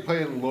 This is like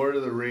playing Lord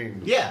of the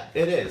Rings. Yeah,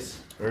 it is.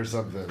 Or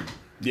something.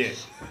 Yeah.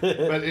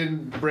 But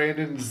in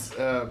Brandon's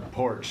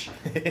porch.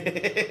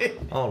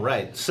 All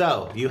right.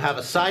 So you have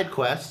a side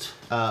quest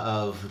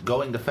of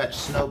going to fetch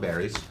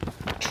snowberries.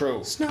 True.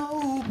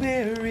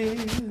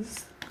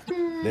 Snowberries.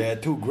 There are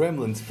 2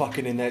 gremlins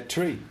fucking in that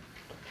tree.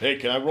 Hey,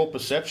 can I roll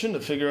perception to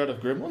figure out if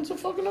gremlins are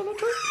fucking on a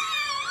tree?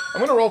 I'm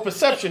gonna roll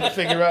perception to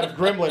figure out if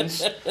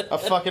gremlins are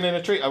fucking in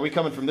a tree. Are we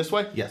coming from this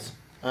way? Yes.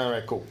 All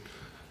right, cool.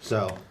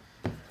 So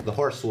the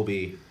horse will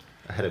be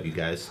ahead of you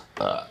guys.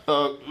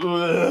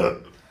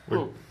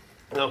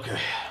 Okay.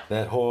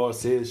 That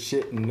horse is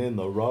shitting in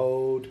the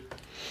road.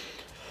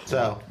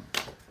 So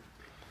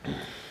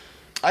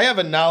I have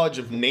a knowledge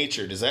of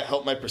nature. Does that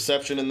help my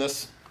perception in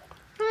this?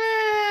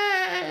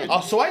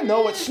 Oh, so I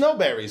know what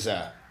snowberries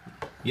are.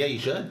 Yeah, you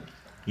should.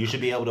 You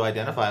should be able to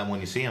identify them when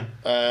you see them.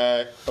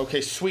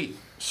 Okay, sweet.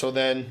 So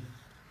then,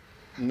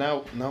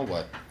 now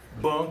what?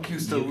 Bunk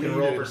used to You can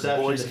roll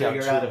perception to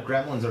figure out if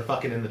gremlins are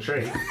fucking in the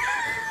tree.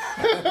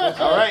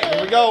 All right,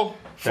 here we go.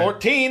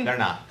 14. They're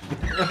not.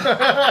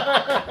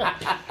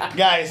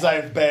 Guys,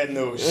 I have bad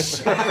news.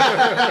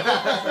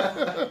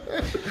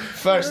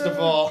 First of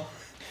all,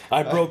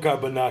 I broke our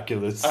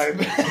binoculars.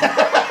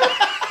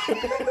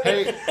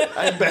 Hey,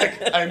 I'm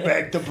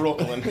back to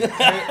Brooklyn.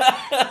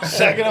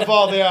 Second of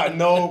all, there are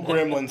no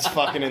gremlins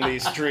fucking in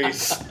these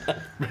trees.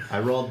 I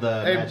rolled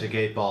the Magic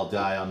 8-ball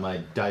die on my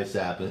dice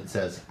app, and it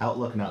says,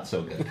 Outlook not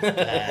so good.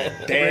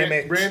 Damn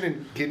it.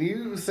 Brandon, can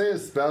you say a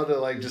spell to,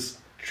 like, just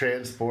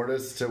transport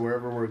us to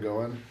wherever we're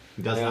going?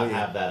 He does not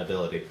have that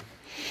ability.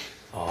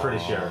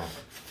 Pretty sure.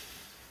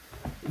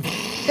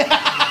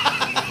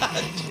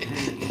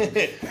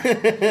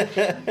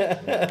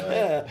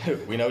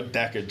 We know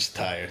Deckard's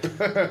tired.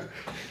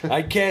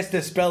 I cast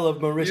a spell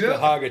of Mariska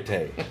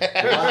Hargitay.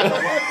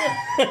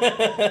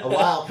 A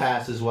while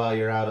passes while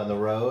you're out on the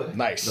road.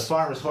 Nice. The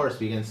farmer's horse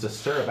begins to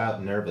stir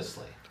about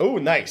nervously. Oh,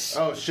 nice.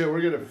 Oh, shit,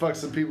 we're gonna fuck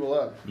some people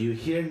up. You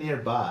hear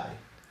nearby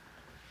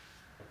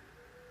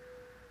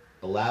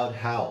a loud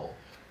howl.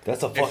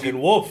 That's a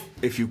fucking wolf.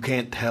 If you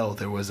can't tell,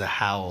 there was a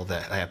howl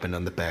that happened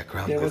on the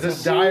background. It was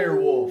a dire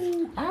wolf.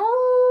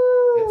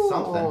 It's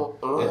something.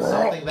 It's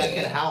something that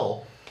can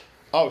howl.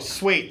 Oh,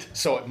 sweet.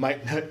 So it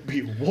might not be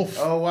a wolf.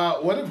 Oh,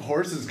 wow. What if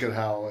horses could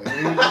howl? And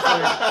he was just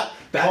like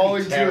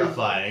That'd be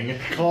terrifying.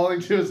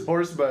 Calling to his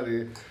horse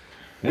buddy.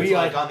 It's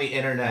like on the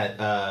internet,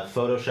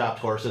 photoshopped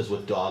horses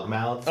with dog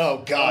mouths.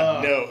 Oh,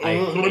 God, no. I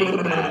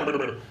hate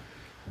that.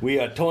 We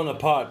are torn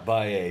apart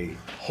by a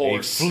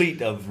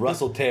fleet of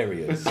Russell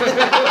Terriers.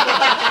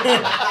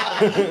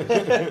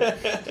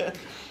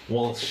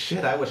 Well,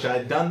 shit, I wish I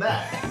had done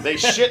that. They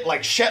shit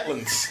like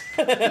Shetlands.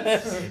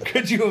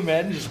 Could you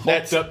imagine just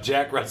hulked up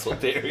Jack Russell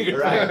Terrier?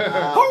 Right.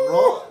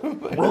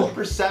 Roll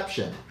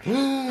perception.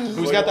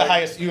 Who's got the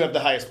highest? You have the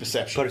highest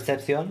perception.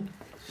 Perception?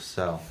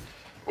 So.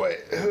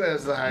 Wait, who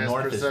has the highest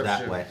North perception? is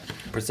that way.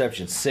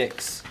 Perception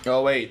 6.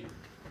 Oh, wait.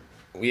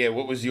 Yeah,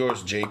 what was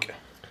yours, Jake?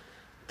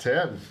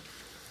 10.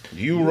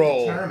 You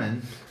roll.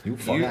 Determine. You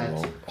fucking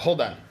roll.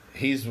 Hold on.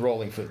 He's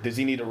rolling for. Does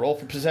he need a roll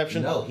for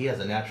perception? No, he has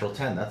a natural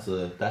 10. That's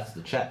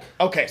the check.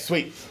 Okay,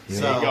 sweet. So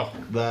There you go.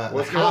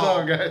 What's going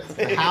on, guys?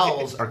 The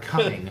howls are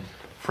coming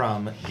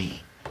from the.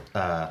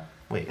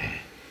 Wait.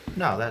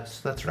 No,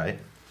 that's right.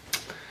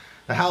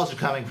 The howls are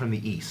coming from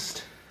the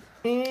east.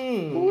 Oh,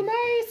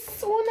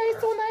 nice. Oh,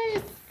 nice. Oh,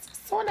 nice.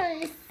 So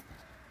nice.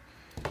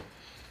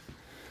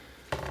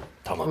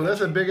 Oh,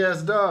 that's a big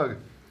ass dog.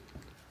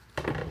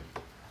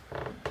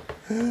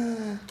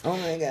 Oh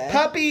my god.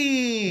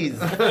 Puppies!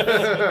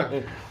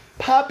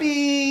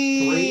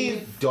 Puppies!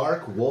 3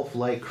 dark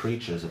wolf-like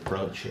creatures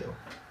approach you.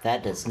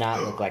 That does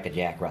not look like a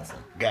Jack Russell.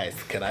 Guys,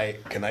 can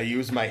I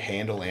use my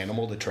handle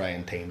animal to try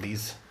and tame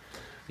these?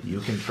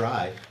 You can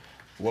try.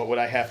 What would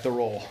I have to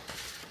roll?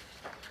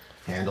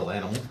 Handle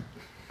animal.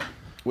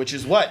 Which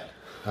is what?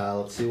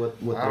 Let's see what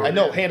I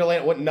know handle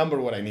animal. What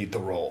number would I need to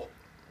roll?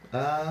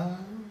 Yeah,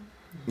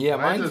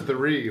 Mine's mine's a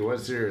 3.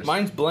 What's yours?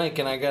 mine's blank,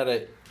 and I got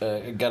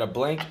a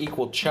blank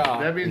equal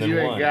chop. That means and then you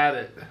ain't one. got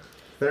it.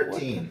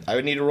 13. I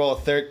would need to roll a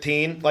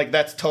 13. Like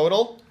that's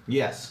total.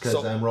 Yes,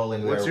 because I'm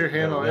rolling. What's your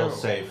handle Will animal?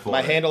 save for My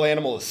it. handle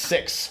animal is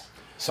 6.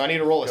 So I need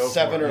to roll a Go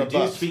 7 for or it. You do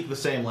above. speak the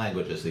same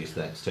language as these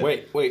things too.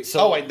 Wait. So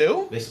Oh, I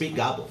do? They speak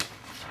Goblin.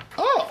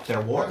 Oh.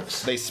 They're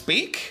wargs. They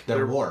speak?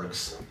 They're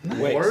wargs.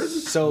 wait.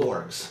 Words? So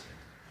Wargs.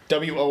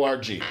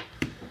 WORG.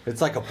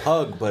 it's like a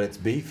pug, but it's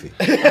beefy.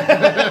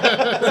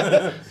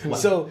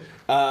 So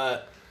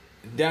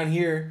down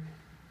here,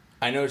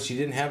 I noticed you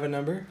didn't have a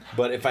number,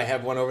 but if I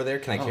have one over there,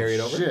 can I carry it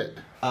over? Shit.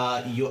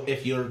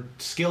 If your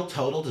skill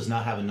total does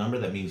not have a number,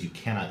 that means you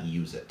cannot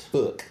use it.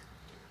 Fuck.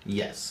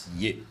 Yes.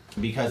 Yeah.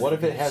 Because What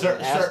if it has an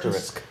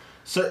asterisk?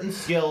 Certain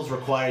skills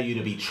require you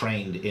to be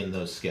trained in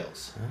those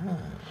skills.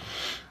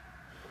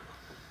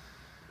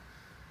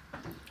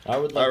 I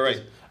would like All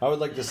right. I would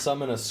like to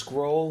summon a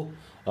scroll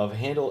of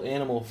handle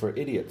animal for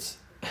idiots.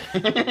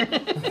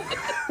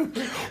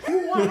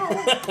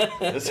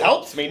 This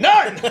helps me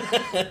none.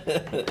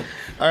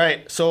 All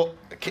right, so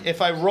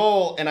if I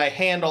roll and I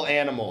handle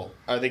animal,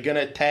 are they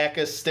gonna attack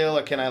us still,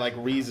 or can I like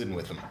reason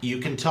with them? You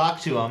can talk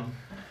to them.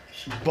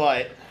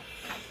 But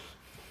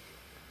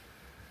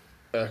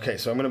okay,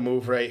 so I'm gonna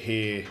move right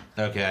here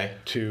Okay.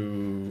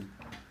 to.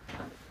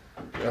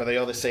 Are they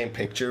all the same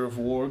picture of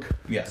Warg?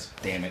 Yes.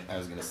 Damn it! I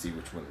was gonna see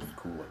which one was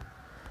cooler.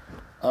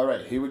 All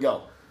right, here we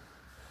go.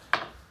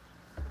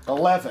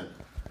 11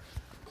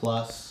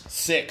 Plus.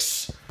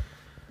 6.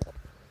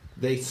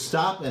 They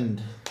stop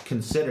and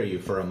consider you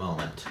for a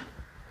moment.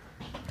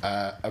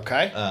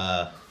 Okay.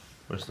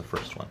 Where's the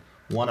first one?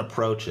 One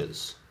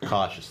approaches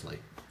cautiously.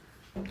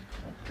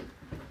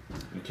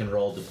 You can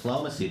roll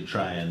diplomacy to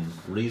try and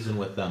reason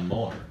with them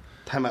more.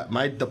 Time out.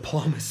 My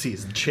diplomacy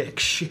is jack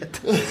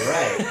shit.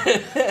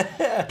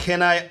 Right.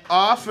 Can I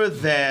offer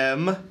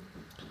them?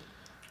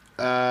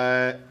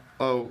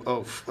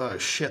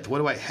 Shit. What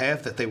do I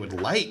have that they would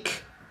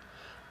like?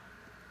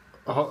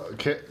 Oh,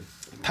 okay.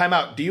 Time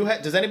out.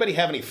 Does anybody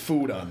have any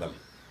food on them?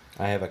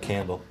 I have a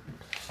candle.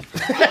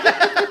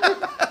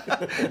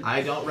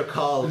 I don't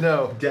recall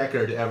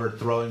Deckard ever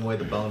throwing away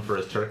the bone for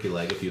his turkey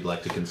leg. If you'd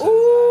like to consider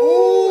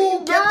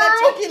Ooh, get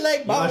that turkey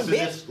leg that. bone,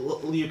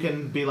 bitch. You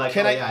can be like,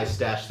 Can I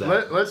stashed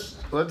that. Let's.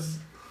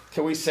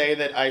 Can we say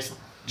that I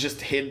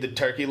just hid the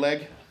turkey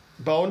leg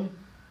bone?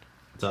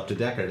 It's up to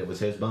Deckard. It was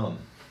his bone.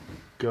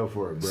 Go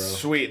for it, bro.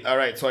 Sweet. All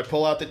right. So I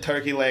pull out the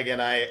turkey leg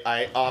and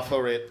I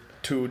offer it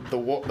to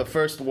the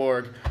first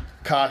warg,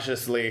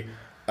 cautiously,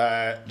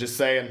 just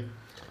saying,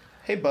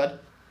 "Hey, bud."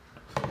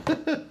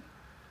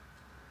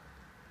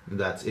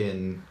 That's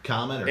in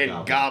common or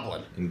In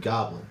goblin. In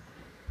goblin.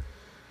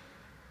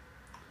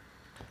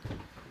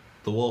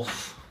 The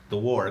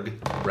warg,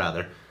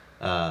 rather,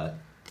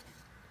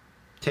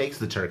 takes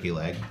the turkey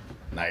leg.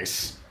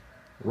 Nice.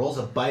 Rolls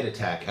a bite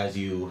attack as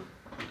you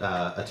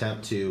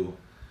attempt to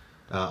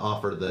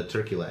offer the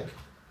turkey leg.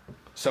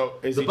 So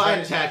is the he bite trying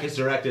attack is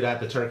directed at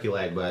the turkey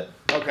leg, but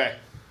okay.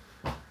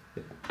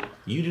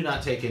 You do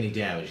not take any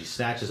damage. He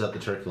snatches up the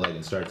turkey leg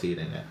and starts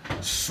eating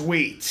it.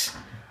 Sweet.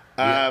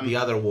 The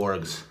other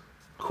wargs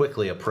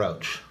quickly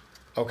approach.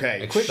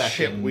 Okay.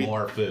 Expecting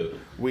more food.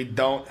 We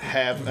don't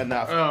have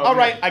enough. Oh, All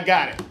right, I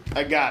got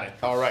it.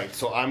 All right,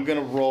 so I'm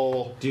gonna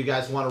roll. Do you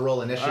guys want to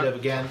roll initiative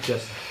again?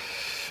 Just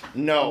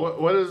no.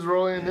 What is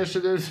rolling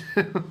initiatives?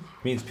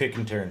 Means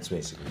picking turns,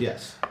 basically.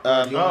 Yes.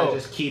 You want to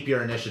just keep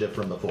your initiative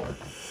from before.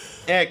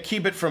 Yeah,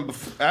 keep it from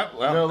before.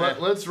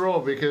 Let's roll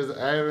because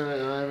I have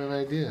an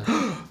idea.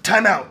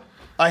 Time out.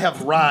 I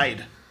have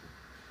ride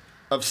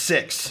of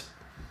 6.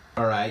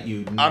 All right,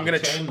 I'm gonna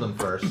tame them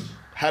first.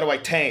 How do I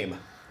tame?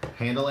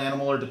 Handle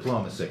animal or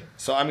diplomacy.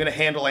 So I'm gonna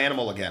handle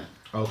animal again.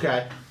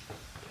 Okay.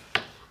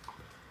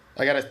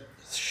 I got a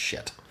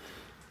shit.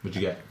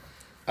 What'd you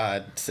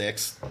get?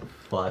 6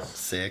 plus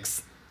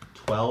 6.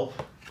 12.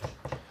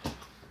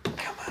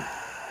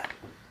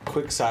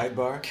 Quick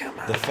sidebar.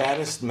 The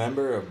fattest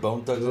member of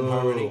Bone Thugs and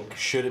Harmony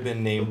should have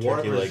been named The warg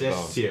Turkey Leg Bone.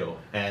 resists you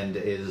and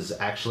is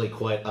actually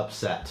quite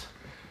upset.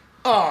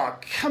 Oh,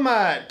 come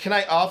on. Can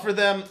I offer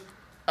them?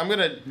 I'm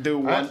gonna do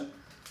one.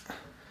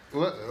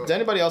 Does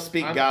anybody else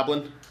speak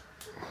Goblin?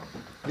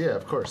 Yeah,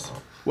 of course.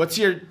 What's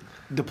your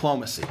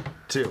diplomacy?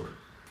 2.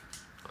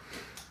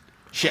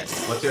 Shit.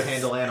 What's your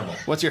handle animal?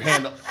 What's your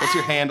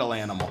handle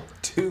animal?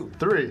 2.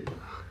 3.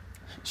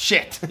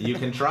 Shit. You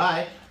can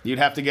try. You'd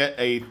have to get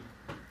a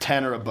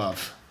 10 or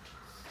above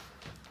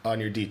on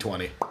your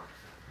D20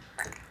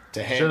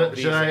 to handle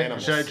these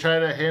animals. Should I try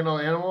to handle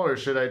animal or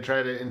should I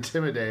try to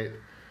intimidate?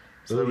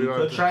 So that we don't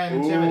have to try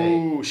and intimidate.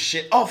 Ooh,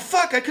 shit. Oh,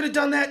 fuck. I could have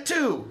done that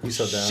too. You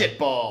so down. Shit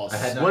balls. I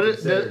had not What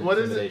considered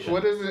does intimidation.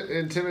 it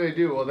intimidate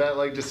do? Will that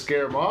like just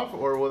scare him off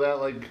or will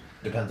that like...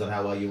 Depends on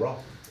how well you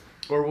roll.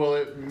 Or will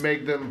it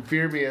make them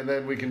fear me and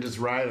then we can just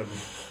ride them?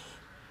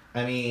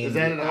 I mean, is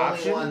that the an only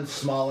option? one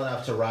small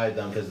enough to ride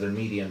them because they're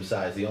medium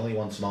sized. The only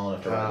one small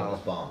enough to ride them is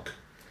Bonk.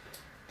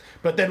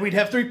 But then we'd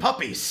have 3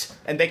 puppies,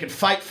 and they could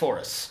fight for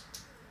us.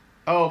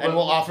 Oh, and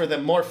we'll offer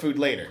them more food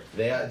later.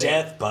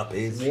 Death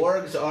puppies.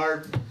 Wargs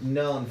are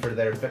known for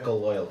their fickle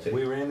loyalty.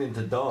 We ran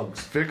into dogs.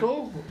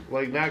 Fickle?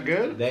 Like not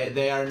good?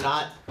 They are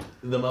not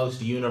the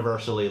most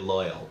universally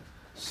loyal.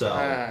 So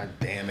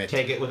damn it.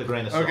 Take it with a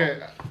grain of salt.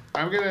 Okay,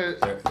 I'm gonna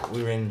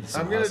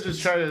huskies.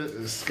 just try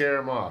to scare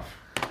him off.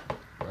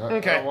 I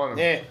Okay. don't want him.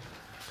 Yeah.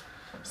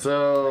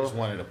 So I just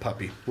wanted a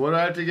puppy. What do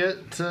I have to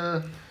get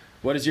to?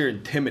 What is your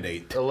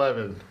intimidate?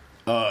 11.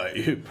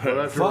 You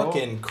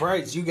Fucking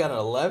Christ, you got an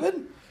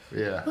 11?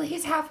 Yeah. Well,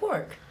 he's half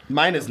orc.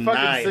 Mine is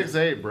 9.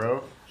 6'8",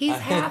 bro. He's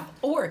half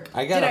orc.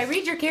 I got Did a- I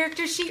read your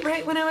character sheet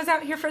right when I was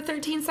out here for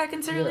 13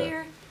 seconds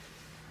earlier?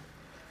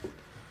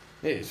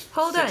 He's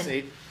Hold on.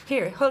 6'8",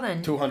 Here, hold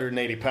on.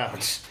 280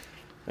 pounds.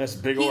 That's a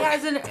big He orc.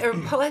 has a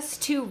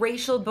 +2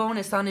 racial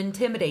bonus on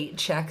intimidate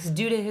checks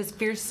due to his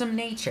fearsome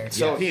nature.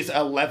 So he's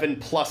 11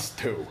 plus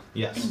 2.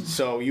 Yes.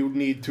 So you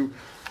need to...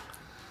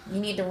 You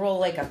need to roll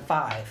like a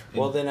 5.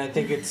 Well, then I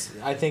think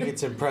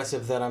it's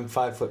impressive that I'm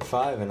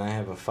 5'5" and I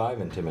have a 5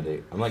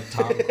 intimidate. I'm like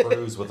Tom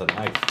Cruise with a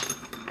knife.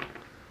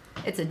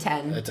 It's a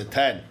 10. It's a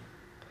 10.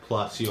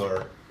 Plus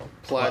your...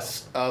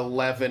 Plus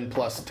 11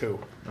 plus 2.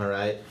 All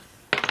right.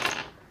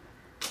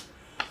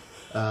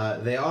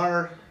 They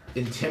are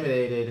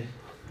intimidated.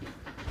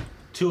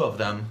 2 of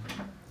them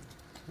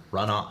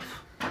run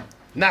off.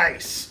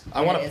 Nice.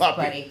 I want a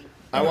puppy.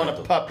 I want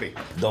a puppy.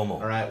 Domo.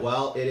 All right.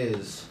 Well, it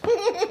is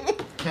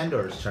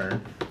Kendor's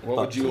turn. What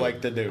would you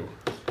like to do?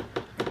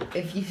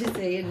 If you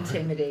say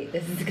intimidate,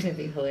 this is going to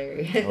be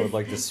hilarious. I would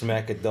like to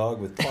smack a dog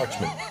with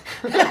parchment.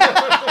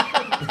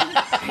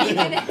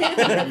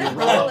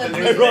 Roll a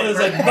His brother's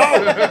like,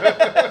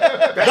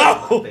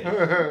 no!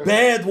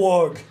 Bad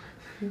warg.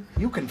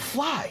 You can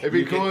fly. It'd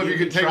be cool if you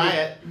could take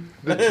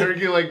the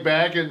turkey leg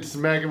back and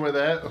smack him with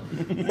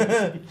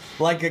that.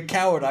 Like a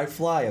coward, I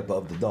fly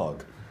above the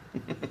dog.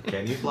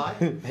 Can you fly?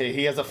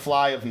 He has a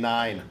fly of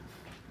 9.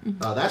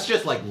 That's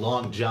just like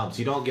long jumps.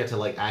 You don't get to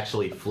like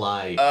actually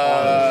fly.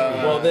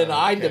 Well, then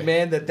I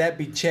demand that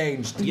be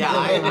changed. Yeah,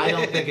 I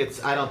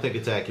don't think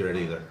it's accurate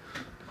either.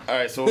 All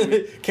right, so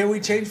Can we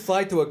change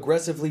fly to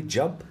aggressively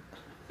jump?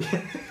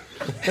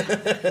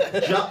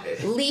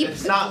 Leap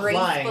It's not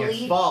flying, gracefully.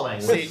 it's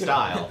falling with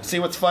style. See,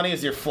 what's funny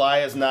is your fly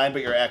is 9,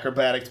 but your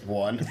acrobatics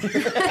 1.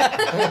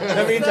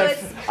 That means So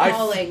it's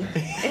falling.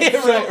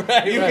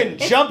 You can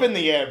jump in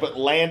the air, but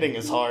landing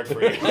is hard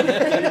for you. Do you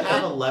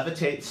have a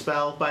levitate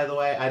spell, by the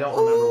way? I don't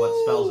remember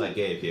what spells I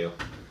gave you.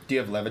 Do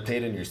you have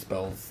levitate in your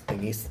spells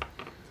thingies?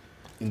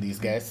 In these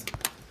guys?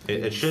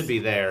 It should be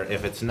there.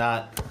 If it's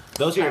not,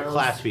 those are your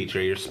class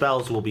feature. Your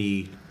spells will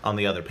be on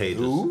the other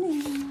pages.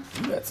 Ooh,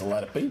 that's a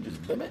lot of pages,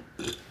 damn it.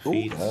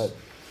 Feats.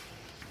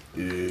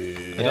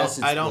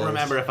 I don't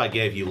remember if I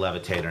gave you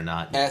levitate or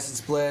not. Acid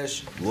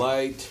splash,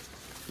 light,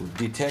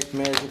 detect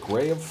magic,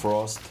 ray of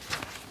frost.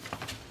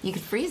 You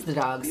could freeze the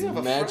dogs.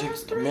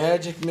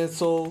 Magic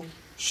missile,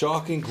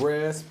 shocking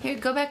grasp. Here,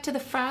 go back to the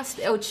frost.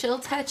 Oh, chill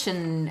touch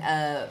and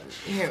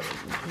here,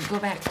 go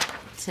back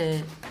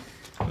to.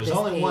 There's this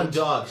only one page.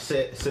 dog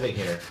sitting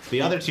here.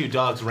 The other 2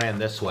 dogs ran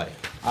this way.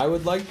 I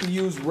would like to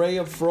use ray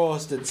of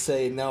frost and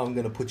say, now I'm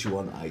gonna put you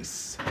on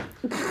ice.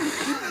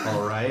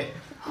 All right.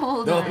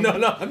 Hold No, on.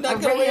 no, I'm not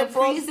A gonna ray ray of of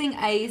frost. freezing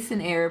ice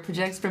and air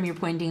projects from your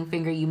pointing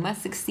finger. You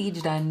must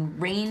succeed on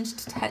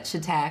ranged touch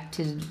attack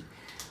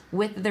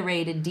with the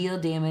ray to deal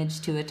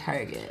damage to a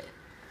target.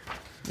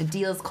 It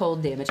deals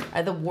cold damage.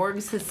 Are the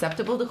wargs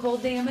susceptible to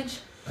cold damage?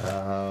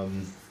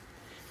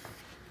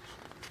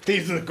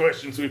 These are the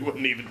questions we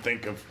wouldn't even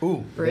think of.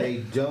 Ooh.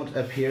 They don't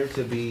appear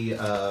to be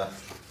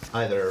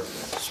either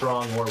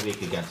strong or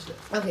weak against it.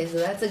 Okay, so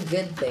that's a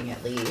good thing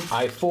at least.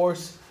 I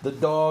force the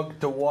dog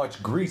to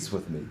watch Grease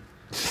with me.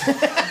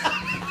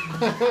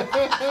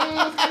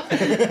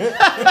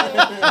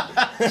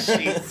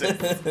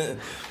 Jesus.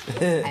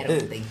 I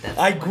don't think that's.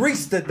 I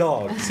grease the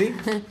dog. See?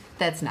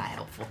 That's not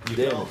helpful.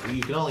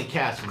 You can only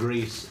cast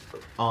grease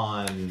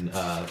on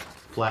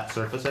flat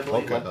surface, I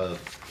believe, Okay. like a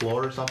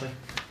floor or something.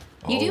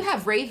 You do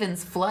have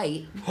Raven's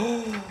Flight.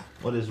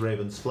 What does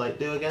Raven's Flight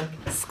do again?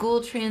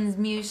 School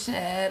transmutation.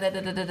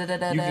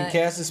 You can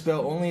cast a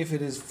spell only if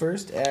it is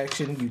first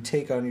action you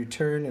take on your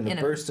turn in a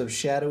burst of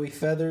shadowy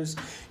feathers.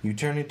 You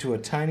turn into a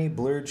tiny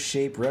blurred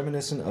shape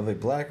reminiscent of a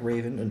black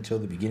raven until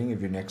the beginning of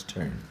your next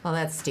turn. Well,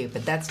 that's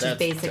stupid. That's just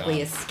That's basically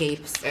dumb.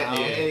 escape spell.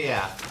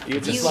 Yeah. You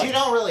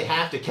don't really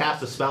have to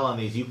cast a spell on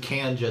these. You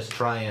can just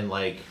try and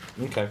like.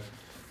 Okay.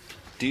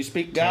 Do you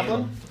speak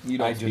Goblin? You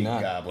don't I do speak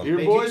not. Goblin.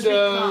 They do speak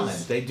Common.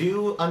 They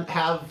do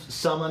have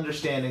some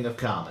understanding of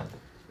Common.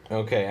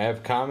 Okay, I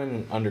have common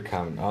and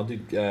undercommon.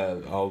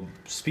 I'll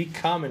speak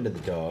common to the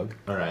dog.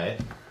 All right.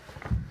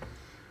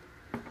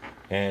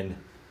 And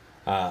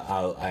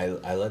I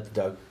let the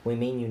dog. We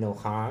mean you no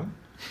harm.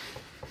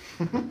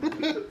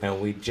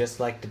 And we'd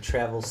just like to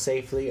travel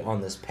safely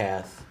on this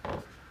path.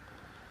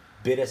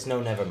 Bid us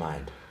no, never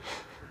mind.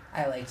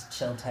 I liked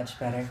chill touch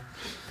better.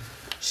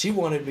 She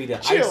wanted me to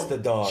ice the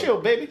dog. Chill,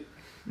 baby.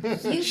 You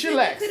could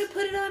have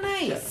put it on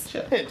ice.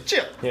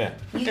 Chill. Yeah.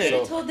 You could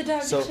have told the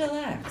dog to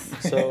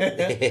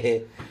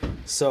chillax.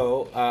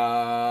 So,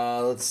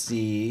 let's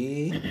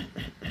see.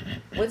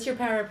 What's your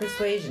power of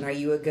persuasion? Are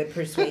you a good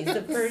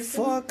persuasive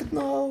person? Fuck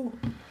no.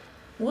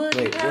 Well, if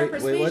your power of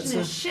persuasion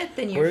is shit,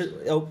 then you're...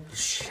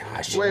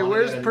 Shush. Wait,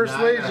 where's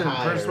persuasion?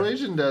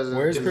 Persuasion doesn't...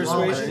 Where's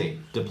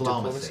persuasion?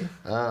 Diplomacy.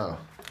 Oh.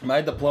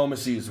 My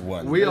diplomacy is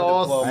 1. We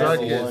all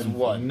suck at at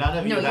 1. None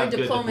of you No, your have good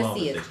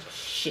diplomacy diplomacy. is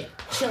shit.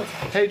 Chill.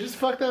 Hey, just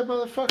fuck that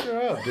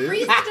motherfucker up, dude.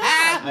 Freeze the dog.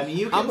 I mean,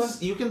 you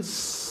can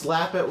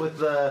slap it with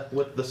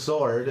the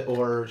sword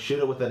or shoot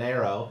it with an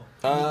arrow.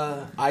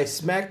 I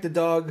smacked the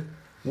dog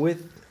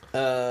with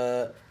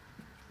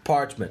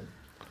parchment.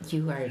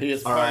 You are...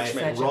 All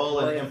right, roll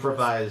an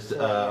improvised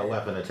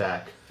weapon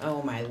attack.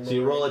 Oh, my lord. So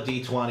you roll a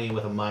d20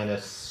 with a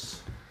minus...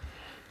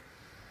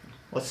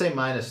 Let's say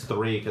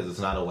 -3 because it's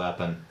not a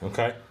weapon.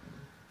 Okay.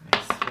 I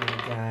swear to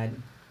God.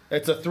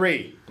 It's a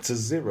 3. It's a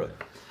 0.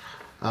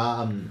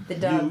 The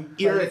dog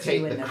You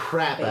irritate bites you the in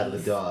crap out of the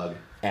face. dog.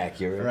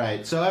 Accurate.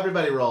 Right, so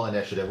everybody roll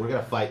initiative. We're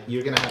gonna fight.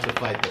 You're gonna have to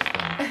fight this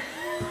thing.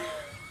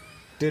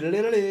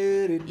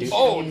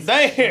 Oh,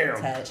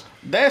 damn.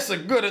 That's a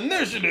good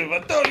initiative. I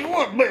tell you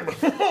what, baby.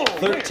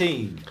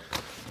 13.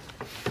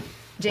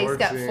 Jake's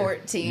got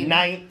 14.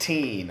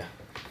 19.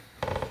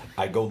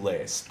 I go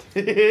last.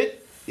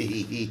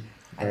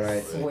 All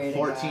right, swear to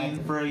 14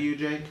 God. for you,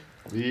 Jake.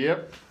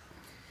 Yep.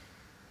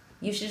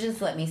 You should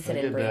just let me sit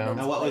Get in Brandon's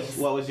Now, place.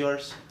 what was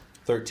yours?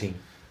 13.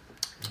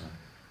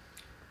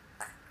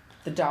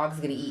 The dog's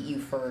gonna eat you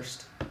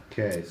first.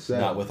 Okay, so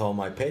Not with all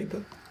my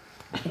paper.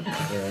 all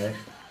right.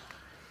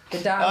 The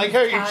dog I like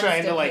how you're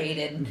trying to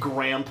constipated.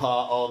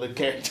 grandpa all the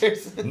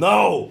characters.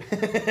 No!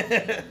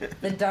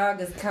 The dog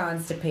is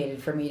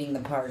constipated from eating the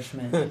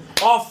parchment.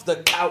 Off the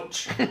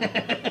couch!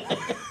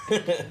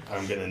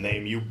 I'm gonna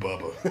name you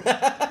Bubba.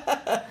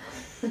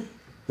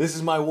 This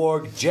is my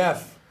warg,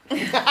 Jeff.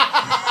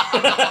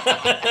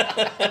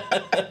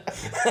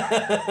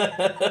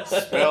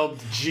 Spelled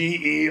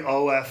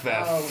Geoff.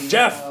 Oh,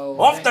 Jeff, no.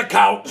 off the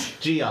couch!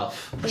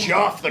 Geoff.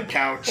 Off the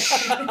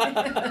couch.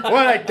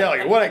 What'd I tell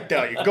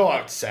you? Go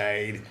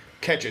outside.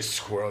 Catch a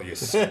squirrel, you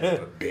son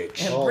of a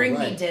bitch. And bring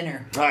me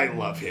dinner. I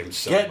love him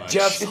so Get much.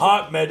 Jeff's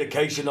heart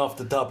medication off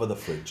the top of the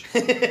fridge.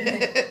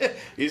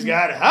 He's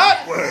got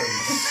hot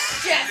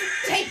worms. Jeff,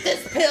 take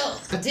this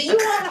pill. Do you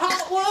want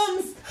hot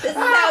worms? This is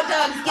how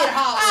dogs get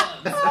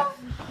hot worms.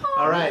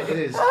 All right, it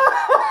is.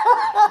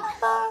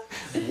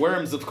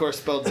 Worms, of course,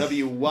 spelled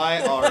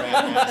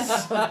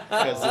W-Y-R-M-S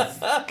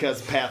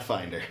because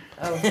Pathfinder.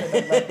 Oh, for the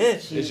love of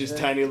It's Jesus. just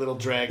tiny little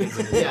dragons.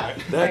 Yeah,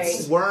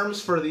 That's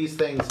worms for these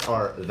things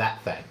are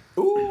that thing.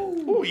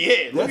 Ooh,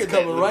 yeah. Look that's at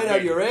coming that right out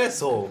of little your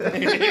asshole.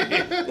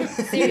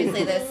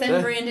 Seriously, though,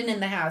 send Brandon in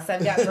the house.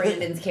 I've got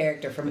Brandon's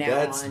character from now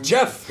That's on.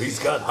 Jeff. He's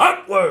got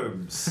hot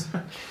worms.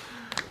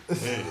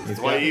 That's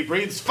why he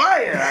breathes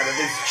fire out of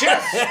his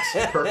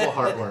chest. Purple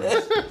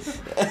heartworms.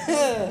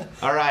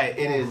 All right,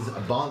 it is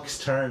Bonk's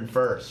turn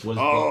first.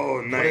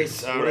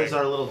 Nice. What is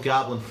our little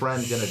goblin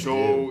friend gonna do?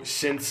 So,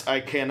 since I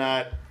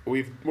cannot,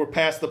 we're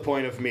past the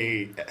point of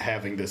me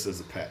having this as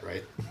a pet,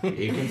 right?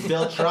 You can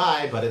still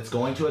try, but it's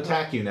going to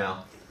attack you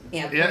now.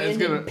 Yeah, Yeah, it's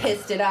Brandon gonna-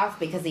 pissed it off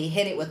because he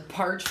hit it with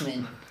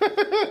parchment.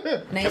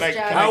 Nice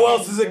job. How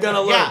else is it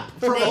gonna look? Yeah,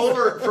 from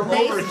over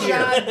Nice here.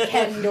 job,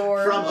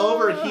 Kendor. From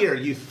over here,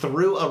 you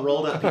threw a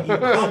rolled up. You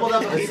crumbled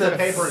up a piece of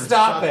paper and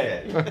Stop chucked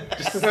it.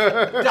 Just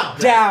stop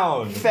it.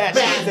 Down.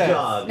 Bad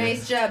dog.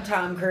 Nice job,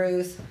 Tom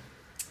Cruise.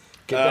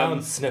 Get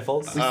down,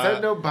 Sniffles. We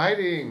said no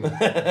biting.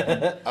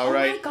 All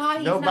right. Oh my God,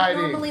 he's No not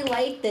biting. normally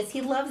like this. He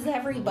loves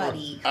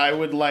everybody. I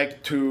would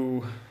like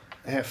to.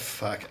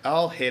 Fuck.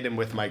 I'll hit him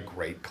with my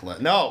great club.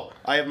 No,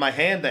 I have my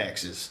hand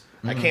axes.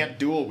 I can't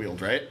dual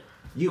wield, right?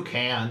 You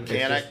can.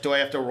 Can I? Do I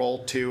have to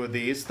roll 2 of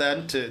these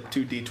then to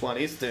 2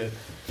 d20s to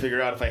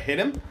figure out if I hit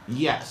him?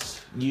 Yes.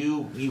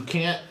 You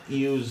can't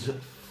use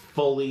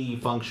fully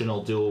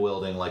functional dual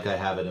wielding like I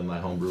have it in my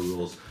homebrew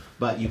rules,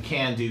 but you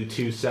can do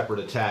 2 separate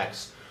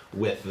attacks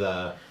with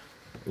the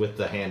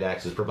hand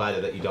axes,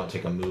 provided that you don't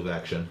take a move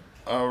action.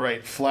 All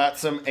right,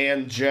 Flotsam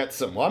and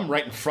Jetsam. Well, I'm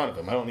right in front of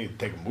him. I don't need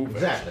to take a move.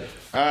 Exactly.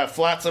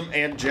 Flotsam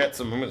and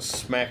Jetsam. I'm going to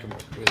smack him.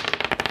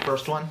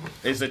 First one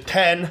Is it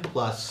 10?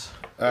 plus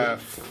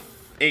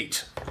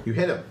 8. you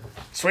hit him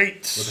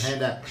Sweet. with a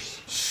hand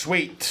axe.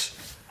 Sweet.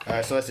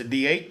 So that's a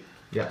D8.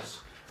 Yes.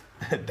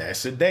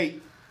 That's a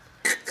date.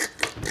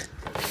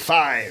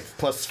 5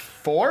 plus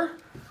 4,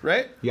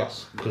 right?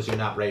 Yes, because you're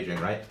not raging,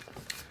 right?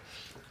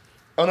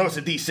 Oh, no, it's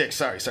a D6.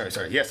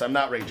 Sorry. Yes, I'm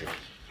not raging.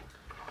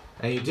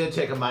 And you did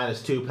take a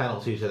 -2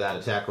 penalty to that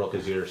attack roll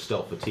because you're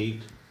still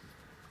fatigued.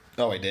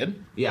 Oh, I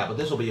did? Yeah, but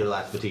this will be your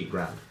last fatigue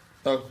round.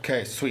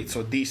 Okay, sweet.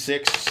 So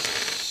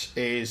D6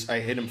 is I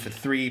hit him for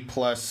 3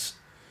 plus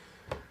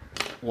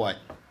what?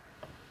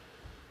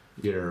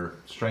 Your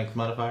strength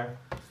modifier?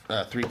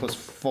 3 plus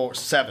 4,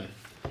 7.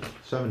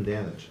 7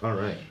 damage. All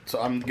right.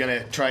 So I'm going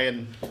to try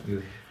and...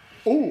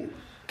 Ooh,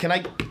 can I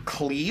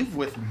cleave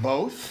with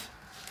both?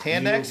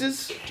 Hand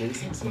axes?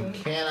 You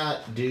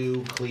cannot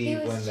do cleave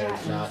when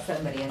there's not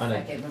somebody a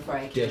second before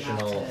I came out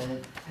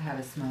to have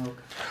a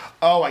smoke.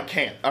 Oh, I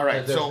can't. All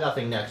right, There's so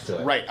nothing next to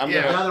it. Right,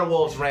 The other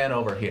wolves ran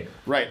over here.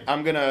 Right,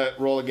 I'm gonna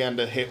roll again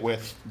to hit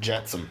with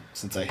Jetsam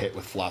since I hit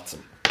with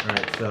Flotsam. All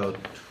right, so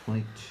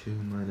 22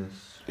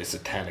 minus. It's a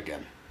 10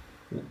 again.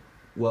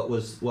 What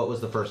was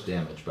the first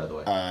damage, by the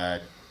way?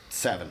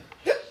 7.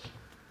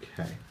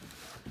 Okay.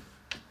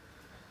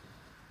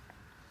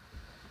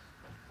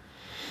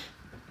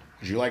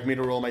 Would you like me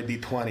to roll my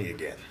d20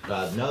 again?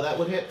 No, that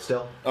would hit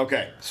still.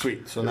 Okay,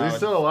 sweet. So Is now he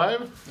still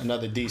alive?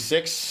 Another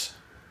d6.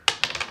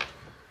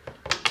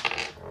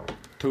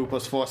 2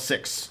 plus 4,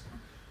 6.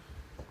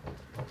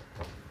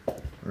 All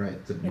right,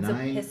 so It's a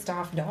pissed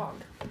off dog.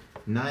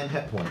 9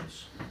 hit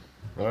points.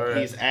 All right.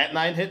 He's at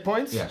 9 hit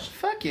points? Yes.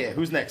 Fuck yeah.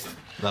 Who's next?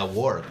 The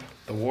warg.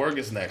 The warg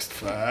is next.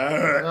 Fuck.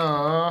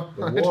 Aww.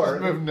 The I just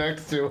warg. moved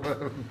next to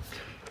him.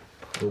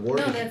 The warg.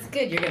 No, that's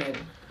good. You're gonna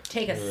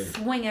take a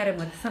swing at him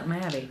with something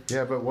heavy.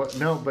 Yeah, but what?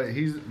 No, but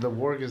the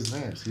warg is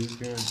next. He's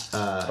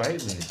gonna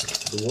bite me.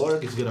 The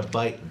warg is gonna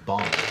bite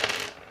Bonk.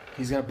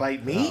 He's gonna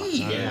bite me?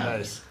 Yeah.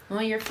 Nice.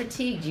 Well, you're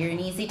fatigued. You're an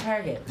easy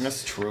target.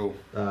 That's true.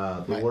 The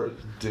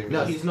warg.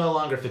 No, he's no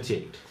longer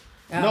fatigued.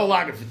 Oh. No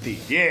longer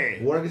fatigued. Yeah.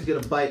 Warg is gonna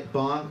bite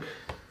Bonk.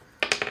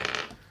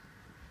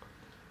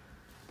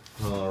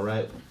 All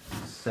right,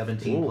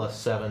 17 plus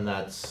 7.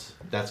 That's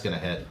gonna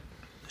hit.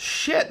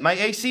 Shit, my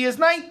AC is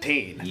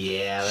 19.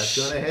 Yeah, that's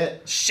gonna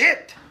hit.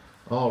 Shit.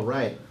 All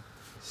right,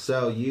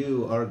 so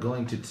you are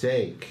going to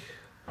take.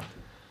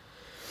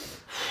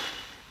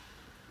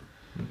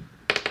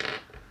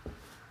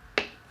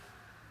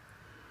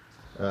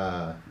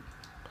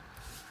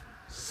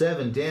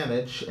 7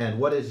 damage, and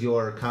what is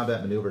your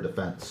combat maneuver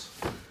defense?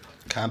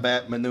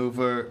 Combat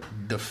maneuver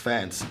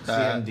defense.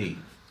 CMD.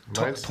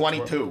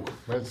 22.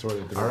 Mine's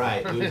 23. All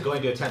right, he was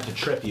going to attempt to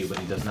trip you, but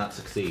he does not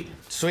succeed.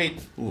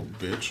 Sweet. Ooh,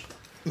 bitch.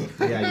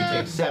 Yeah,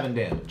 you take 7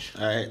 damage.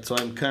 All right, so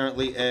I'm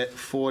currently at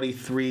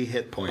 43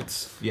 hit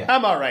points. Yeah.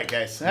 I'm all right,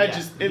 guys.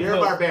 You're a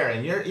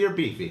barbarian. You're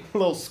beefy. A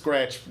little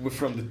scratch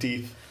from the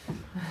teeth.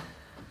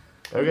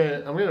 Okay,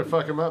 I'm gonna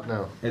fuck him up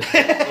now. It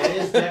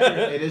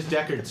is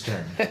Deckard's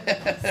turn.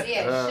 See,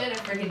 I should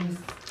have freaking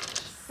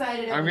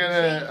sighted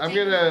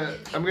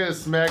up. I'm gonna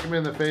smack him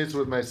in the face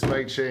with my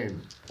spiked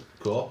chain.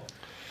 Cool.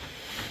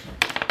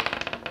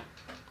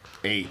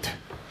 8.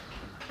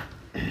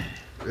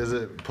 Is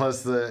it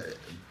plus the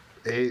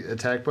 8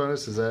 attack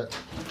bonus? Is that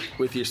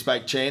with your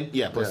spiked chain?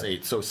 Yeah, plus Yeah.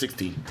 8, so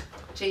 16.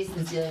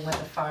 Jason's dealing with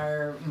a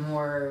far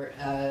more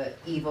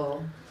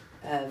evil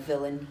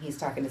villain. He's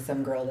talking to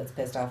some girl that's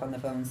pissed off on the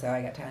phone, so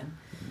I got time.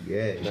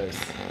 Yay. nice?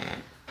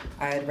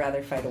 I'd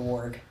rather fight a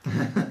warg.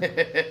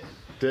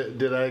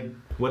 Did I?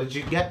 What did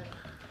you get?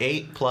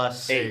 8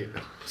 plus 8.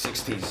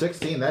 16.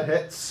 16. That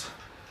hits.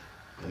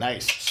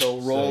 Nice. So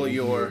roll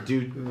your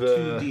do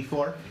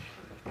 2d4.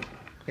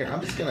 Here,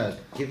 I'm just gonna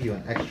give you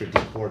an extra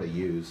d4 to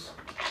use.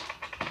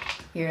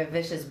 You're a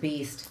vicious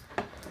beast.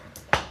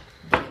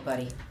 Get it,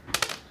 buddy.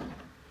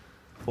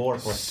 4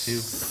 plus 2.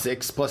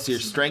 6 plus your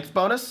strength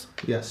bonus?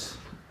 Yes.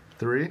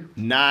 3.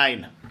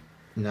 9.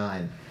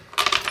 9.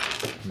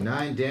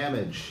 9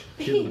 damage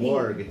to the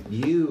warg.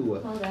 You.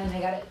 Hold on, I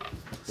got it.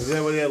 Is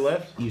that what he had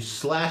left? You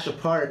slash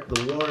apart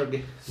the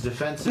warg's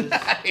defenses,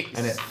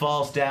 and it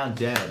falls down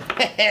dead.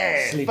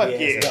 Sleepy Fuck ass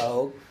yeah.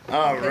 dog.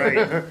 All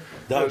right.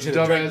 Dog should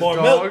have drank Dumbass more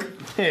dog.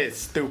 milk.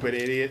 Stupid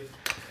idiot.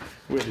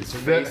 With his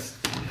face.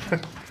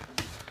 That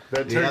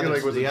The turkey other-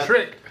 leg was the a oth-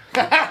 trick.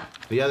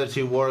 The other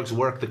 2 wargs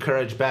work the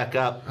courage back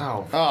up.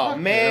 Oh, Oh,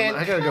 man.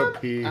 I gotta go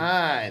pee.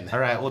 On. All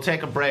right, we'll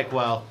take a break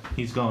while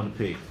he's going to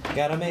pee.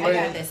 Gotta make I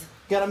got this.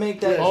 Gotta make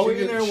that Yeah, swing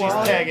in there She's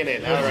while. tagging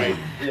it. All right.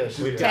 Yeah,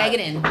 she's Tag it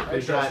in.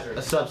 We've got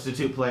a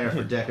substitute player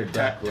for Deckard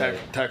Blackblade.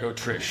 Taco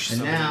Trish.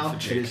 And now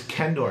it is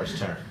Kendor's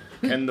turn.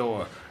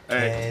 Kendor.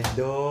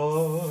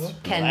 Kendor.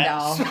 Ken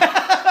doll.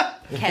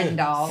 Ken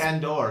doll.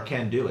 Kendor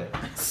can do it.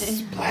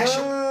 Splash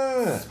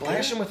him.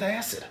 Splash him with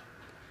acid.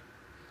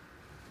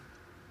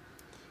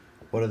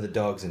 What are the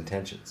dog's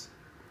intentions?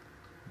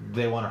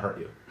 They want to hurt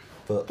you.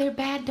 But They're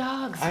bad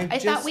dogs. I'm I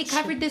thought just- we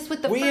covered this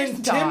with the we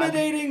first dog.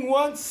 intimidating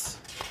once.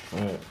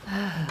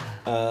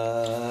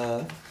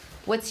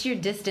 What's your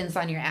distance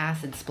on your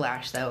acid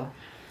splash, though?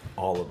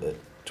 All of it.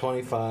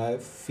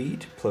 25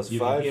 feet plus You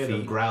 5 can hear them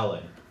feet.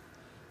 growling.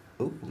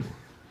 Ooh.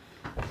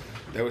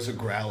 There was a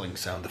growling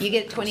sound. You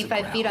get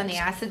 25 feet on the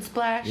acid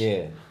splash?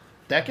 Yeah.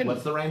 That can.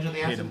 What's the range of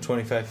the acid?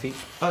 25 feet.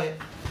 Oh yeah,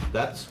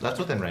 that's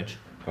within range.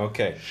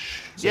 Okay.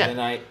 So Yeah. then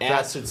I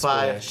That's acid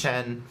 5, splash.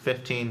 10,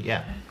 15.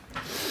 Yeah.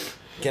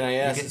 Can I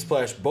acid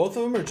splash both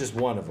of them or just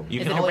one of them?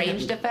 You Is can it a only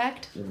ranged hit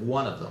effect?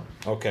 one of them.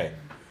 Okay.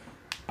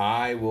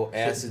 I will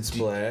acid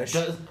splash.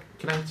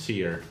 Can I see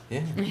your?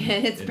 Yeah.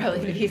 It's probably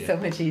going to be so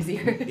much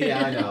easier.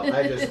 Yeah, I know.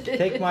 I just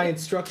Take my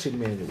instruction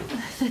manual.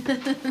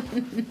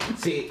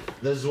 see.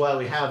 This is why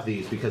we have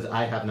these because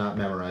I have not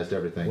memorized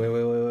everything.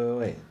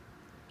 Wait.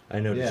 I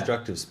know Yeah.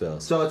 destructive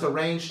spells. So it's a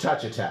ranged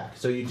touch attack.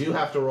 So you do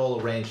have to roll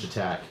a ranged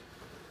attack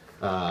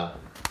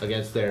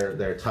against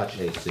their touch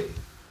AC.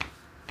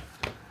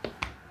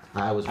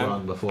 I was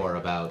wrong before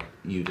about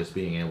you just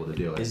being able to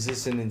do it. Is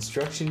this an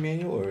instruction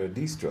manual or a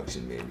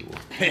destruction manual?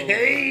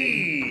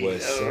 Hey!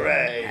 All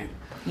right.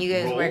 You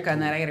guys work on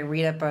that. I gotta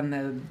read up on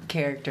the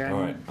character.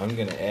 All right, I'm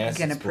gonna acid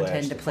gonna splash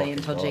pretend to the play fucking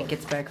until dog. Jake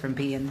gets back from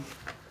peeing.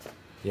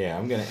 Yeah,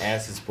 I'm gonna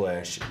acid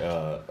splash.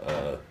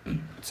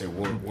 Say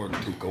work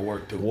 2. Go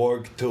work 2.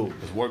 Work 2.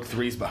 Because work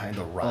 3's behind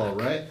the rock. All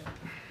right.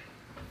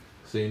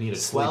 So you need a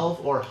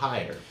 12 or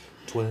higher.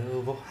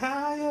 12 or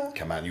higher.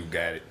 Come on, you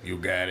got it. You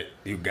got it.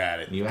 You got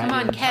it. You Come add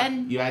on, your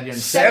Ken. You add your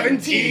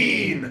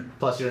 17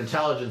 plus your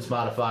intelligence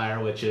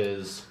modifier, which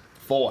is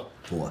 4.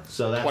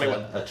 So that's 21.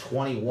 a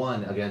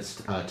 21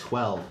 against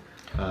 12.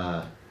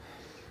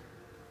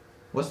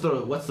 What's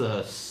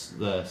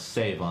the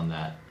save on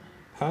that?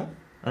 Huh?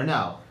 Or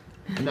no,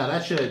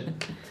 that should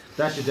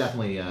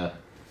definitely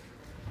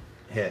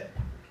hit.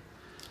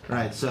 All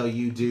right, so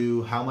you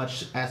do how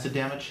much acid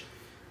damage?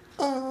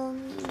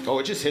 Oh,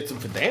 it just hits him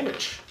for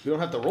damage. You don't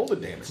have to roll the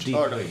damage.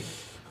 D3.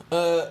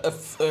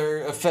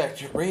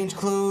 Effect. Range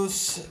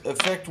close.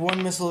 Effect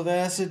 1 missile of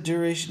acid.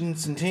 Duration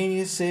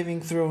instantaneous. Saving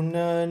throw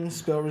none.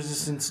 Spell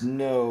resistance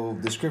no.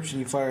 Description: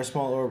 you fire a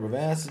small orb of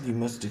acid. You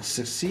must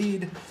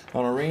succeed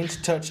on a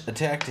ranged touch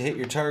attack to hit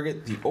your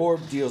target. The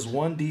orb deals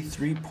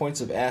 1d3 points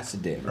of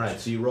acid damage. All right,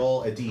 so you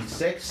roll a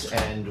d6,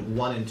 and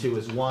 1 and 2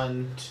 is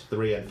 1,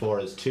 3 and 4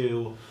 is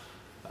 2,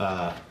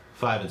 5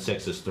 and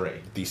 6 is 3.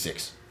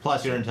 D6.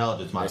 Plus your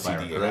intelligence modifier,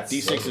 D6. correct?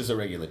 D6 is a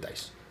regular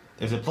dice.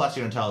 Is it plus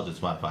your intelligence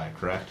modifier,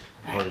 correct?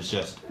 Or is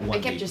just 1d3? I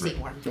kept your seat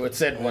warm. No, it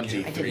said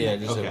 1d3. Yeah,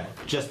 just Okay,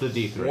 just the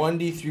d3.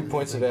 1d3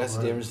 points of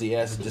acid damage. The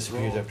acid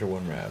disappears after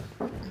 1 round.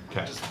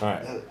 Okay. All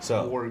right.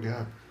 So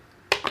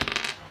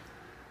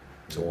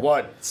So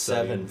what?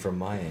 7 from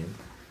my end.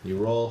 You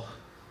roll.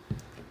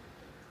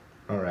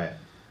 All right.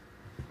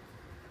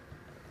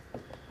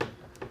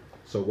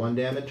 So 1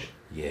 damage.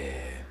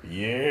 Yeah.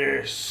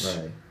 Yes.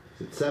 Right.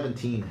 It's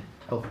 17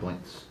 health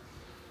points.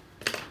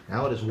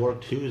 Now it is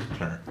Work 2's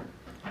turn.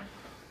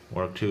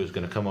 Work 2 is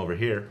going to come over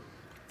here.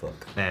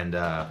 Fuck. And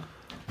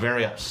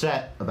very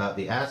upset about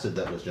the acid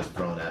that was just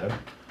thrown at him,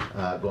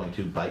 going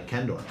to bite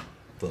Kendor.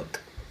 Fuck.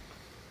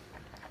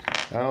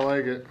 I don't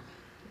like it.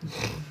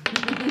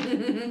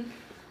 15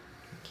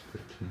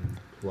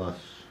 plus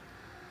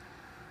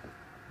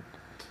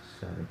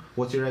 7.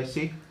 What's your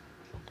AC?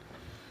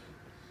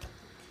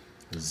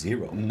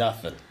 0.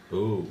 Nothing.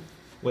 Ooh.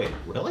 Wait,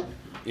 really?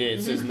 Yeah,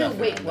 it says nothing.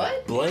 Wait,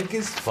 what? Blank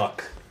as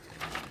fuck.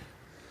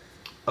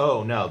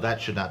 Oh, no,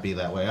 that should not be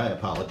that way. I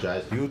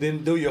apologize. You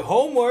didn't do your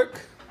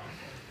homework.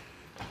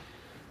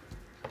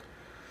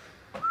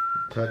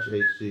 Touch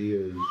AC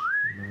is...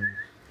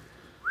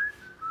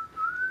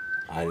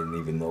 I didn't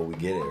even know we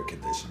get air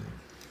conditioning.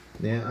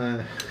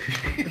 Yeah,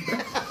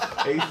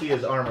 AC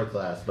is armor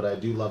class, but I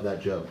do love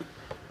that joke.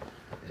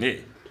 Yeah.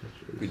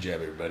 Good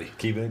job, everybody.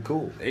 Keeping it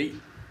cool. Hey.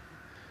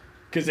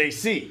 Because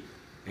AC.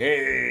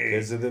 Hey.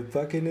 Because of the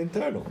fucking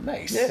internal.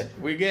 Nice. Yeah.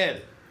 We get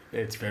it.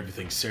 It's for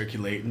everything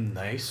circulating.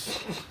 Nice.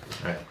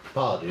 All right.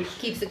 Apologies.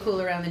 Keeps it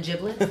cool around the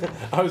giblets.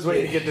 I was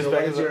waiting to get this So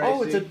back. what I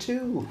was is like,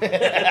 your oh, AC?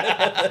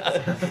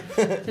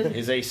 it's a 2.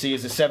 His AC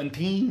is a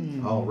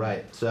 17. All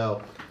right.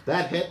 So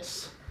that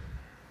hits,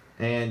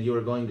 and you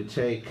are going to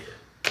take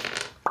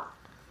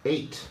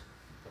 8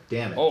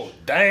 damage. Oh,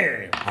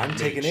 damn. I'm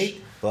taking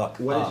 8. Fuck.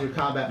 What is your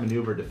combat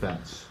maneuver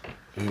defense?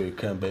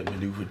 Combat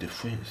maneuver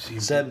defense.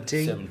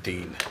 17.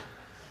 17.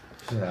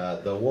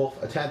 The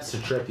wolf attempts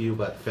to trip you,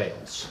 but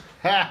fails.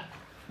 Ha!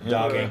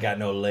 Dog ain't got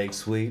no leg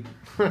sweep.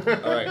 All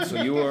right,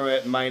 so you are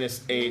at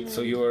 -8,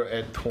 so you are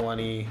at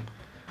 28.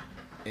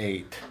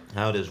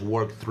 Now it is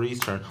Warg 3's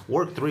turn.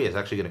 Warg 3 is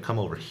actually going to come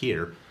over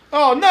here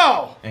Oh,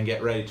 no! and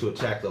get ready to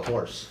attack the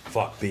horse.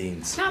 Fuck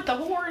beans. Not the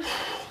horse.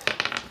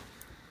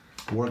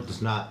 Warg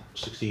does not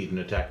succeed in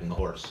attacking the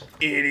horse.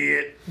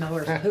 Idiot. The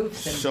horse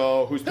hoofs him.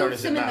 So, whose turn Hoofs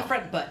is it him in now? the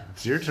front butt.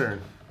 It's your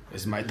turn.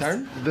 Is it my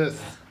turn? This.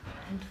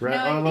 Right?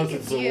 No, I Unless think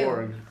it's it's the you.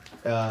 Warg.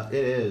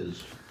 It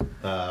is.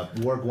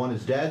 Warg 1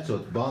 is dead, so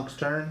it's Bonk's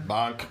turn.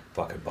 Bonk.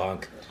 Fucking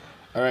bonk.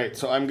 All right,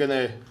 so I'm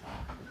gonna.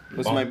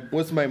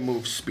 What's my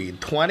move speed?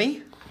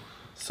 20.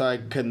 So I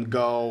can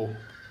go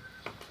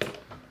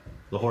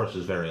The horse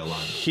is very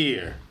alive.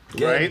 here,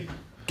 Get right? him.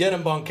 Get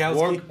him,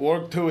 Bonkowski.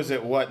 Warg 2 is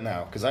at what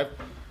now? Because I.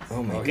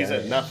 Oh my god. He's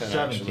at nothing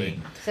 17.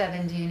 actually.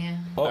 17, yeah.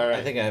 Oh, All right.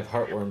 I think I have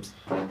heartworms.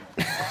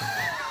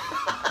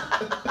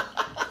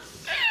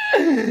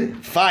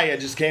 Fire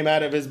just came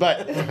out of his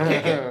butt.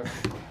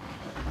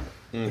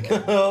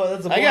 Oh,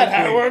 that's a boy I got queef.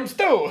 heartworms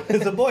too.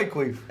 It's a boy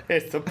queef.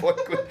 It's the boy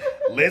queef.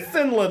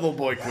 Listen, little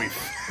boy queef.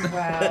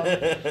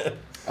 Wow.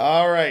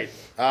 All right,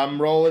 I'm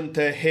rolling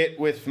to hit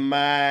with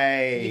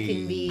my. You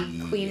can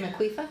be Queen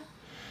Maquifa.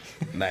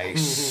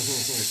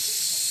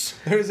 Nice.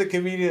 There was a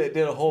comedian that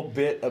did a whole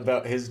bit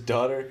about his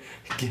daughter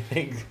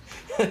getting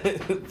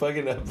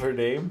fucking up her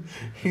name.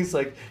 He's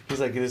like,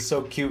 it is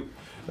so cute.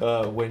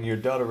 when your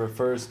daughter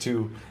refers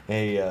to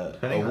a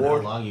Depending on how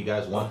award. long you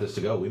guys want this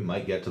to go, we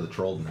might get to the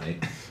troll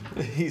tonight.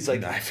 He's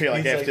like, I feel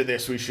like he's after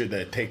this we should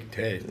take.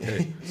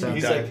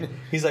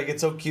 he's like,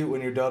 it's so cute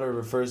when your daughter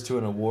refers to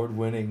an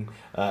award-winning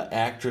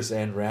actress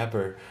and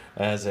rapper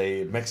as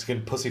a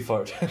Mexican pussy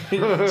fart.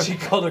 She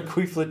called her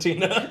Queef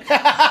Latina.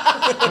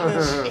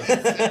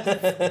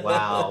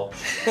 Wow.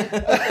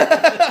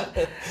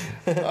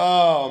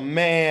 Oh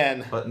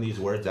man. Putting these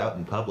words out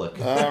in public.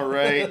 All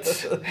right.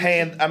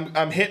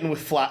 I'm hitting with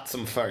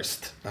flotsam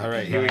first. All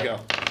right, here we go.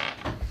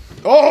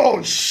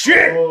 Oh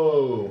shit!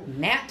 Whoa.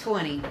 Nat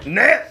 20.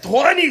 Nat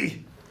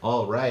 20.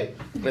 All right.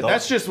 But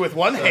that's just with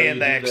one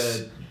hand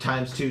axe.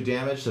 Times 2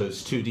 damage, so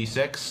it's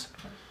 2d6.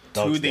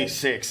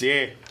 2d6,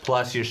 yeah.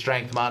 Plus your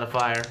strength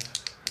modifier.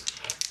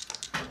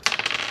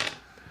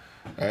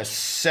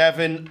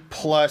 7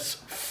 plus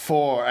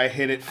 4. I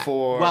hit it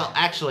for. Well,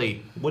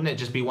 actually, wouldn't it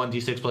just be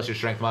 1d6 plus your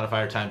strength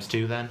modifier times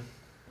 2 then?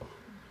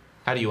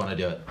 How do you want to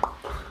do it?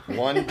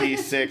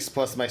 1d6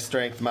 plus my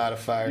strength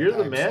modifier. You're the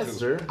times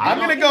master. 2. I'm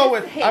gonna go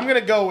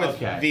with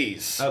Okay.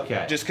 these.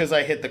 Okay. Just because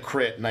I hit the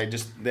crit and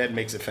that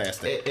makes it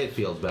faster. It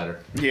feels better.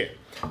 Yeah.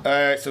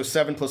 Alright, so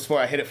 7 plus 4,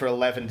 I hit it for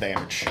 11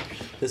 damage.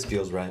 This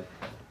feels right.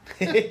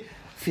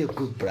 Feel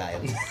good,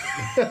 Brian.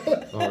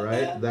 All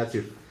right, that's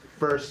your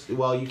first.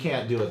 Well, you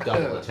can't do a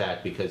double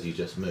attack because you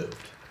just moved.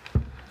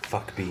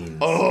 Fuck beans.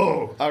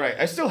 Oh! Alright,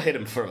 I still hit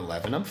him for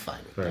 11. I'm fine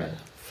with that. Right.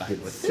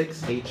 Fine with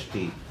 6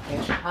 HP.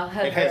 I'll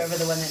head It her has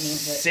over the one that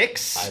needs it.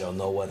 6? I don't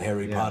know what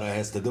Harry Potter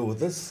has to do with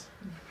this.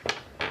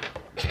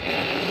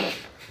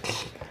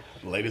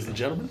 Ladies and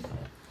gentlemen,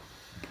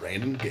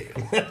 Brandon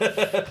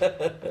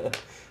Gale.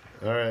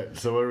 All right,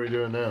 so what are we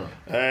doing now?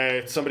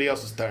 It's somebody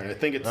else's turn. I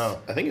think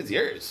it's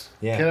yours.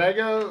 Yeah. Can I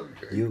go?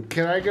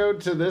 Can I go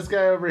to this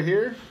guy over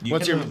here?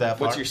 What's your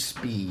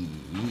speed?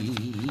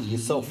 You're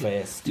so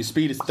fast. Your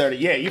speed is 30.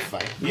 Yeah, you're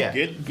fine. Yeah,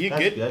 You're good. You're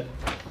that's good.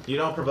 You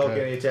don't provoke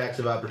any attacks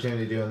of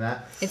opportunity doing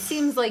that. It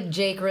seems like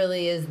Jake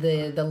really is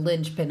the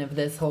linchpin of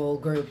this whole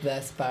group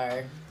thus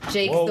far.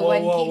 Jake's Whoa, the whoa,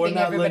 one whoa, we're keeping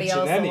not everybody lynching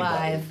else anybody.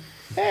 alive.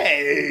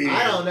 Hey!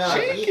 I don't know.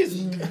 Jake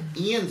is...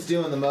 Ian's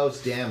doing the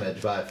most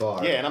damage by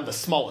far. Yeah, and I'm the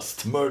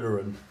smallest.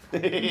 Murdering.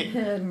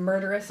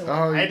 Murderous.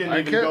 Oh, I didn't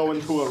even go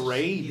into a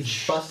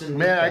rage. Busting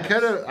Man, I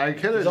could have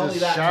He's only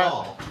just that shot.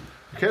 tall.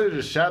 Could have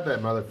just shot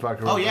that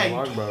motherfucker Oh with yeah, my you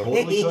longbow.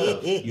 totally could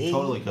have. You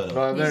totally could have.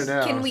 Oh, I'm there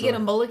now. Can we so- get a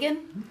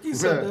mulligan?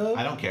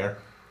 I don't care.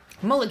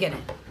 Mulligan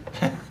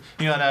it.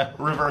 You want to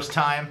reverse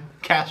time?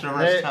 Cast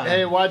reverse time.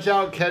 Hey, watch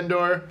out,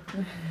 Kendor.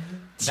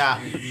 Nah,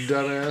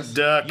 Dumbass.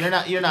 Duck.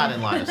 you're not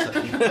in line of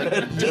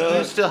sight.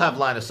 You still have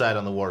line of sight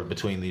on the warg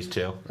between these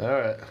two. All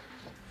right.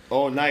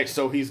 Oh, nice.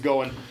 So he's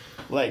going,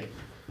 like,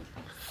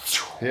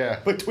 Yeah.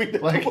 between the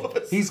two of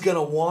us. He's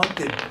gonna want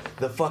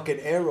the fucking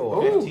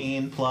arrow.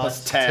 15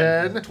 plus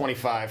 10.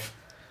 25.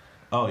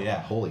 Oh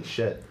yeah, holy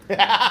shit.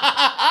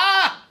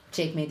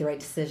 Jake made the right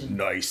decision.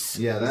 Nice.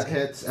 Yeah, that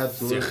hits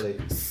absolutely.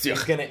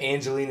 He's gonna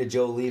Angelina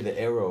Jolie the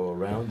arrow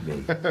around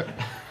me.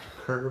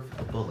 Curve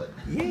bullet.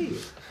 Yeah.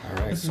 All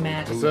right.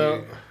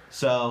 Magic.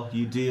 So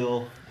you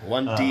deal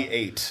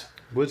 1d8.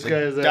 Which guy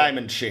is that?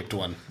 Diamond-shaped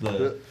one.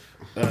 the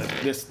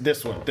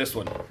This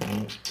one.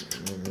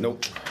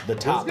 Nope. The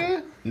top.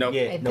 This guy? Nope.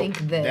 Yeah. I think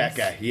this. That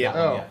guy. Yeah.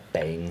 Oh.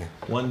 Bang.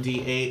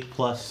 1d8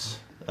 plus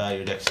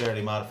your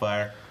dexterity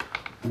modifier.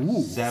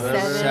 Ooh.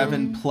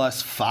 7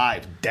 plus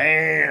 5.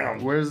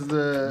 Damn. Where's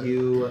the?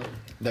 You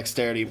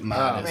Dexterity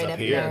mod is Right up up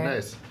here. Yeah, there.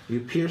 nice. you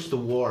pierce the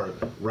warg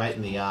right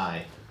in the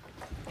eye.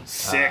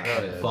 Sick.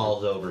 It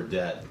falls over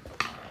dead.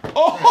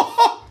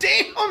 Oh,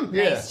 damn.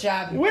 Nice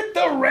job. With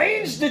the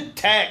ranged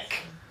attack.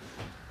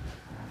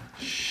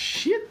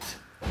 Shit.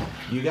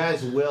 You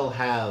guys will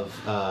have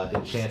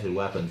enchanted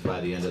weapons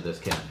by the end of this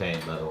campaign,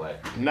 by the way.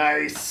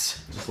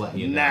 Nice. Just letting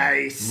you know.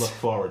 Nice. Look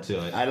forward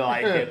to it. I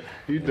like it.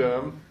 You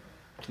dumb.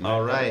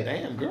 All right.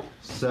 Damn, girl.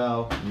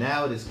 So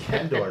now it is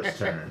Kendor's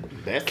turn.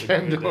 That's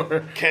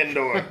Kendor.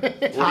 Kendor.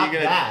 Top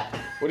that.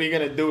 What are you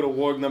gonna do to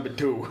warg number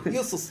 2?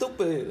 You're so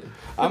stupid.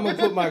 I'm gonna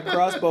put my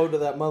crossbow to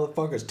that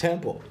motherfucker's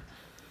temple.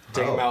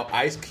 Take him out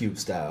ice cube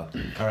style.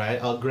 All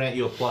right. I'll grant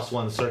you a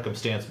 +1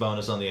 circumstance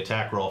bonus on the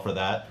attack roll for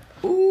that.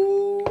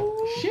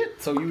 Ooh,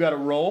 shit. So you gotta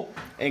roll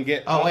and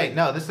get. Oh wait,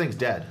 no, this thing's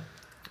dead.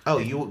 Oh,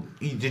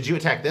 did you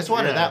attack this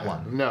one or that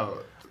one? No.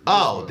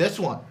 This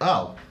one.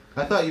 Oh,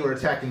 I thought you were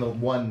attacking the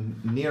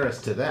one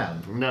nearest to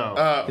them. No.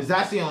 Because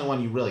that's the only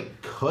one you really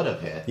could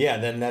have hit. Yeah,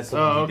 then that's the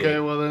Oh, one you okay. did.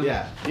 Well then.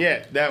 Yeah.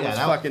 Yeah, that was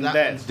fucking that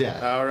dead. one's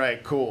dead. All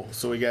right, cool.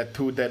 So we got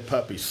 2 dead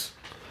puppies.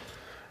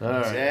 All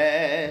right.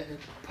 Dead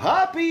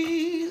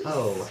puppies.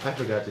 Oh, I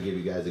forgot to give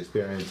you guys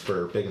experience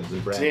for Biggins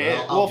and Brandon.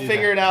 Yeah, I'll we'll do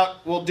figure that. it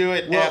out. We'll do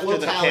it after we'll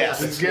the tally up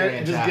cast. Just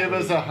experience give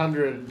us after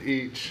 100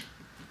 each.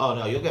 Oh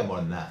no, you'll get more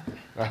than that.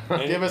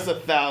 Give us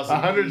 1,000.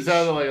 100 each.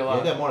 sounded like a You'll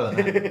lot. get more than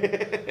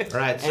that. All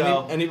right,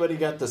 so Anybody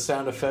got the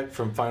sound effect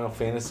from Final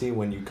Fantasy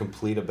when you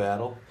complete a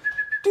battle?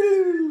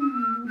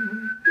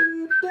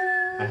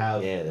 I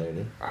have Yeah, there it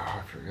is. Oh,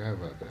 I forgot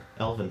about that.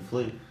 Elven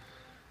Flute.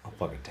 I'll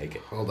fucking take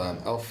it. Hold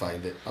on, I'll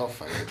find it.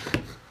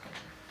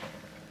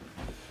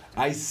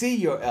 I see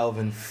your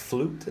elven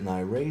flute, and I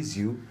raise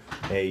you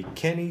a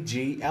Kenny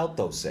G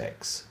alto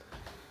sax.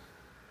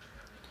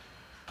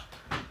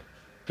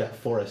 That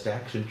forest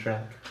action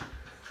track.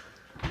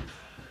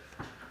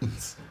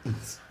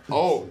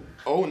 Oh,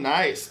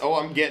 nice. Oh,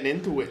 I'm getting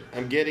into it.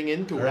 I'm getting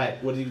into it. All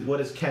right,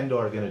 what is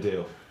Kendor gonna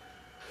do?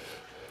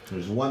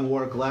 There's one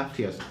warg left.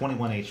 He has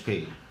 21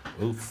 HP.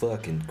 Oh,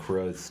 fucking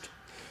Christ.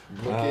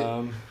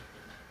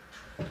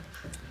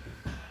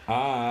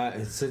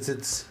 Since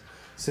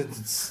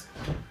it's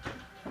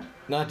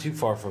not too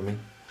far from me,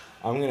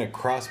 I'm gonna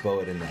crossbow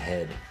it in the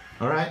head.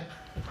 All right.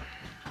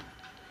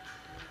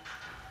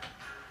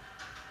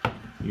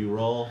 You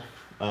roll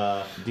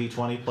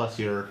d20 plus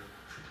your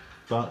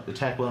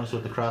attack bonus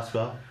with the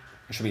crossbow.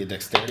 It should be a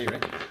dexterity,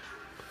 right?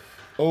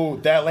 Oh,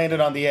 that landed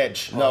on the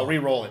edge. No,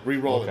 re-roll it.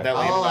 Re-roll it. That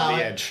landed on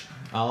the edge.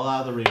 I'll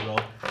allow the re-roll.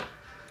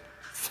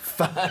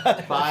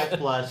 5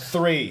 plus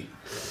 3.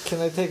 Can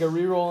I take a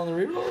re-roll on the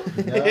re-roll?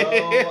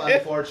 No,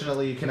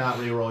 unfortunately, you cannot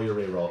re-roll your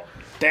re-roll.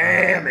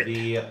 Damn it!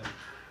 The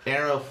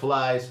arrow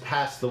flies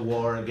past the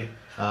warg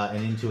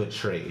and into a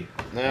tree.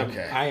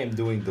 Okay. I am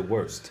doing the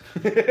worst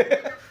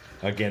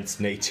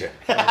against nature.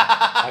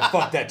 I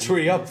fucked that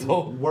tree up,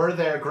 though. Were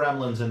there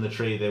gremlins in the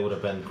tree, they would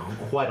have been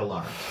quite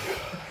alarmed.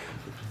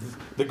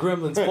 The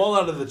gremlins fall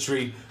out of the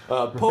tree,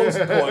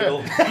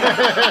 post-coital.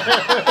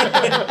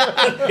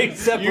 They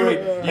separate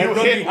and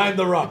run behind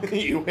the rock.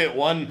 You hit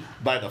one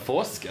by the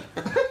foreskin.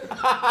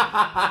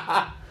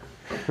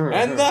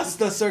 And thus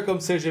the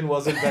circumcision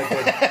was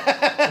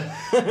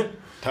invented.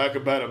 Talk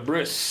about a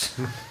bris.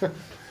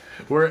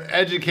 We're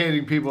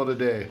educating people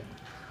today.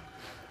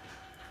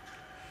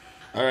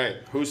 All right,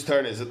 whose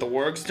turn is it? The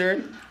warg's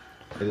turn?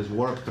 It is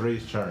warg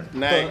 3's turn.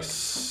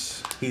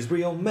 Nice. He's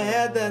real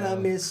mad that I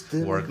missed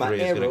him. Warg 3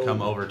 is going to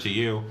come over to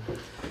you.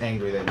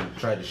 Angry that you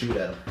tried to shoot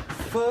at him.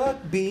 Fuck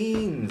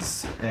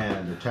beans.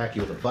 And attack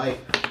you with a bite.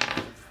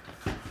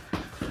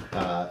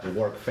 The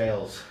warg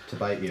fails to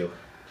bite you.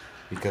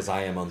 Because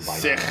I am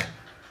unbiteable. Sick.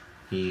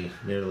 He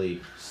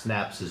nearly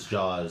snaps his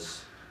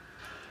jaws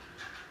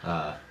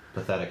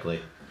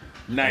pathetically.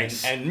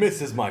 Nice. And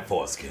misses my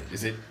foreskin.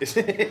 Is it?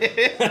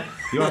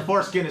 Your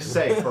foreskin is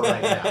safe for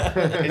right now.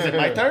 Is it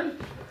my turn?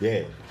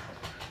 Yeah.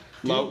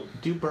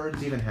 Do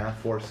birds even have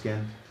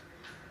foreskin?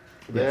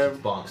 They Yes, have-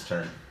 it's Bonk's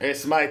turn.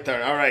 It's my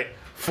turn. All right.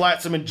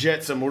 Flotsam and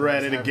Jetsam, we're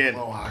at it again.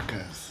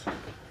 Cloacas.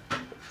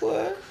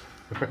 What?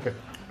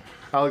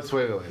 I'll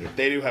explain it later.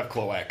 They do have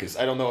cloacas.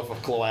 I don't know if a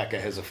cloaca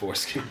has a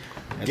foreskin.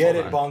 Get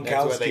it, Hold on.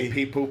 That's where they Bonkowski.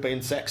 pee, poop,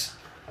 and sex.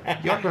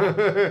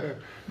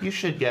 You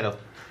should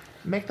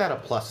make that a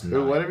plus 9.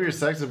 Dude, what if you're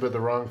sexing but the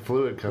wrong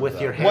fluid comes With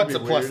out? your hand. What's a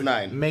plus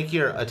 9? Make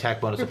your attack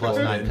bonus a plus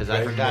 9 because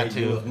I forgot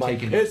to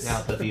take into piss.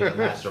 account that these are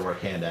masterwork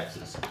hand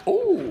axes.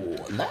 Oh,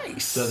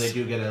 nice. So they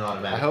do get an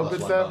automatic I hope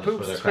plus it's 1 that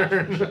bonus for poop's their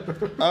turn.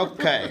 craftsmanship.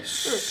 Okay,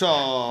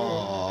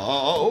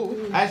 so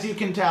As you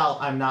can tell,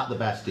 I'm not the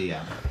best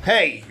DM.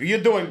 hey, you're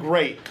doing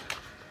great.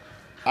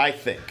 I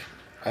think.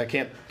 I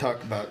can't talk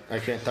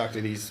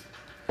to these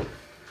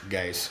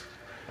guys.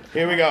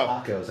 Here we go.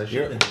 Tacos, I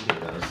should have been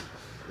eating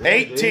those.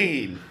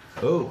 18.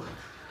 Ooh.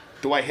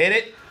 Do I hit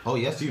it? Oh,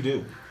 yes, you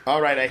do. All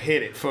right, I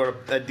hit it for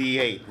a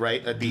D8,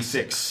 right? A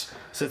D6.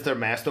 Since they're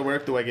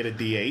masterwork, do I get a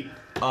D8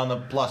 On the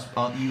plus,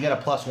 you get a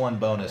plus 1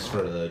 bonus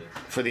for the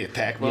for the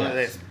attack bonus?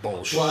 Yes. That's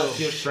bullshit. plus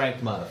your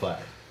strength modifier.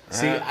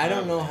 See, I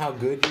don't know how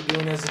good you're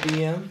doing as a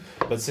DM,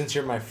 but since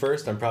you're my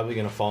first, I'm probably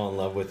going to fall in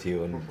love with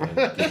you. And I'm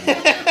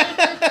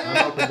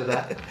open to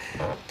that.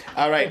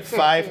 All right,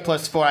 5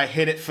 plus 4. I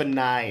hit it for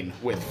 9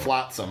 with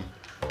Flotsam.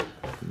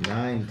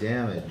 9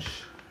 damage.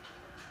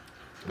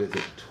 Is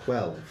it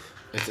 12?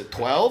 Is it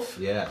 12?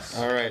 Yes.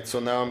 All right, so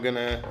now I'm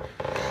gonna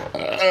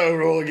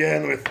roll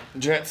again with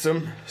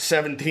Jetsam.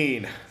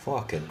 17.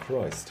 Fucking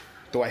Christ.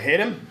 Do I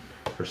hit him?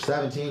 For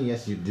 17,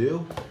 yes, you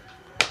do.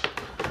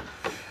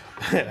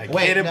 I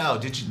Wait, hit him. no.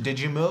 Did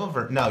you move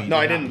or no? You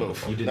No, did I not didn't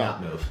move. You did No.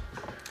 not move.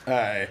 All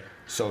right,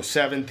 so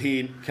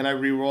 17. Can I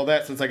re-roll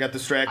that since I got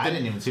distracted? I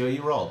didn't even see what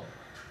you rolled.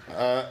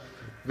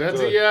 That's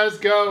a yes,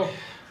 go.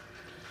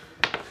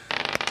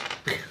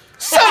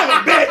 Son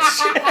of a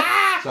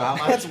bitch! So how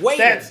much? That's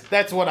weighted.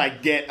 That's what I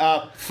get.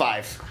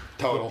 5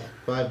 total.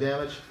 5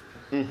 damage.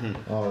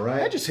 Mm-hmm. All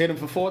right. I just hit him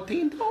for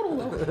 14 total.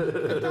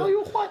 Though. I tell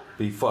you what.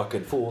 Be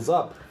fucking fools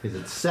up. Is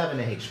it 7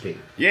 HP?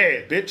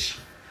 Yeah, bitch.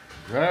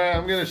 All right,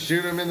 I'm gonna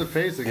shoot him in the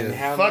face again. And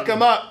how Fuck many,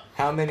 him up.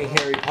 How many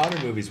Harry Potter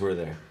movies were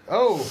there?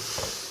 Oh,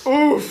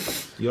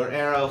 Oof. Your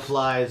arrow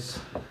flies.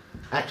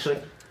 Actually,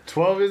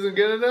 12 isn't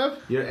good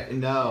enough?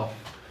 no.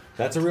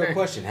 That's a real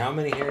question. How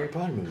many Harry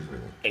Potter movies were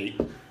there?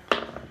 8.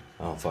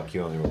 Oh, fuck,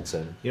 you only rolled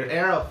 7. Your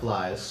arrow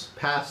flies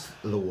past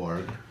the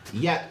warg,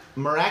 yet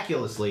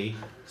miraculously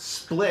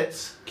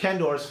splits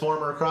Kendor's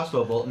former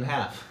crossbow bolt in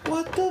half.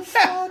 What the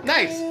fuck?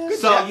 Nice. Good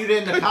So job. you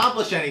didn't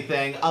accomplish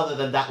anything other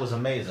than that was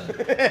amazing.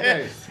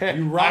 Nice.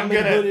 You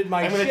Robin Hooded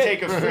my I'm shit. gonna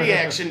take a free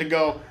action to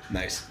go.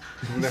 Nice.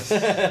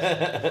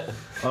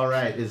 All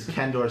right, it's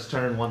Kendor's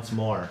turn once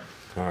more.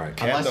 All right.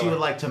 Unless you Kendor. would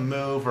like to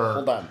move or...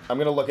 Hold on. I'm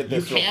gonna look at You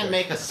this. real can quick.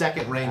 make a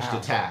second ranged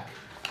attack.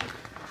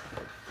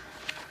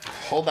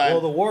 Hold on.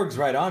 Well, the warg's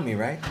right on me,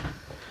 right?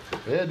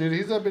 Yeah, dude,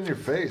 he's up in your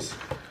face.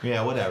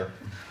 Yeah, whatever.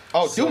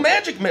 Oh, do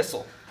magic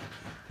missile.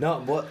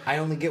 No, but I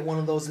only get one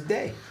of those a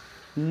day.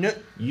 No.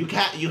 You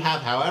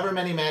have however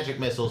many magic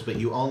missiles, but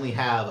you only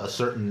have a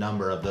certain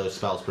number of those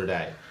spells per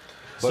day.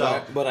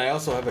 But I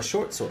also have a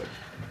short sword.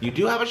 You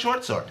do have a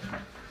short sword.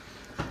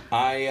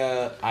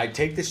 I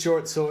take the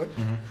short sword,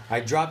 I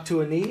drop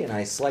to a knee, and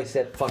I slice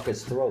that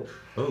fucker's throat.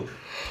 Ooh.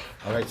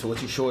 All right, so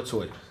what's your short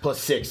sword?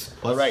 +6.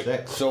 All right,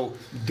 6. so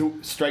do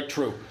strike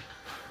true.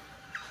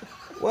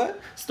 What?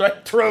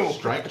 Strike true.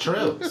 Strike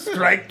true.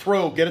 Strike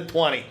true. Get a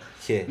 20.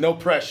 Yeah. No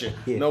pressure.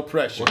 Yeah. No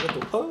pressure.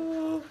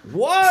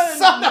 One!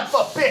 Son of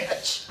a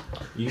bitch!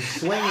 You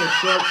swing your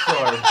short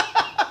sword,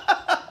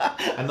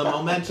 and the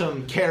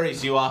momentum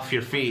carries you off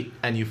your feet,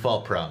 and you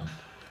fall prone.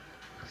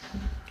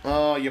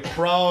 Oh, you're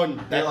prone.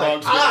 That You're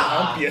like, dog's gonna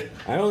hump you.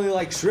 I only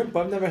like shrimp.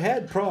 I've never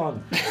had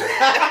prawn.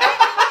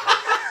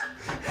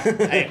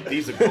 Hey,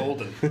 these are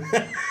golden.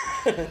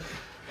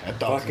 That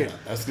dog's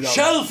that's gonna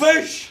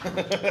Shellfish!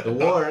 The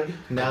warg,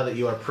 now that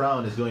you are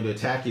prone, is going to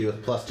attack you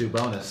with +2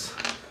 bonus.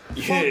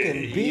 Yeah,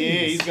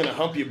 he's gonna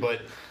hump you,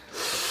 but.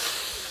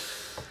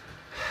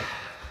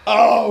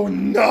 Oh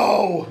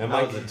no! That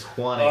was a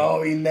 20.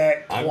 Oh, he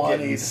net 20. I'm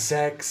getting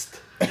sexed.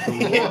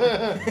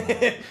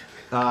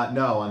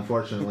 No,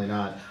 unfortunately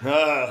not.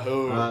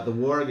 The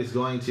warg is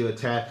going to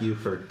attack you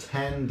for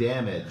 10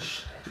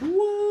 damage.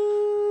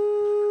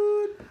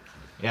 What?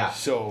 Yeah.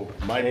 So,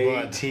 my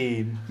bud,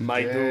 18.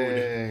 my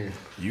dude,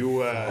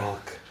 you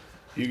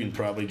can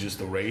probably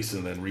just erase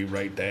and then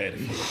rewrite that.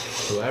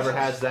 Whoever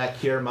has that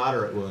cure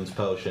moderate wounds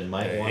potion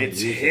might want to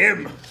use It's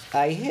him.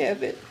 I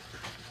have it.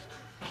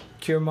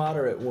 Cure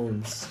moderate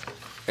wounds.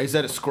 Is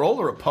that a scroll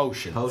or a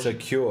potion? It's a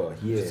cure,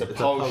 yeah. It's a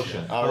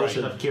potion. All right.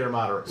 Potion of cure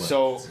moderate wounds.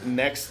 So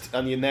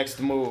on your next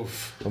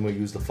move, I'm gonna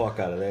use the fuck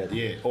out of that.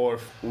 yeah, or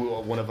if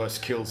one of us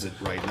kills it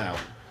right now.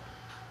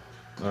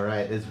 All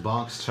right, it's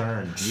Bonk's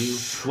turn.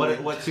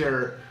 What's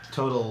your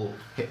total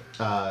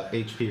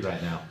HP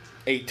right now?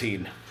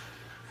 18.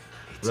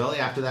 Really?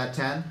 After that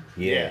 10?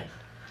 Yeah.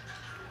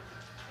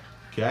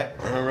 Okay.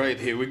 All right,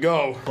 here we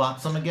go.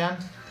 Flotsam again?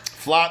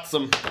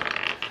 Flotsam.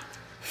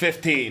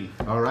 15.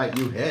 All right,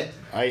 you hit.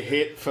 I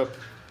hit for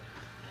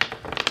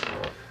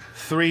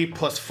 3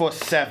 + 4,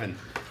 7.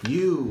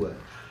 You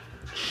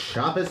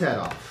chop his head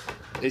off.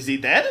 Is he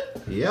dead?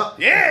 Yep.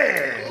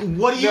 Yeah!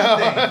 What do you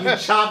think? You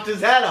chopped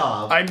his head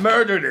off. I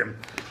murdered him.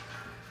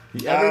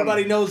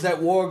 Everybody knows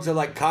that wargs are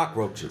like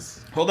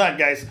cockroaches. Hold on,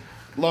 guys.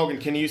 Logan,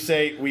 can you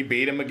say we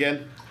beat him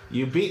again?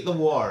 You beat the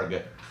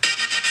warg.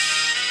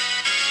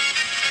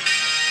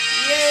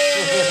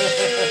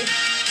 Yay!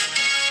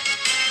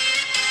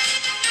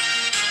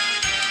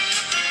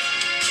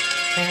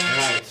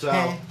 Alright, so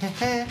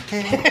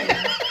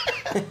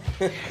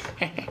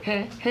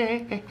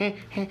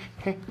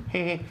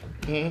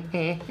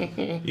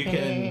you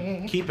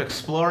can keep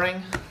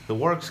exploring. The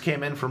wargs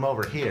came in from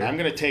over here. I'm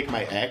gonna take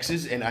my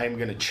axes and I'm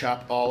gonna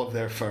chop all of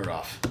their fur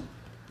off.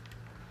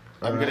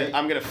 I'm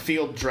gonna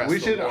field dress. We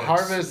should the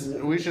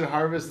wargs.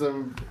 harvest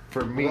them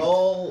for meat.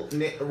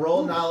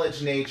 Roll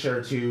knowledge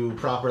nature to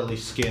properly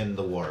skin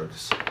the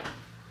wargs.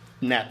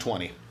 Nat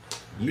 20.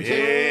 You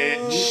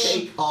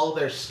take all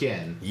their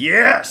skin.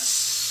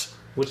 Yes.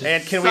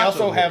 And can we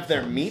also have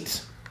their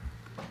meat?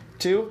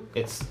 Too?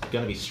 It's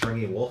gonna be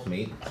stringy wolf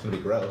meat. It's gonna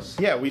be gross.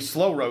 Yeah, we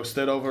slow roast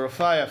it over a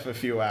fire for a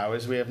few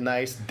hours. We have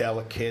nice,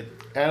 delicate.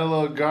 Add a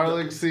little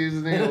garlic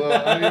seasoning, a little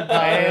onion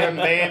powder.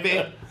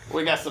 Baby.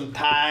 We got some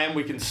time.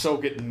 We can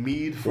soak it in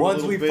mead for Once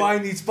a little we bit.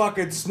 find these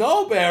fucking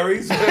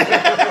snowberries, we're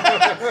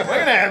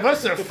gonna have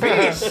us a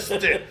feast.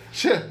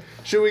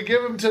 Should we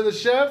give them to the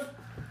chef?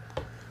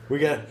 we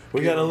got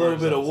a little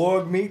bit of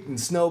warg meat and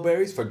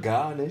snowberries for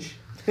garnish.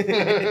 All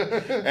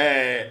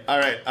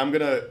right, I'm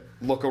gonna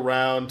look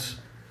around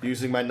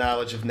using my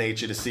knowledge of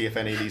nature to see if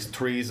any of these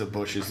trees or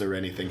bushes or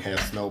anything have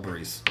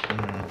snowberries.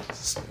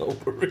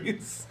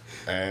 Snowberries.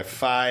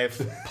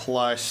 5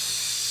 +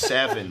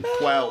 7,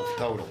 12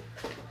 total.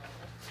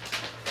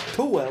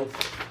 12.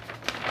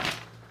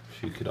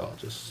 If you could all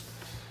just.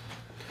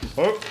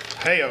 Oh,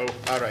 hey-oh.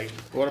 All right,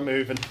 what a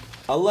moving.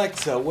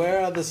 Alexa,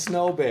 where are the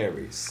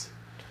snowberries?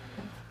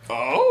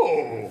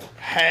 Oh,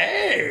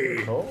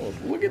 hey. Oh,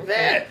 look at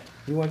that.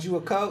 You want you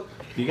a coat?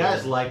 You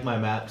guys like my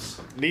maps?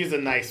 These are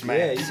nice maps.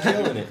 Yeah, you're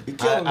killing it. You're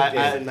killing it. These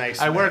are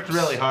nice I worked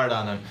maps. really hard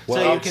on them. Well,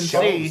 so you it can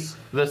shows. see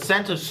the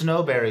scent of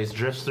snowberries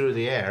drifts through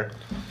the air.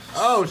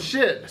 Oh,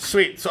 shit.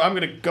 Sweet, so I'm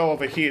gonna go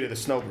over here to the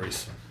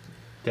snowberries.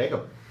 Take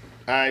them.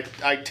 I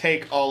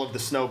take all of the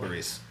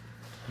snowberries.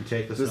 You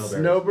take the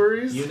snowberries.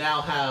 Snowberries? You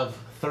now have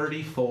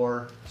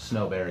 34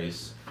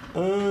 snowberries.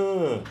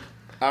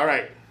 All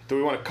right, do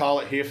we want to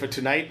call it here for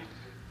tonight?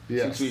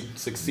 Yes. Since we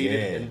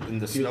succeeded in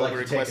the If you'd like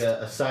snowberry to take quest.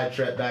 a side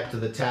trip back to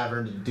the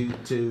tavern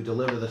to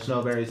deliver the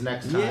snowberries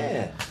next time.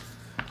 Yeah.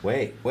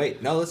 Wait.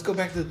 No, let's go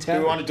back to the Do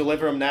tavern. we want to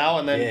deliver them now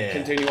and then Yeah.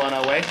 continue on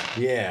our way?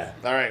 Yeah.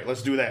 All right,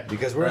 let's do that.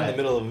 Because we're in the Right.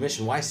 middle of a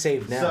mission. Why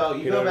save now? So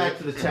you know go what I back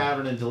to mean? the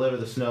tavern and deliver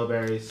the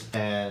snowberries,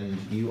 and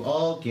you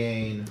all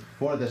gain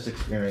for this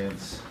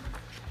experience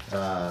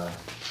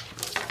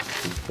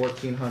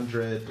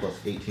 1,400 plus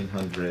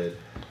 1,800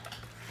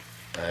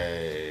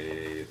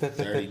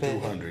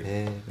 3,200.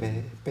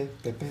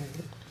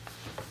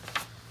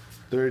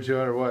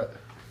 3,200 what?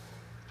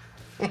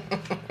 I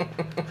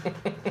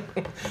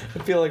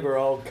feel like we're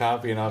all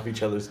copying off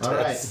each other's All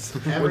right. tests.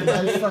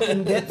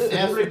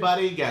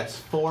 Everybody gets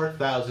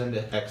 4,000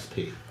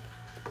 XP.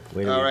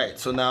 All right,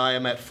 so now I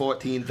am at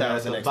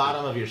 14,000. At the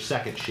bottom of your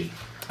second sheet.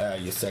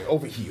 You say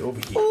over here.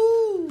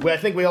 Well, I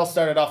think we all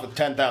started off with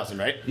 10,000,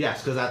 right?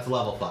 Yes, because that's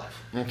level 5.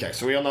 Okay,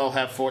 so we all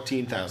have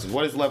 14,000.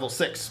 What is level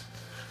 6?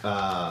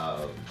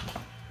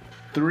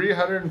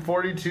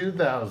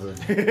 342,000.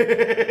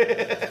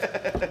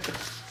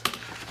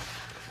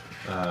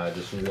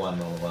 Just one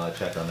moment while I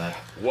check on that.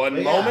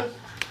 One moment?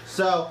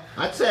 So,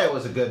 I'd say it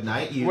was a good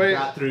night. You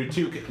got through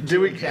two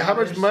How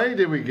much money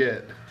did we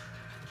get?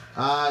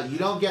 You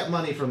don't get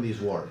money from these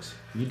wargs.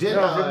 You did,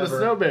 No, however, from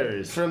the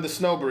snowberries. From the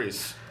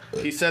snowberries.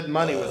 He said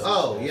money was...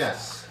 Oh,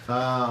 yes.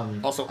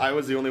 Also, I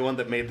was the only one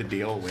that made the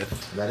deal with...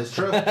 That is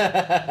true.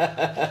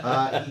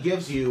 He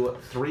gives you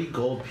 3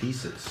 gold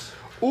pieces.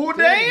 Ooh,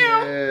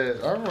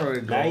 damn! I'm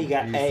really Now you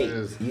got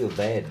 8. You a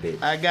bad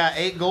bitch. I got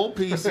 8 gold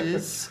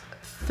pieces,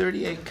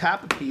 38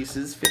 copper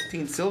pieces,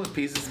 15 silver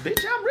pieces.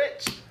 Bitch, I'm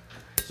rich.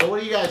 So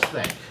what do you guys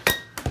think?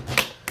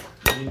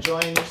 You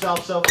enjoying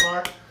yourself so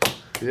far?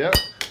 Yep.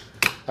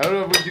 I don't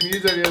know if we can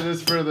use any of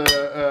this for the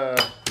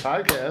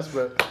podcast,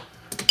 but...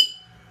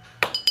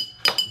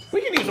 We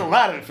can use a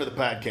lot of it for the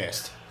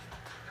podcast.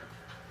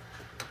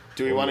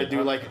 Do we want to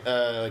do like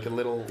a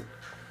little...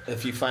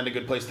 If you find a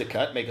good place to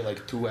cut, make it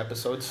like 2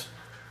 episodes?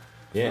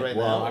 Yeah, Right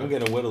well, now. I'm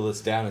going to whittle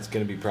this down. It's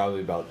going to be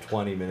probably about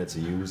 20 minutes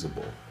of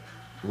usable.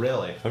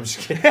 Really? I'm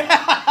just kidding.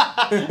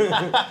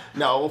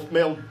 No,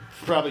 we'll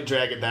probably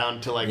drag it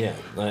down to like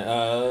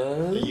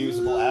a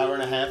usable hour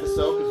and a half or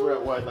so, because we're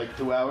at what, like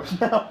 2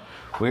 hours now?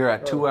 We're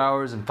at 2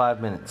 hours and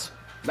 5 minutes.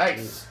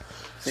 Nice.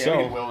 See, So- I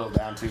mean, we'll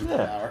down to an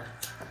hour.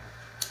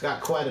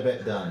 Got quite a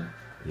bit done.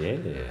 Yeah.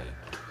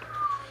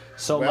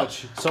 So Well-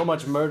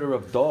 much murder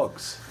of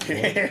dogs.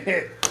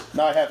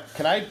 Now I have.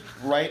 Can I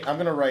write? I'm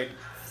gonna write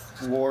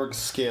Warg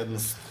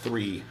Skins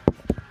 3.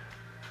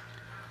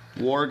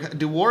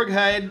 Does Warg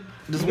hide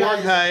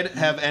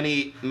have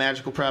any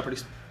magical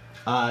properties?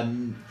 I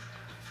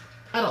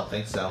don't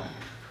think so.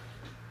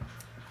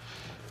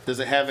 Does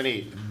it have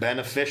any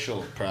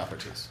beneficial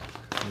properties?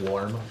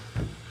 Warm.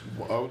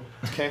 Oh,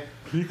 okay.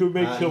 You could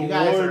make You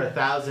guys are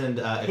 1,000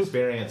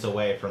 experience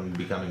away from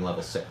becoming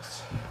level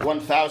 6.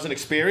 1,000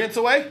 experience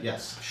away?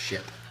 Yes.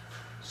 Shit.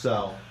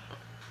 So.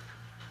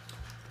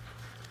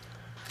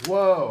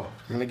 Whoa.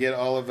 I'm gonna get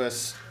all of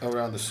us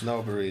around the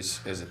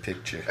snowberries as a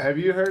picture. Have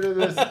you heard of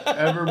this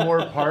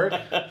Evermore Park?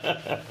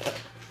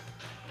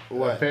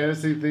 What? A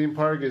fantasy theme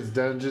park is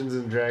Dungeons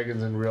and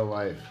Dragons in real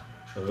life.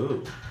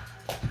 Ooh.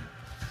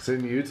 It's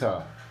in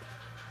Utah.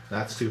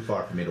 That's too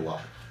far for me to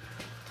walk.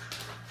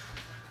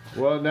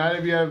 Well, not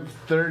if you have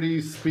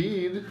 30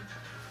 speed.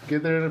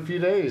 Get there in a few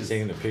days.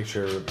 Taking a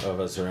picture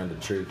of us around a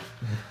tree.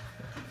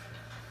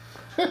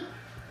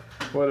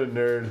 What a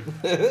nerd.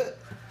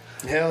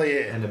 Hell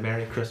yeah. And a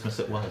Merry Christmas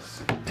it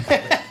was.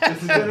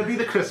 This is going to be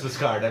the Christmas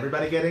card.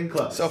 Everybody get in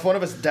close. So if one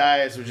of us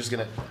dies, we're just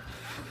gonna...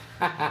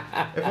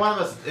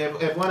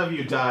 If one of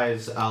you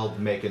dies, I'll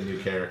make a new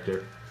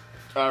character.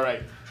 All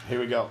right, here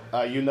we go.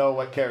 You know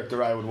what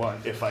character I would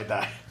want if I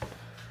die.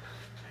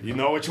 You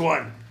know which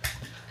one.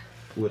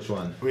 Which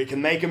one? We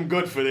can make him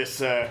good for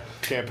this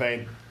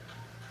campaign.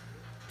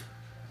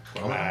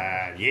 Come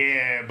on,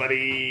 yeah,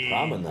 buddy.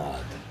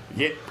 Promenade.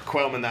 Yeah,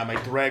 Quelmanad, my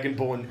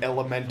dragonborn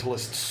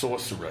elementalist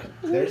sorcerer.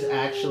 There's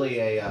actually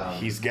a...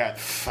 He's got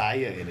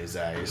fire in his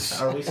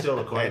eyes. Are we still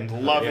recording?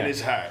 And love in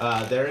his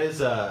heart. There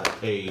is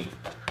an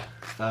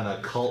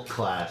occult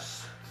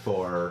class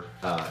for,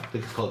 I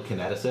think it's called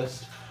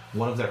Kineticist.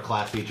 One of their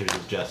class features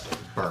is just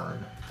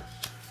burn.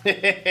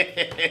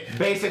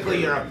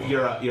 Basically, you're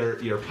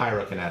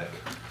pyrokinetic.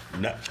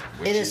 No.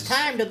 It is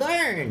time to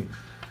burn.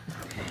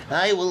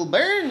 I will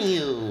burn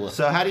you.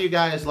 So how do you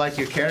guys like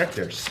your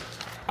characters?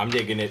 I'm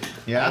digging it.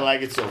 Yeah, I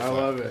like it so far. I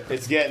love it.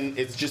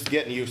 It's just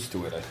getting used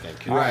to it, I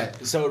think. All right.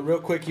 So real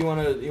quick, you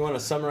wanna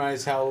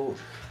summarize how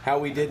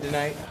we did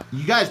tonight?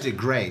 You guys did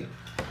great.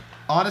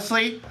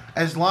 Honestly,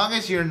 as long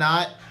as you're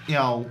not,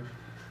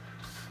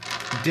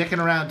 dicking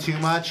around too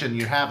much and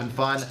you're having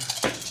fun,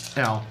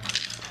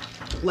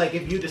 like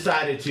if you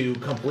decided to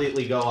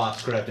completely go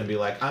off script and be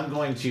like, I'm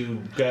going to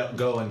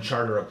go and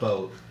charter a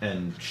boat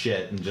and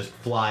shit and just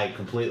fly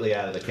completely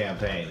out of the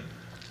campaign.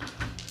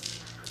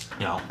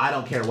 I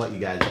don't care what you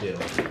guys do.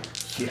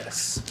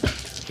 Yes.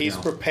 He's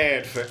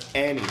prepared for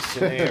any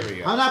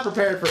scenario. I'm not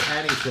prepared for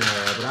any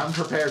scenario, but I'm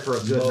prepared for a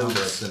good number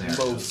of scenarios.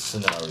 Most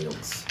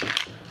scenarios.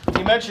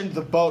 He mentioned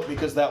the boat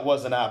because that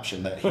was an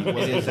option that he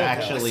was. It is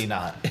actually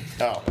not.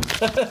 Oh.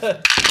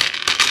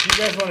 If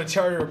you guys want to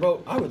charter a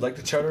boat, I would like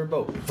to charter a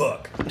boat.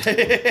 Fuck.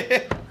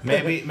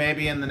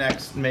 maybe in the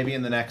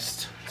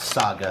next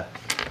saga.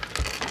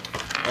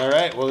 All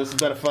right. Well, this has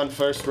been a fun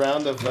first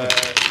round of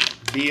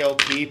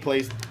BLT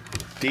plays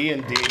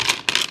D&D,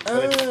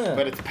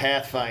 but it's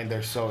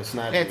Pathfinder, so it's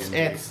not.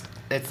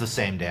 It's the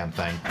same damn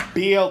thing.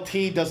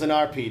 BLT does an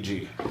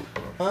RPG.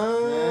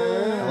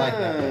 I like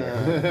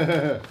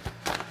that.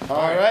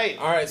 All right.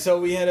 All right. So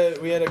we had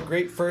a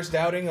great first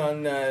outing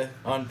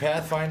on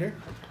Pathfinder.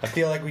 I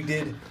feel like we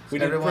did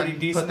Everyone pretty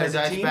decent put their as a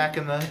dice team. back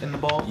in the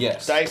bowl?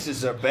 Yes.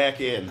 Dices are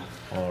back in.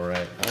 All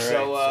right.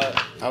 So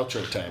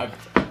outro time.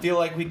 I feel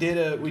like we did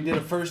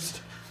a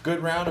first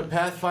good round of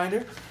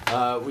Pathfinder.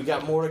 We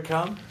got more to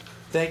come.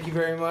 Thank you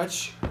very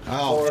much.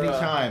 Oh,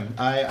 anytime.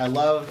 I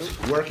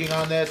love working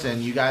on this,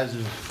 and you guys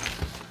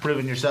have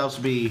proven yourselves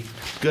to be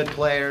good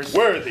players.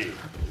 Worthy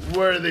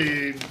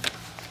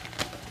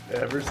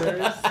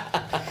adversaries.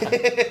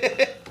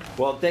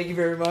 Well, thank you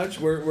very much.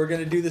 We're going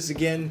to do this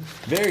again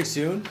very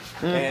soon,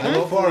 and I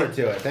look forward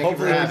to it. Thank you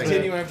for hopefully having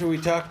continue me. after we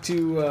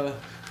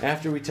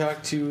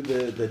talk to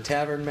the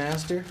tavern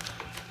master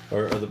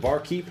or the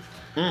barkeep.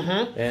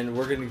 Mm-hmm. And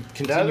we're going to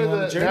continue on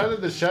the journey. Now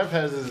that the chef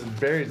has his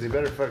berries, he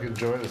better fucking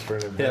join us for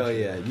an adventure. Hell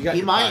yeah! You got He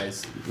your might.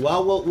 pies.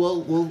 Well,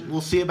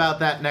 we'll see about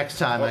that next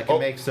time. I can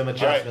make some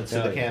adjustments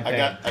to the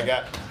campaign. I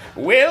got.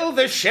 Will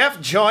the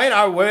chef join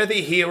our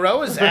worthy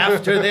heroes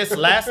after this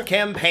last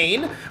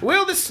campaign?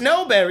 Will the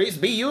snowberries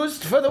be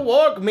used for the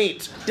warg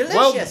meat?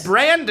 Delicious. Will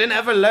Brandon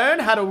ever learn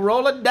how to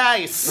roll a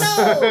dice?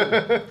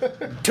 No.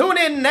 Tune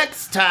in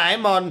next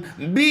time on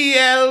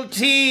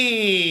BLT.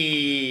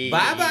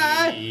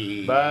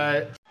 Bye-bye.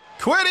 Bye.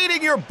 Quit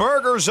eating your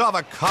burgers off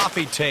a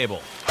coffee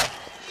table.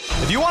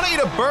 If you want to eat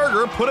a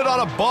burger, put it on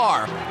a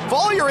bar.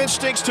 Follow your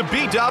instincts to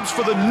B-dubs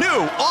for the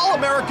new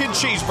All-American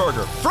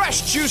Cheeseburger.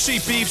 Fresh, juicy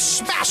beef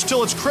smashed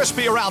till it's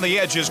crispy around the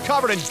edges,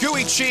 covered in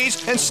gooey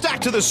cheese, and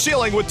stacked to the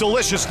ceiling with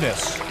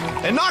deliciousness.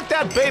 And knock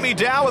that baby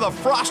down with a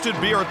frosted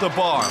beer at the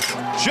bar,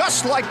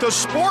 just like the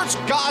sports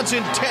gods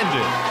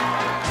intended.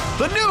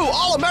 The new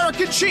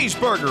All-American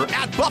Cheeseburger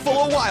at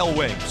Buffalo Wild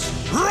Wings.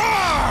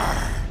 Roar!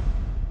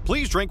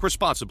 Please drink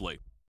responsibly.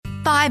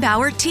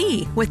 5-Hour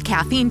Tea with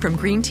caffeine from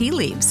green tea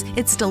leaves.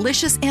 It's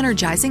delicious,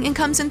 energizing, and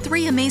comes in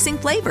 3 amazing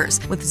flavors.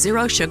 With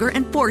 0 sugar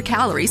and 4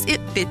 calories,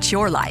 it fits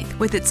your life.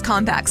 With its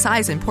compact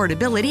size and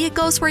portability, it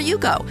goes where you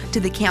go. To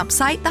the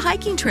campsite, the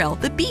hiking trail,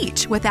 the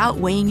beach, without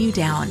weighing you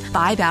down.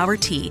 5-Hour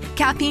Tea.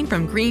 Caffeine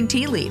from green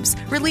tea leaves.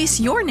 Release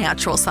your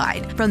natural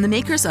side. From the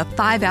makers of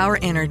 5-Hour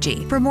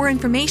Energy. For more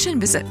information,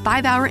 visit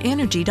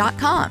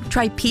 5hourenergy.com.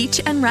 Try peach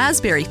and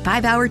raspberry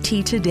 5-Hour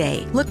Tea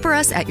today. Look for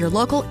us at your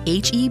local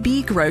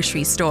H-E-B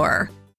grocery store.